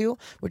was there too?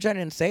 Which I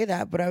didn't say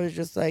that, but I was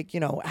just like,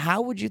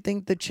 how would you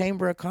think the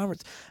Chamber of Commerce?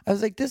 I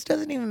was like, this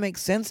doesn't even make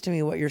sense to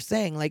me what you're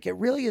saying. Like, it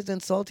really is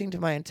insulting to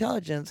my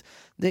intelligence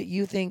that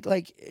you think,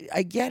 like,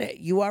 I get it.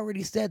 You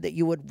already said that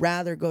you would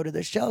rather go to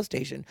the Shell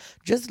station.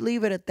 Just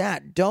leave it at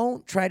that.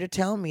 Don't try to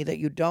tell me that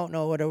you don't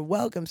know what a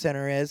welcome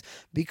center is,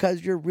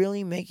 because you're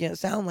really making it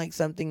sound like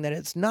something that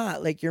it's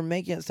not. Like, you're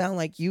making it sound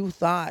like you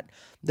thought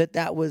that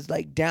that was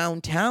like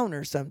downtown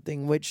or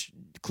something, which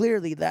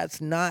clearly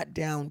that's not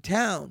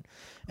downtown.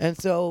 And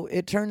so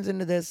it turns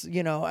into this,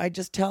 I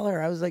just tell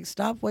her, I was like,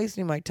 stop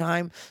wasting my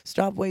time,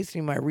 stop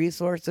wasting my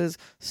resources,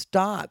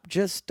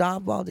 just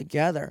stop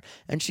altogether.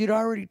 And she'd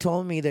already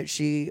told me that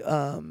she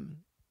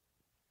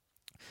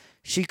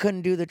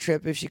couldn't do the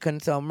trip if she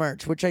couldn't sell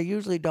merch, which I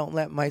usually don't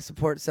let my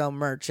support sell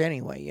merch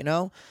anyway,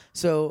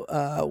 So,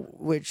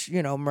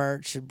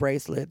 merch,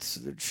 bracelets,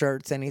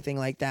 shirts, anything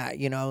like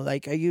that,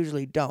 like I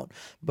usually don't.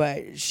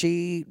 But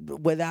she,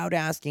 without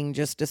asking,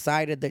 just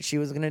decided that she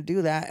was going to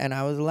do that. And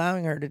I was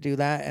allowing her to do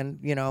that. And,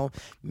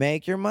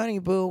 make your money,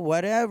 boo,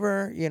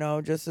 whatever,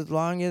 just as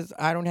long as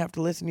I don't have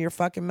to listen to your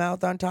fucking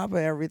mouth on top of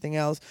everything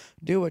else,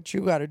 do what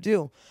you got to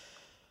do.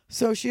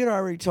 So she had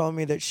already told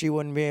me that she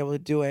wouldn't be able to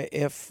do it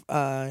if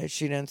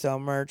she didn't sell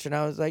merch. And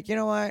I was like, you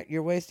know what?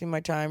 You're wasting my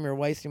time. You're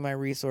wasting my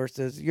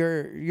resources.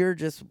 You're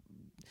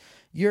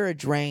a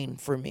drain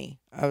for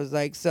me. I was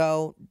like,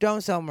 so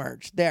don't sell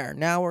merch. There,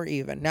 now we're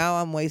even. Now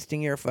I'm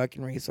wasting your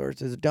fucking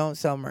resources. Don't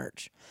sell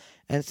merch.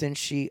 And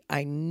since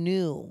I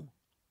knew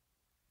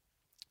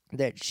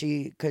that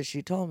because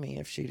she told me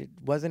if she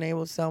wasn't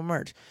able to sell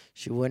merch,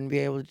 she wouldn't be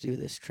able to do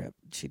this trip.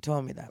 She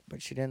told me that,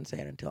 but she didn't say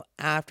it until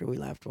after we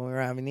left when we were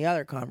having the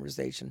other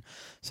conversation.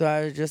 So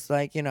I was just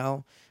like,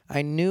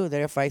 I knew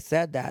that if I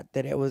said that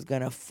it was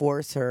going to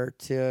force her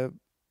to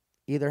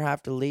either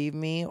have to leave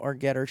me or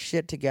get her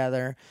shit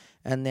together.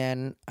 And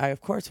then I,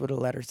 of course, would have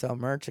let her sell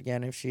merch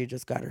again if she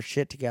just got her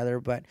shit together.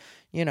 But,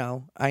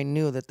 I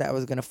knew that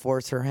was going to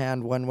force her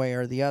hand one way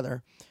or the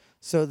other.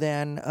 So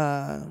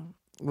then,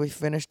 we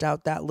finished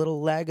out that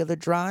little leg of the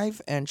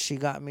drive, and she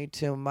got me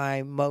to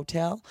my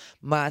motel,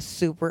 my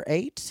Super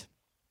 8.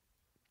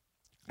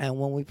 And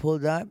when we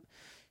pulled up,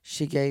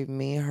 she gave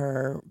me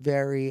her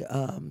very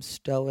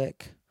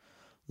stoic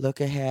look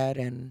ahead,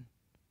 and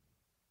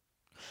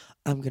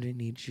I'm going to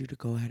need you to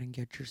go ahead and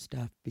get your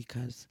stuff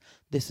because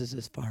this is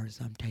as far as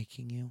I'm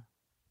taking you.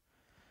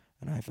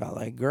 And I felt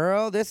like,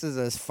 girl, this is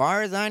as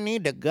far as I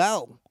need to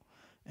go.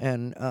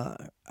 And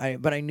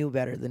but I knew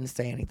better than to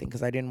say anything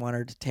because I didn't want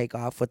her to take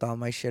off with all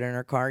my shit in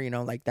her car,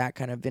 like that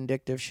kind of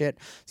vindictive shit.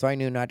 So I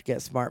knew not to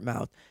get smart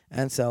mouth.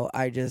 And so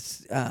I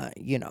just, got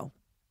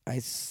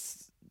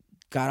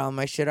all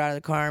my shit out of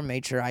the car,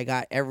 made sure I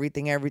got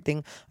everything.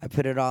 I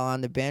put it all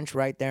on the bench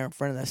right there in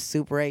front of the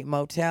Super 8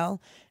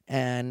 motel.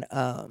 And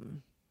I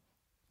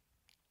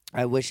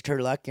wished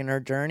her luck in her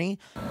journey.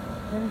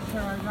 Pretty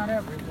sure I got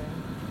everything.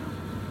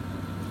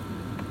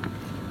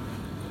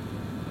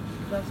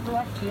 Best of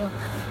luck to you.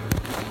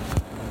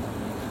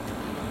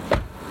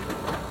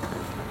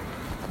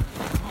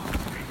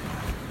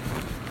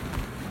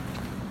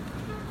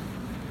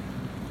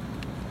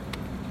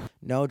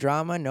 No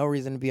drama, no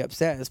reason to be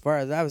upset. As far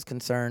as I was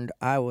concerned,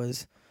 I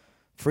was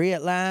free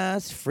at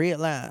last.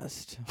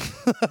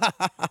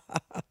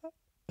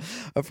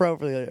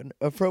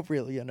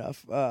 Appropriately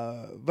enough.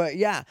 But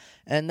yeah,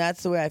 and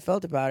that's the way I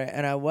felt about it.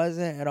 And I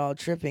wasn't at all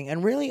tripping.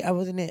 And really, I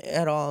wasn't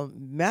at all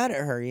mad at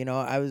her.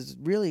 I was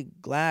really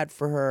glad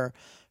for her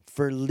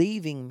for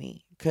leaving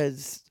me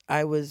because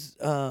I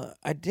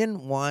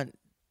didn't want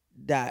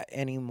that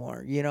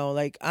anymore.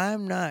 Like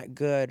I'm not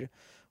good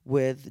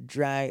with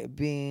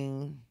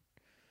being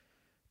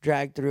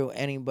dragged through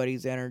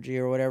anybody's energy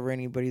or whatever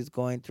anybody's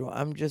going through.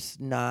 I'm just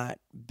not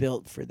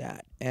built for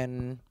that.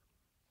 And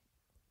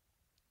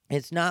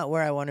it's not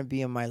where I want to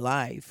be in my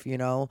life,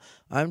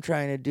 I'm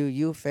trying to do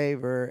you a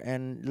favor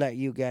and let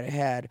you get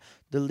ahead.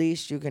 The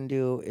least you can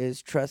do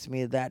is trust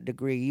me to that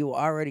degree. You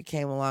already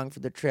came along for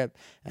the trip,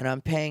 and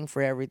I'm paying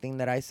for everything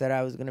that I said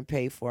I was going to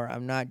pay for.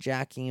 I'm not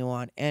jacking you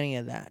on any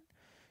of that,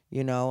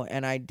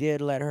 and I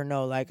did let her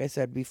know, like I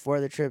said, before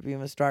the trip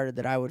even started,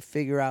 that I would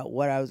figure out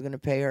what I was going to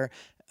pay her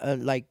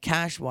like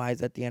cash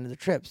wise at the end of the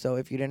trip. So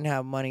if you didn't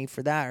have money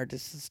for that or to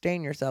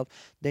sustain yourself,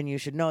 then you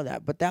should know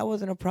that. But that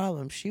wasn't a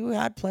problem. She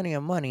had plenty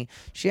of money.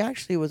 She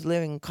actually was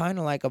living kind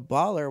of like a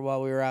baller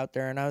while we were out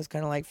there. And I was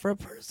kind of like, for a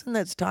person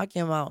that's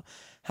talking about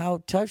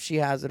how tough she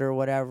has it or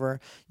whatever,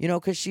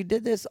 because she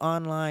did this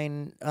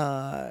online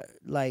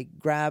like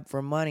grab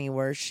for money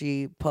where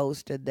she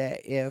posted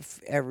that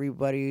if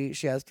everybody,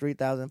 she has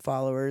 3,000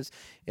 followers,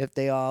 if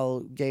they all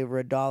gave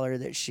her $1,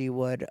 that she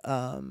would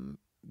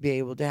be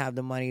able to have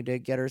the money to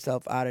get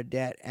herself out of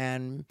debt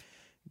and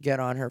get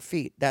on her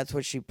feet. That's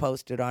what she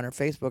posted on her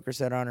Facebook or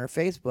said on her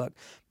Facebook.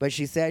 But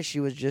she says she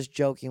was just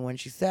joking when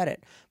she said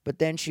it. But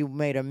then she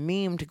made a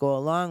meme to go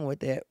along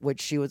with it,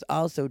 which she was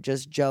also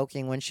just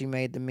joking when she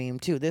made the meme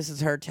too. This is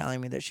her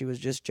telling me that she was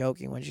just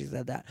joking when she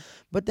said that.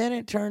 But then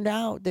it turned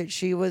out that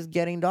she was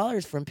getting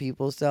dollars from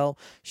people. So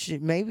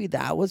maybe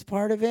that was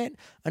part of it.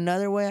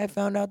 Another way I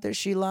found out that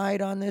she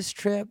lied on this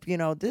trip,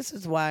 this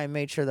is why I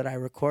made sure that I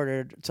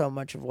recorded so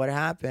much of what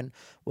happened,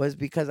 was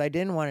because I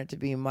didn't want it to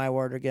be my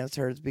word against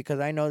hers, because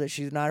I know that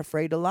she's not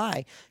afraid to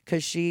lie.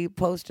 Because she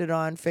posted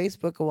on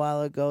Facebook a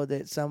while ago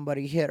that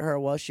somebody hit her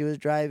while she was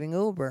driving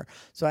Uber.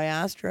 So I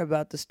asked her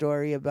about the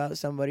story about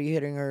somebody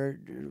hitting her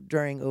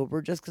during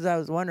Uber, just because I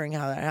was wondering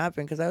how that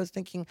happened. Because I was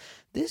thinking,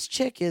 this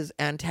chick is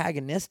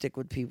antagonistic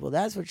with people.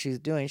 That's what she's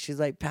doing. She's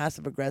like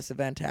passive aggressive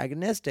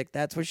antagonistic.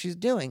 That's what she's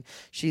doing.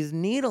 She's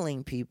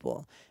needling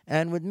people.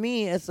 And with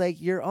me, it's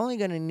like, you're only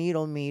going to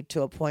needle me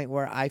to a point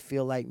where I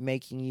feel like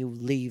making you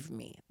leave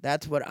me.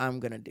 That's what I'm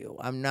going to do.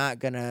 I'm not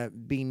going to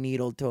be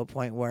needled to a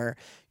point where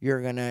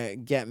you're going to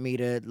get me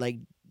to like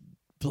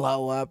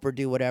blow up or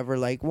do whatever.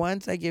 Like,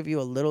 once I give you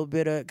a little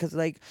bit of, because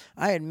like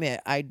I admit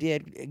I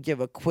did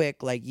give a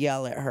quick like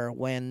yell at her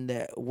when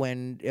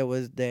it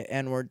was the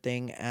N-word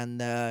thing and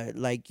the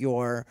like, you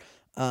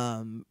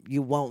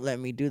won't let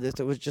me do this.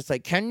 It was just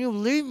like, can you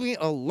leave me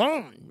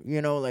alone?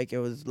 Like it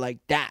was like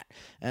that.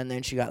 And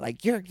then she got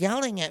like, you're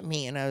yelling at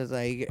me. And I was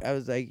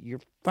like,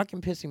 you're fucking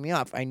pissing me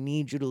off. I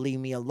need you to leave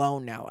me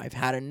alone now. I've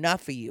had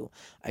enough of you.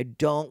 I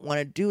don't want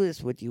to do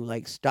this with you.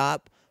 Like,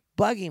 stop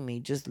bugging me.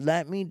 Just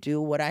let me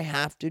do what I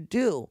have to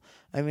do.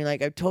 I mean,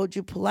 like, I've told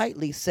you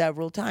politely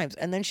several times.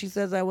 And then she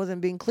says I wasn't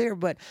being clear,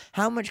 but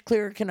how much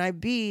clearer can I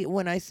be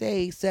when I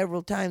say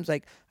several times,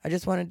 like, I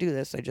just want to do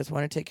this. I just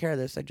want to take care of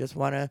this. I just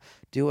want to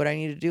do what I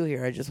need to do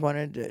here. I just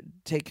want to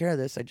take care of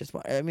this.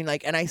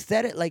 And I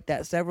said it like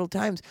that several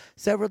times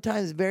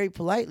very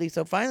politely.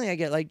 So finally I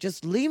get like,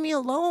 just leave me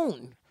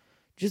alone.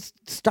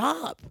 Just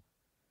stop.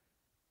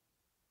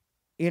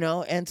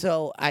 And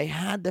so I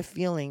had the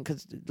feeling,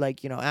 because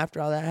like, after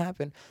all that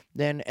happened,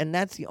 and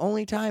that's the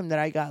only time that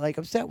I got like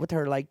upset with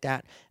her like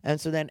that. And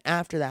so then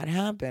after that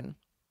happened,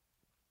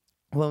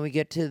 when we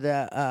get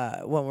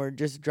to when we're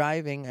just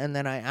driving, and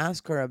then I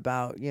ask her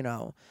about,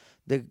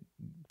 the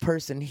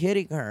person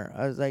hitting her.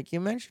 I was like, you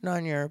mentioned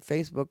on your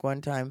Facebook one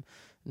time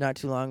not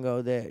too long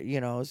ago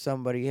that,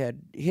 somebody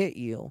had hit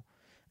you.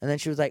 And then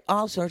she was like,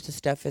 all sorts of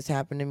stuff has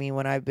happened to me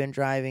when I've been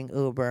driving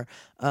Uber.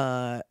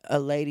 A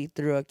lady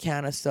threw a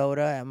can of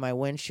soda at my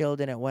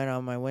windshield, and it went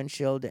on my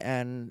windshield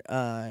and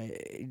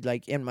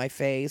like in my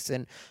face.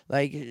 And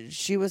like,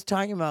 she was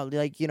talking about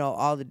like,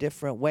 all the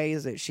different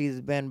ways that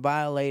she's been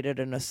violated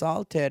and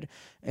assaulted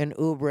in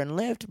Uber and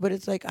Lyft. But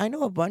it's like, I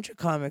know a bunch of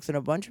comics and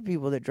a bunch of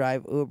people that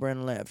drive Uber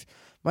and Lyft.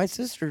 My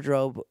sister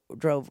drove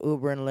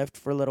Uber and Lyft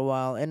for a little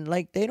while, and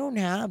like, they don't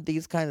have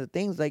these kinds of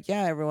things. Like,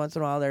 yeah, every once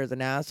in a while there's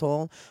an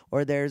asshole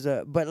or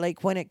but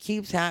like, when it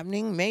keeps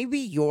happening, maybe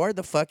you're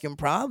the fucking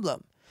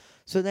problem.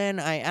 So then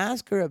I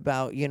asked her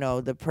about,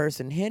 the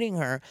person hitting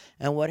her,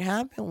 and what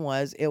happened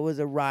was, it was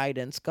a ride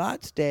in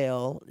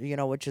Scottsdale,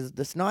 which is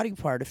the snotty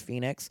part of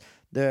Phoenix,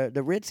 the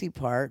ritzy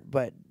part,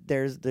 but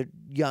there's the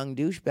young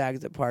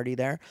douchebags that party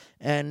there,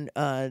 and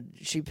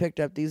she picked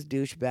up these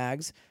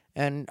douchebags.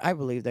 And I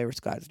believe they were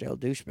Scottsdale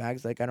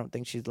douchebags. Like, I don't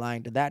think she's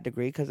lying to that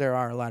degree, because there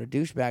are a lot of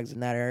douchebags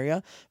in that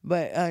area.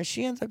 But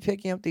she ends up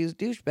picking up these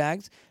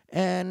douchebags,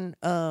 and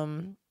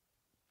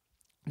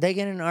they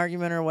get in an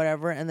argument or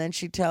whatever. And then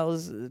she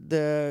tells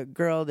the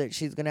girl that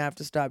she's going to have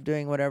to stop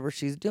doing whatever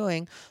she's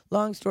doing.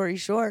 Long story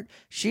short,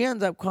 she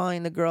ends up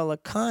calling the girl a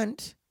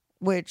cunt,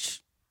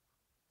 which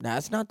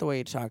that's not the way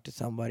you talk to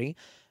somebody.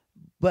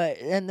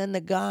 And then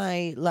the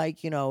guy, like,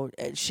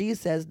 she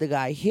says the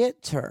guy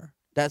hits her.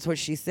 That's what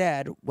she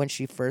said when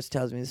she first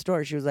tells me the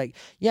story. She was like,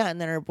 yeah, and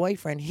then her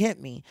boyfriend hit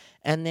me.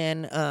 And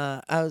then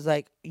I was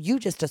like, you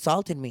just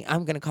assaulted me.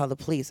 I'm going to call the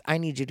police. I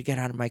need you to get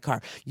out of my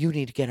car. You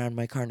need to get out of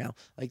my car now.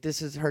 Like,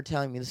 this is her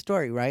telling me the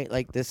story, right?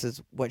 Like, this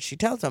is what she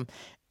tells him.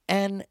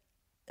 And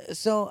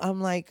so I'm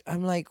like,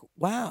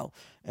 wow.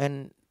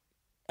 And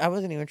I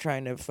wasn't even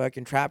trying to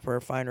fucking trap her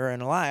or find her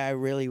in a lie. I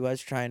really was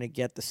trying to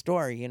get the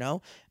story,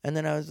 And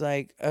then I was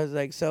like,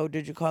 so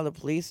did you call the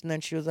police? And then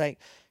she was like,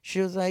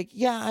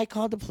 yeah, I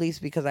called the police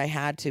because I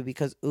had to,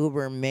 because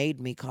Uber made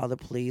me call the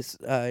police.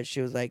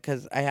 She was like,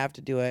 because I have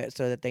to do it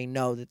so that they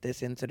know that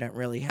this incident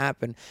really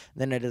happened.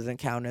 Then it doesn't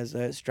count as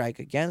a strike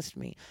against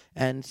me.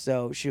 And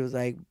so she was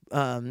like,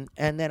 and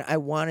then I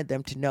wanted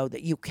them to know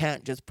that you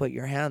can't just put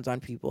your hands on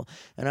people.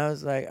 And I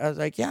was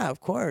like, yeah, of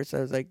course. I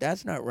was like,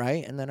 that's not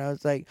right. And then I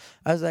was like,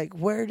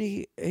 where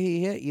did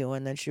he hit you?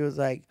 And then she was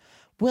like,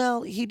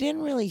 well, he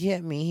didn't really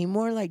hit me. He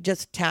more like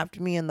just tapped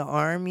me in the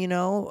arm,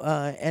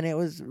 and it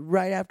was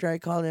right after I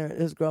called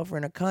his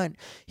girlfriend a cunt.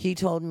 He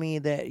told me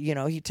that,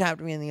 he tapped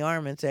me in the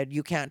arm and said,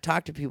 you can't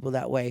talk to people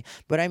that way.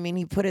 But I mean,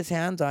 he put his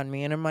hands on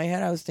me, and in my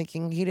head I was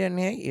thinking, he didn't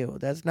hit you.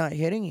 That's not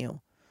hitting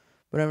you.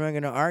 But I'm not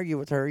going to argue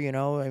with her, you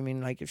know. I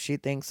mean, like, if she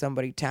thinks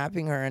somebody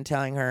tapping her and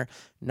telling her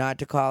not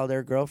to call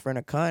their girlfriend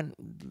a cunt,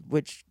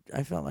 which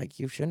I felt like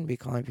you shouldn't be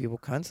calling people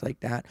cunts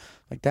like that.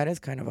 Like, that is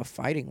kind of a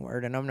fighting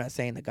word. And I'm not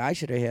saying the guy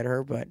should have hit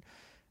her, but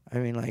I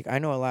mean, like, I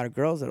know a lot of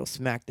girls that'll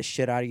smack the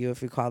shit out of you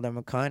if you call them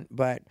a cunt.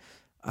 But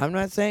I'm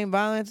not saying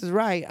violence is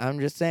right.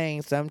 I'm just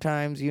saying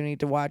sometimes you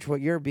need to watch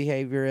what your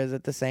behavior is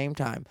at the same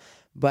time.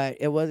 But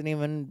it wasn't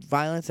even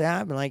violence that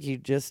happened. Like, he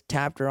just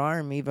tapped her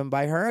arm, even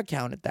by her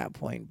account at that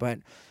point.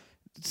 But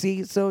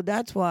see, so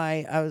that's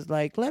why I was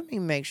like, let me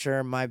make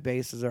sure my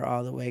bases are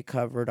all the way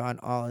covered on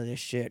all of this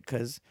shit,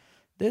 because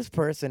this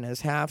person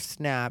is half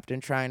snapped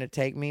and trying to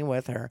take me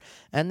with her.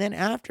 And then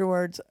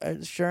afterwards,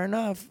 sure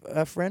enough,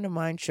 a friend of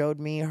mine showed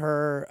me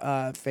her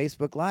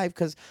Facebook Live,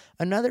 because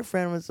another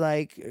friend was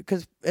like,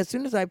 because as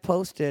soon as I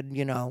posted,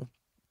 you know,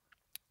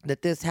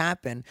 that this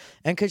happened,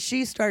 and because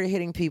she started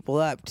hitting people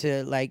up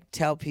to like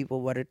tell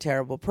people what a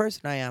terrible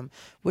person I am,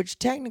 which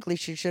technically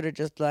she should have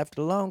just left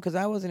alone, because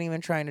I wasn't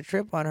even trying to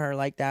trip on her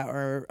like that,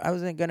 or I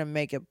wasn't gonna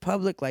make it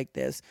public like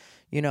this,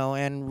 you know,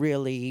 and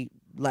really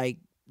like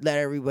let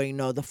everybody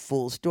know the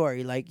full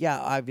story. Like, yeah,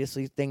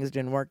 obviously things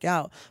didn't work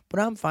out, but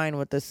I'm fine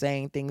with the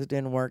saying things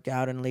didn't work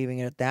out and leaving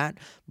it at that.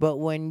 But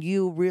when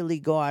you really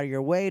go out of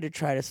your way to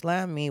try to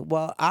slam me,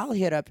 well, I'll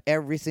hit up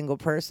every single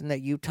person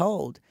that you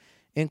told,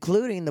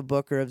 including the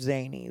Booker of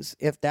Zanies,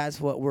 if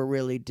that's what we're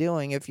really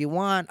doing. If you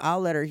want,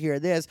 I'll let her hear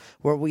this,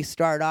 where we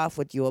start off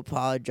with you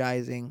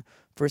apologizing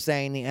for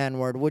saying the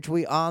N-word, which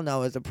we all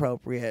know is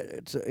appropriate.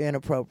 It's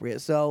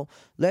inappropriate. So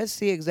let's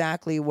see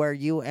exactly where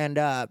you end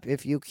up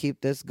if you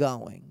keep this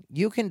going.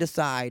 You can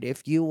decide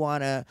if you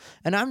want to,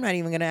 and I'm not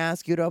even going to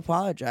ask you to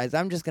apologize.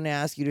 I'm just going to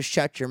ask you to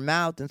shut your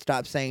mouth and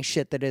stop saying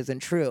shit that isn't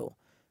true.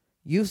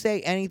 You say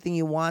anything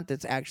you want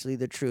that's actually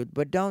the truth,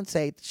 but don't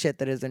say shit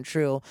that isn't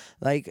true.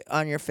 Like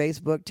on your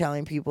Facebook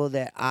telling people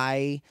that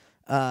I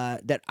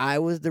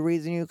was the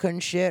reason you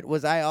couldn't shit.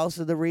 Was I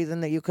also the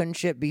reason that you couldn't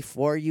shit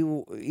before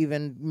you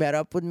even met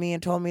up with me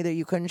and told me that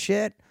you couldn't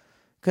shit?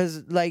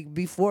 Because, like,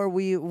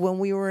 when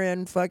we were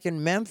in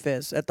fucking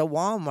Memphis at the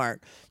Walmart,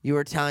 you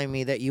were telling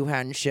me that you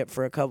hadn't shit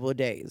for a couple of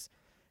days.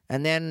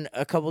 And then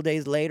a couple of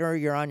days later,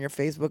 you're on your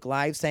Facebook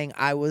Live saying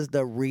I was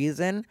the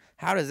reason?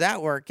 How does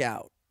that work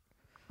out?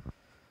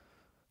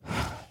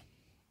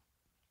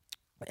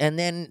 And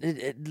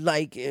then,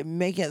 make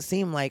it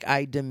seem like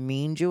I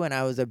demeaned you and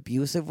I was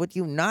abusive with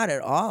you. Not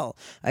at all.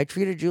 I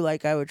treated you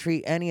like I would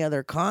treat any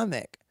other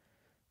comic.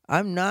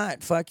 I'm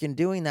not fucking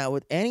doing that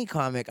with any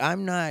comic.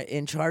 I'm not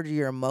in charge of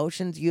your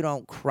emotions. You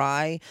don't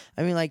cry.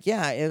 I mean, like,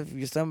 yeah,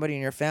 if somebody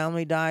in your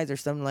family dies or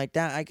something like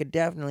that, I could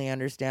definitely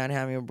understand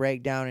having a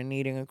breakdown and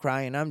needing a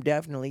cry, and I'm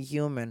definitely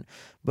human.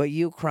 But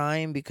you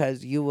crying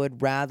because you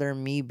would rather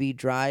me be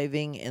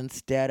driving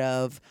instead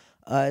of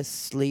us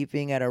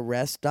sleeping at a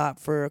rest stop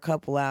for a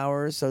couple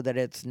hours so that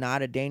it's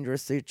not a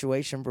dangerous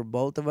situation for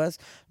both of us,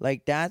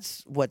 like,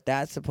 that's what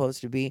that's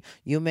supposed to be.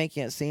 You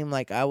making it seem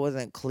like I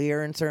wasn't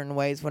clear in certain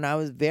ways when I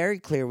was very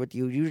clear with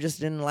you. You just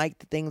didn't like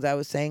the things I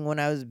was saying when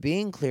I was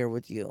being clear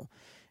with you.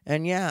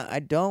 And yeah, I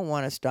don't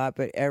want to stop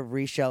at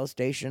every Shell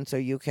station so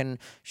you can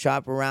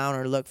shop around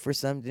or look for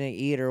something to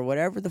eat or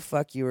whatever the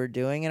fuck you were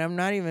doing. And I'm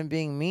not even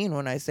being mean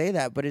when I say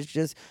that, but it's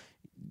just,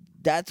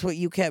 that's what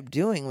you kept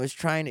doing, was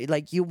trying to,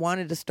 like, you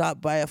wanted to stop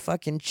by a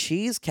fucking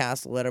cheese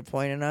castle at a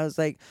point, and I was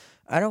like,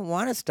 I don't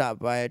want to stop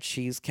by a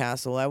cheese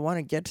castle. I want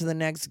to get to the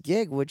next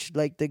gig, which,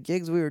 like, the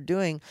gigs we were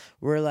doing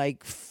were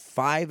like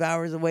 5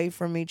 hours away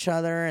from each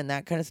other and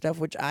that kind of stuff,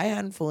 which I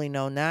hadn't fully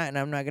known that, and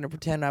I'm not going to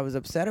pretend I was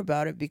upset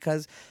about it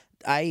because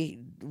I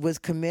was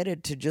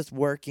committed to just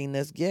working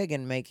this gig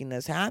and making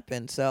this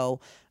happen. So,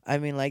 I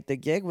mean, like, the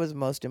gig was the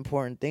most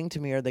important thing to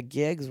me, or the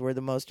gigs were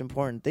the most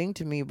important thing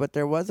to me, but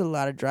there was a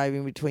lot of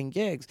driving between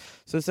gigs.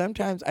 So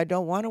sometimes I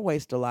don't want to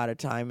waste a lot of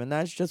time, and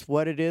that's just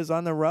what it is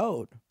on the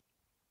road.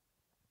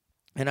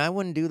 And I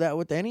wouldn't do that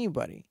with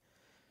anybody.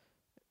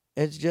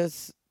 It's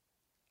just,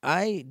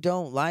 I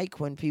don't like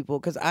when people,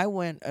 because I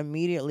went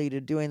immediately to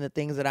doing the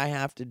things that I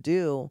have to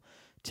do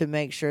to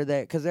make sure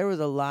that, because there was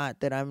a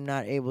lot that I'm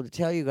not able to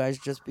tell you guys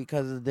just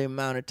because of the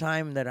amount of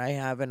time that I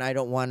have, and I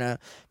don't want to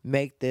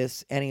make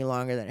this any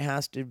longer than it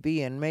has to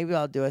be. And maybe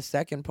I'll do a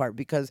second part,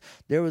 because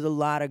there was a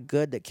lot of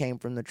good that came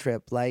from the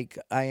trip. Like,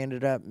 I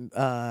ended up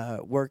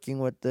working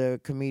with the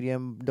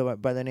comedian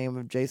by the name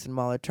of Jason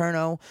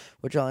Moliterno,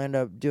 which I'll end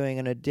up doing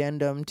an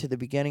addendum to the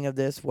beginning of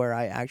this where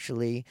I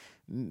actually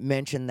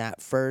mentioned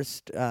that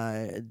first.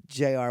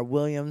 J.R.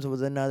 Williams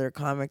was another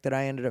comic that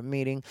I ended up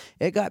meeting.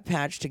 It got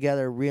patched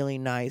together really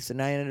nice, and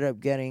I ended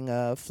up getting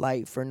a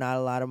flight for not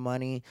a lot of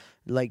money,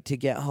 like, to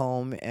get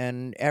home,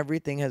 and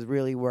everything has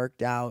really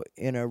worked out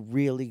in a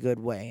really good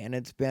way, and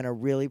it's been a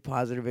really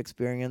positive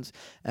experience.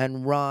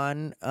 And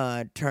Ron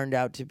turned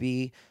out to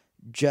be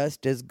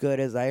just as good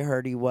as I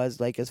heard he was,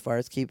 like as far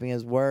as keeping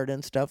his word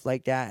and stuff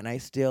like that. And I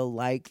still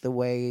like the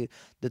way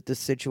that the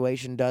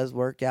situation does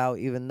work out,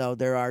 even though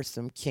there are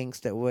some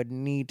kinks that would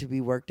need to be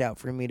worked out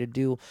for me to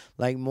do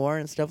like more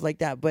and stuff like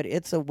that. But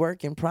it's a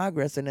work in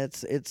progress, and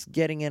it's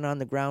getting in on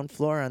the ground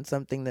floor on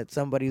something that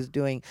somebody's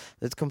doing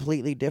that's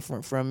completely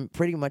different from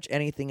pretty much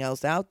anything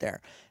else out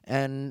there.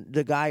 And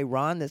the guy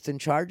Ron that's in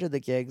charge of the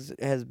gigs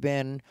has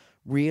been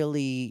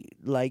really,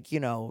 like,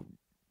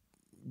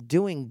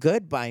 doing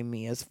good by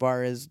me as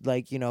far as,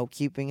 like,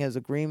 keeping his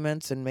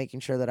agreements and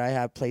making sure that I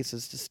have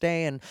places to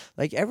stay, and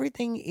like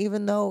everything,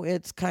 even though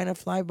it's kind of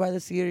fly by the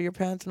seat of your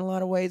pants in a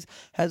lot of ways,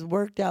 has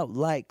worked out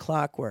like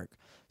clockwork.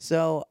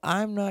 So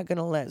I'm not going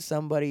to let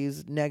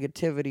somebody's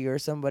negativity or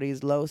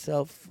somebody's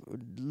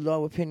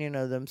low opinion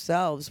of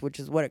themselves,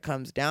 which is what it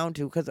comes down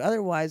to, because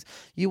otherwise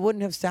you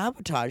wouldn't have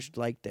sabotaged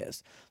like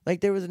this.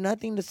 Like, there was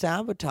nothing to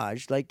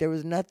sabotage. Like, there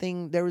was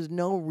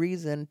no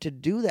reason to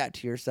do that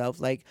to yourself.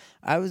 Like,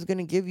 I was going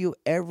to give you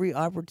every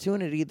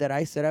opportunity that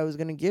I said I was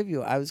going to give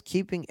you. I was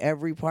keeping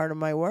every part of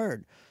my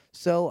word.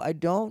 So I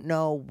don't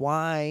know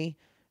why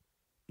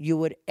you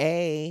would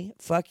A,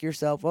 fuck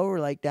yourself over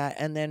like that,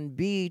 and then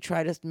B,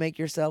 try to make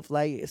yourself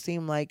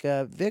seem like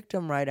a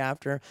victim right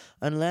after,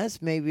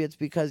 unless maybe it's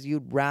because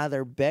you'd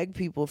rather beg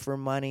people for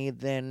money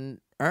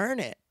than earn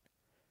it.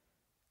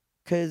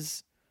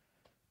 Because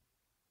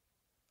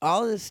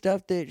all this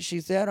stuff that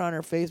she said on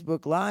her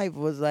Facebook Live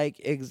was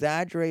like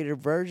exaggerated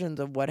versions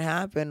of what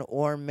happened,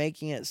 or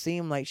making it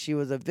seem like she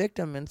was a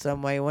victim in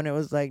some way, when it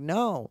was like,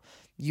 no,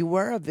 you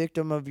were a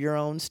victim of your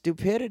own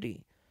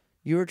stupidity.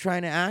 You were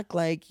trying to act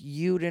like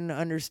you didn't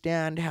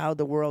understand how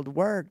the world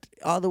worked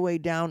all the way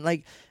down.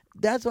 Like,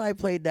 that's why I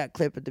played that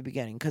clip at the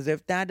beginning. Because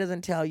if that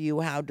doesn't tell you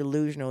how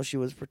delusional she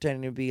was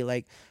pretending to be,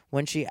 like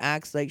when she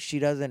acts like she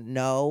doesn't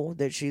know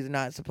that she's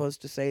not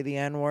supposed to say the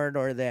N-word,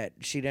 or that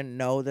she didn't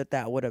know that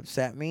that would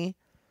upset me.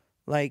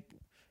 Like,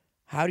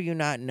 how do you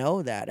not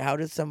know that? How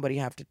does somebody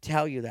have to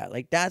tell you that?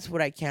 Like, that's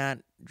what I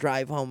can't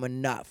drive home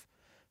enough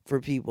for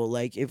people.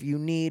 Like, if you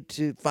need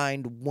to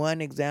find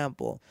one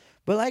example.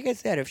 But like I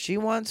said, if she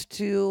wants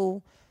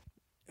to,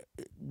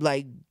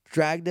 like,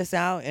 drag this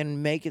out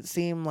and make it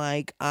seem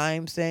like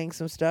I'm saying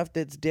some stuff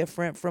that's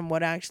different from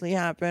what actually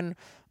happened,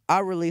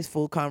 I'll release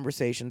full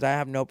conversations. I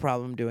have no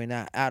problem doing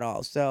that at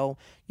all. So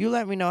you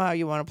let me know how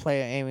you want to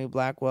play it, Amy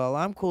Blackwell.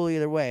 I'm cool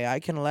either way. I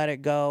can let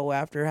it go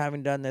after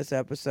having done this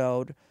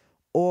episode,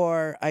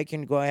 or I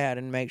can go ahead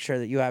and make sure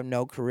that you have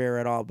no career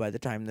at all by the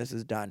time this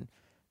is done.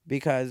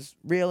 Because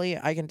really,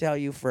 I can tell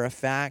you for a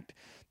fact,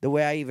 the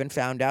way I even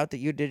found out that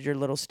you did your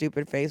little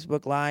stupid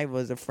Facebook Live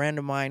was a friend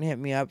of mine hit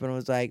me up and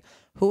was like,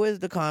 who is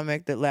the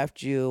comic that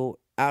left you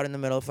out in the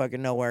middle of fucking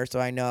nowhere, so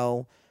I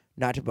know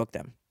not to book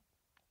them?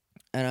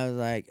 And I was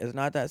like, it's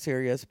not that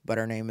serious, but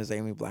her name is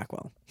Amy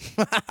Blackwell.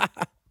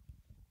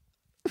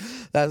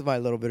 That's my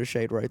little bit of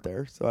shade right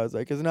there. So I was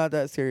like, it's not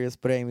that serious,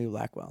 but Amy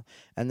Blackwell.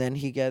 And then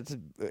he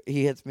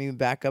hits me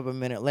back up a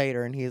minute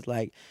later, and he's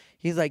like,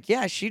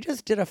 yeah, she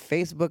just did a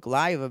Facebook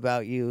Live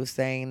about you,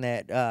 saying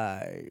that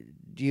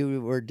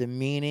you were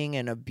demeaning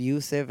and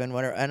abusive and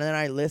whatever. And then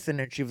I listened,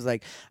 and she was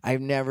like,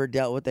 I've never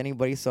dealt with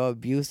anybody so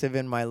abusive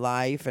in my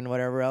life and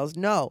whatever else.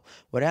 No,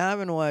 what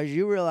happened was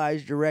you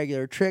realized your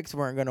regular tricks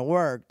weren't going to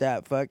work.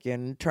 That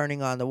fucking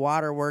turning on the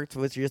waterworks,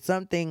 which is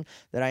something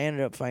that I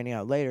ended up finding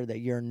out later that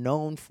you're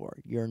known for.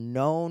 You're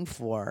known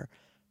for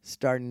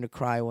starting to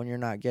cry when you're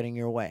not getting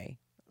your way.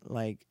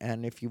 Like,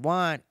 and if you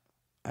want,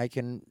 I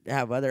can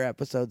have other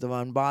episodes of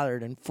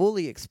Unbothered and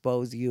fully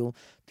expose you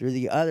through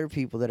the other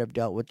people that have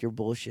dealt with your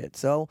bullshit.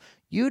 So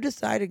you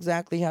decide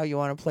exactly how you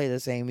want to play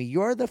this, Amy.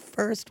 You're the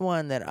first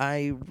one that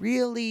I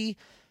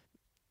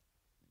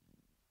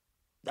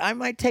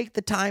might take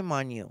the time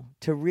on you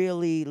to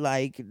really,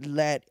 like,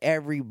 let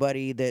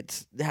everybody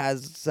that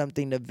has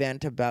something to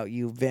vent about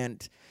you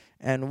vent.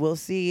 And we'll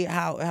see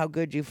how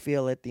good you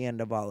feel at the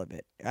end of all of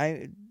it.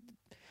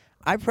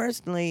 I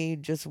personally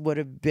just would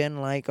have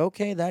been like,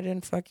 okay, that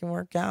didn't fucking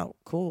work out.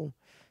 Cool.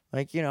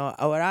 Like,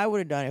 what I would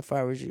have done if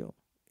I was you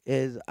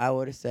is I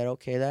would have said,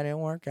 okay, that didn't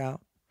work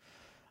out.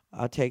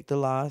 I'll take the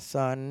loss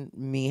on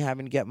me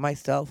having to get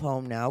myself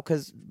home now.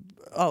 Because,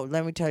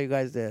 let me tell you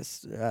guys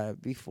this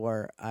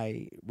before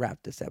I wrap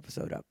this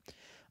episode up.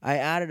 I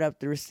added up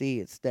the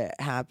receipts that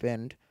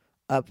happened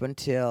up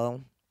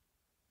until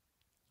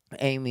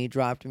Amy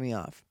dropped me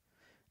off.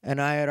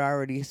 And I had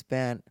already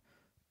spent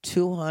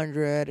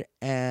 $250,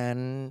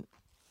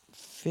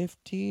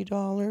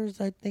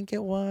 I think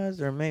it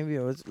was, or maybe it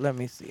was, let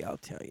me see, I'll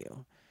tell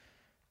you.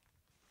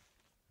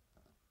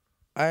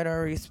 I'd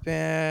already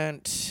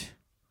spent,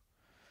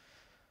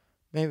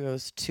 maybe it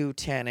was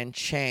 $210 and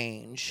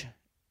change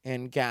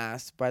in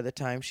gas by the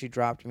time she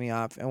dropped me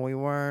off, and we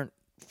weren't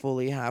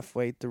fully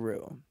halfway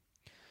through.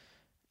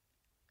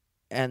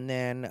 And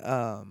then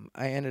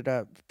I ended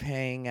up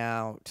paying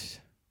out,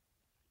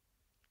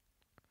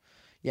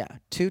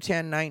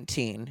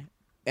 $210.19,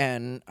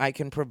 and I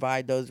can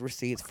provide those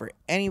receipts for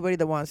anybody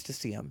that wants to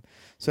see them.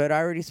 So I'd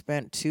already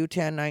spent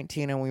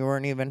 $210.19, and we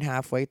weren't even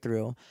halfway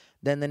through.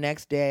 Then the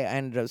next day, I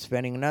ended up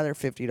spending another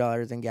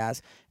 $50 in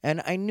gas,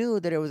 and I knew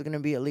that it was going to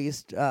be at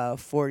least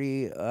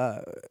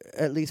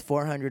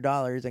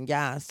 $400 in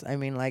gas. I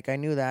mean, like I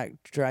knew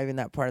that driving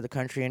that part of the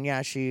country, and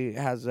yeah, she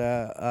has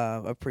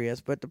a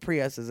Prius, but the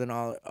Prius isn't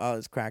all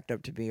it's cracked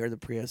up to be, or the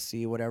Prius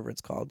C, whatever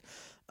it's called.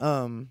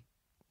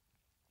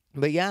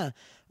 But yeah,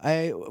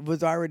 I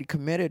was already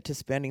committed to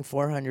spending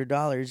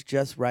 $400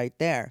 just right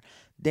there.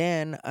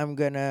 Then I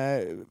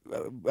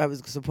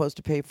was supposed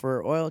to pay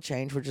for oil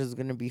change, which is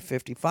gonna be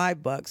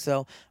 $55.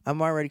 So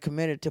I'm already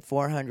committed to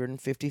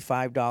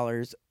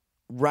 $455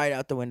 right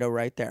out the window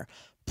right there.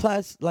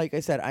 Plus, like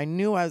I said, I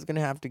knew I was gonna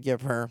have to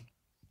give her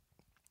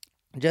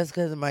just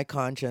because of my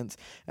conscience.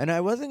 And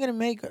I wasn't going to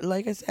make,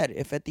 like I said,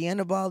 if at the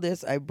end of all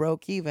this I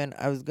broke even,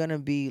 I was going to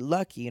be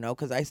lucky,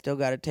 because I still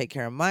got to take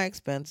care of my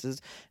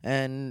expenses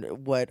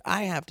and what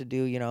I have to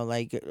do,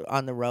 like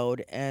on the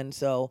road. And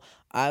so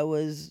I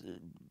was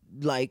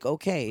like,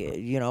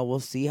 okay, we'll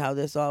see how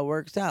this all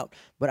works out.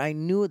 But I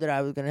knew that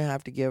I was going to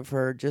have to give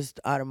her, just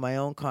out of my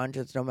own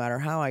conscience, no matter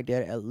how I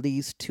did, at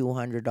least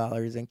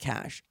 $200 in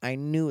cash. I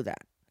knew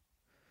that.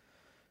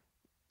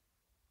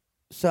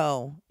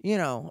 So,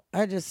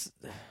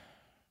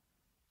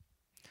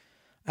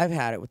 I've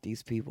had it with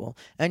these people.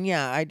 And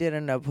yeah, I did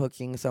end up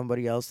hooking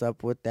somebody else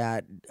up with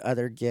that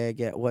other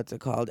gig at what's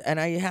it called. And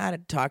I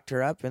had talked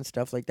her up and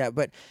stuff like that.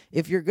 But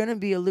if you're going to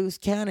be a loose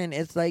cannon,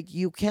 it's like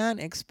you can't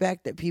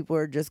expect that people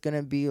are just going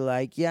to be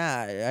like,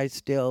 yeah, I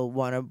still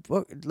want to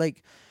book.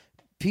 Like,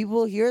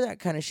 people hear that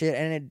kind of shit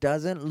and it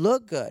doesn't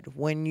look good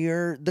when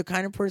you're the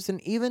kind of person,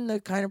 even the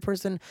kind of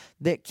person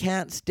that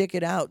can't stick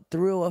it out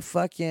through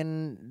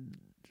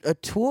a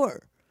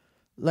tour.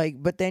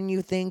 Like, but then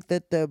you think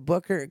that the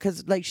booker,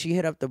 because like she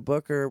hit up the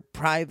booker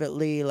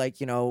privately, like,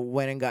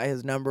 went and got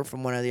his number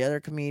from one of the other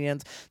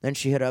comedians. Then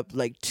she hit up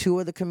like two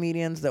of the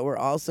comedians that were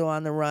also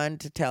on the run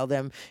to tell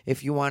them,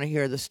 if you want to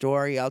hear the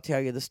story, I'll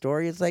tell you the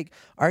story. It's like,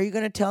 are you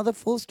going to tell the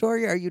full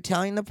story? Are you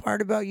telling the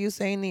part about you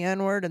saying the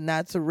N-word? And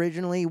that's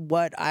originally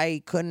what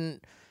I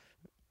couldn't.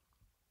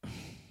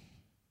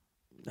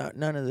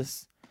 None of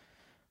this.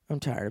 I'm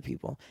tired of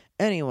people.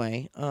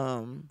 Anyway,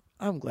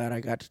 I'm glad I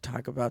got to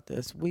talk about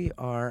this. We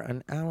are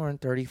an hour and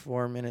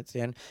 34 minutes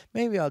in.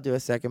 Maybe I'll do a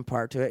second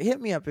part to it.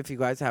 Hit me up if you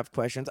guys have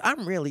questions.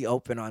 I'm really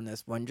open on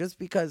this one just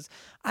because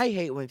I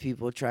hate when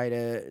people try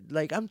to,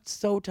 like, I'm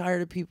so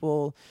tired of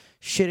people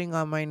shitting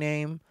on my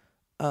name.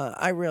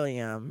 I really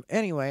am.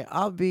 Anyway,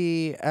 I'll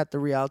be at the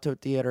Rialto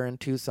Theater in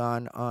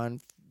Tucson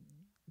on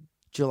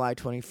July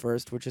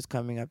 21st, which is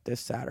coming up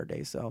this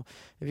Saturday. So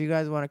if you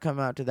guys want to come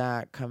out to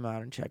that, come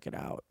out and check it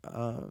out.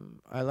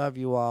 I love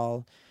you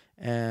all.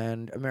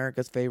 And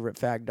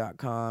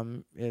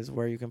americasfavoritefag.com is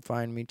where you can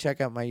find me.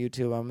 Check out my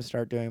YouTube. I'm going to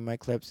start doing my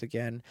clips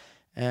again.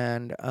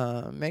 And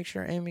make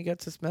sure Amy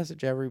gets this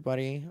message,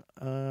 everybody.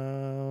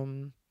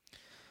 I'm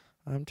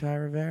Ty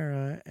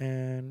Rivera,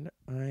 and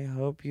I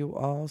hope you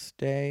all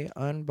stay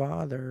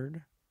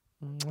unbothered.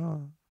 Mwah.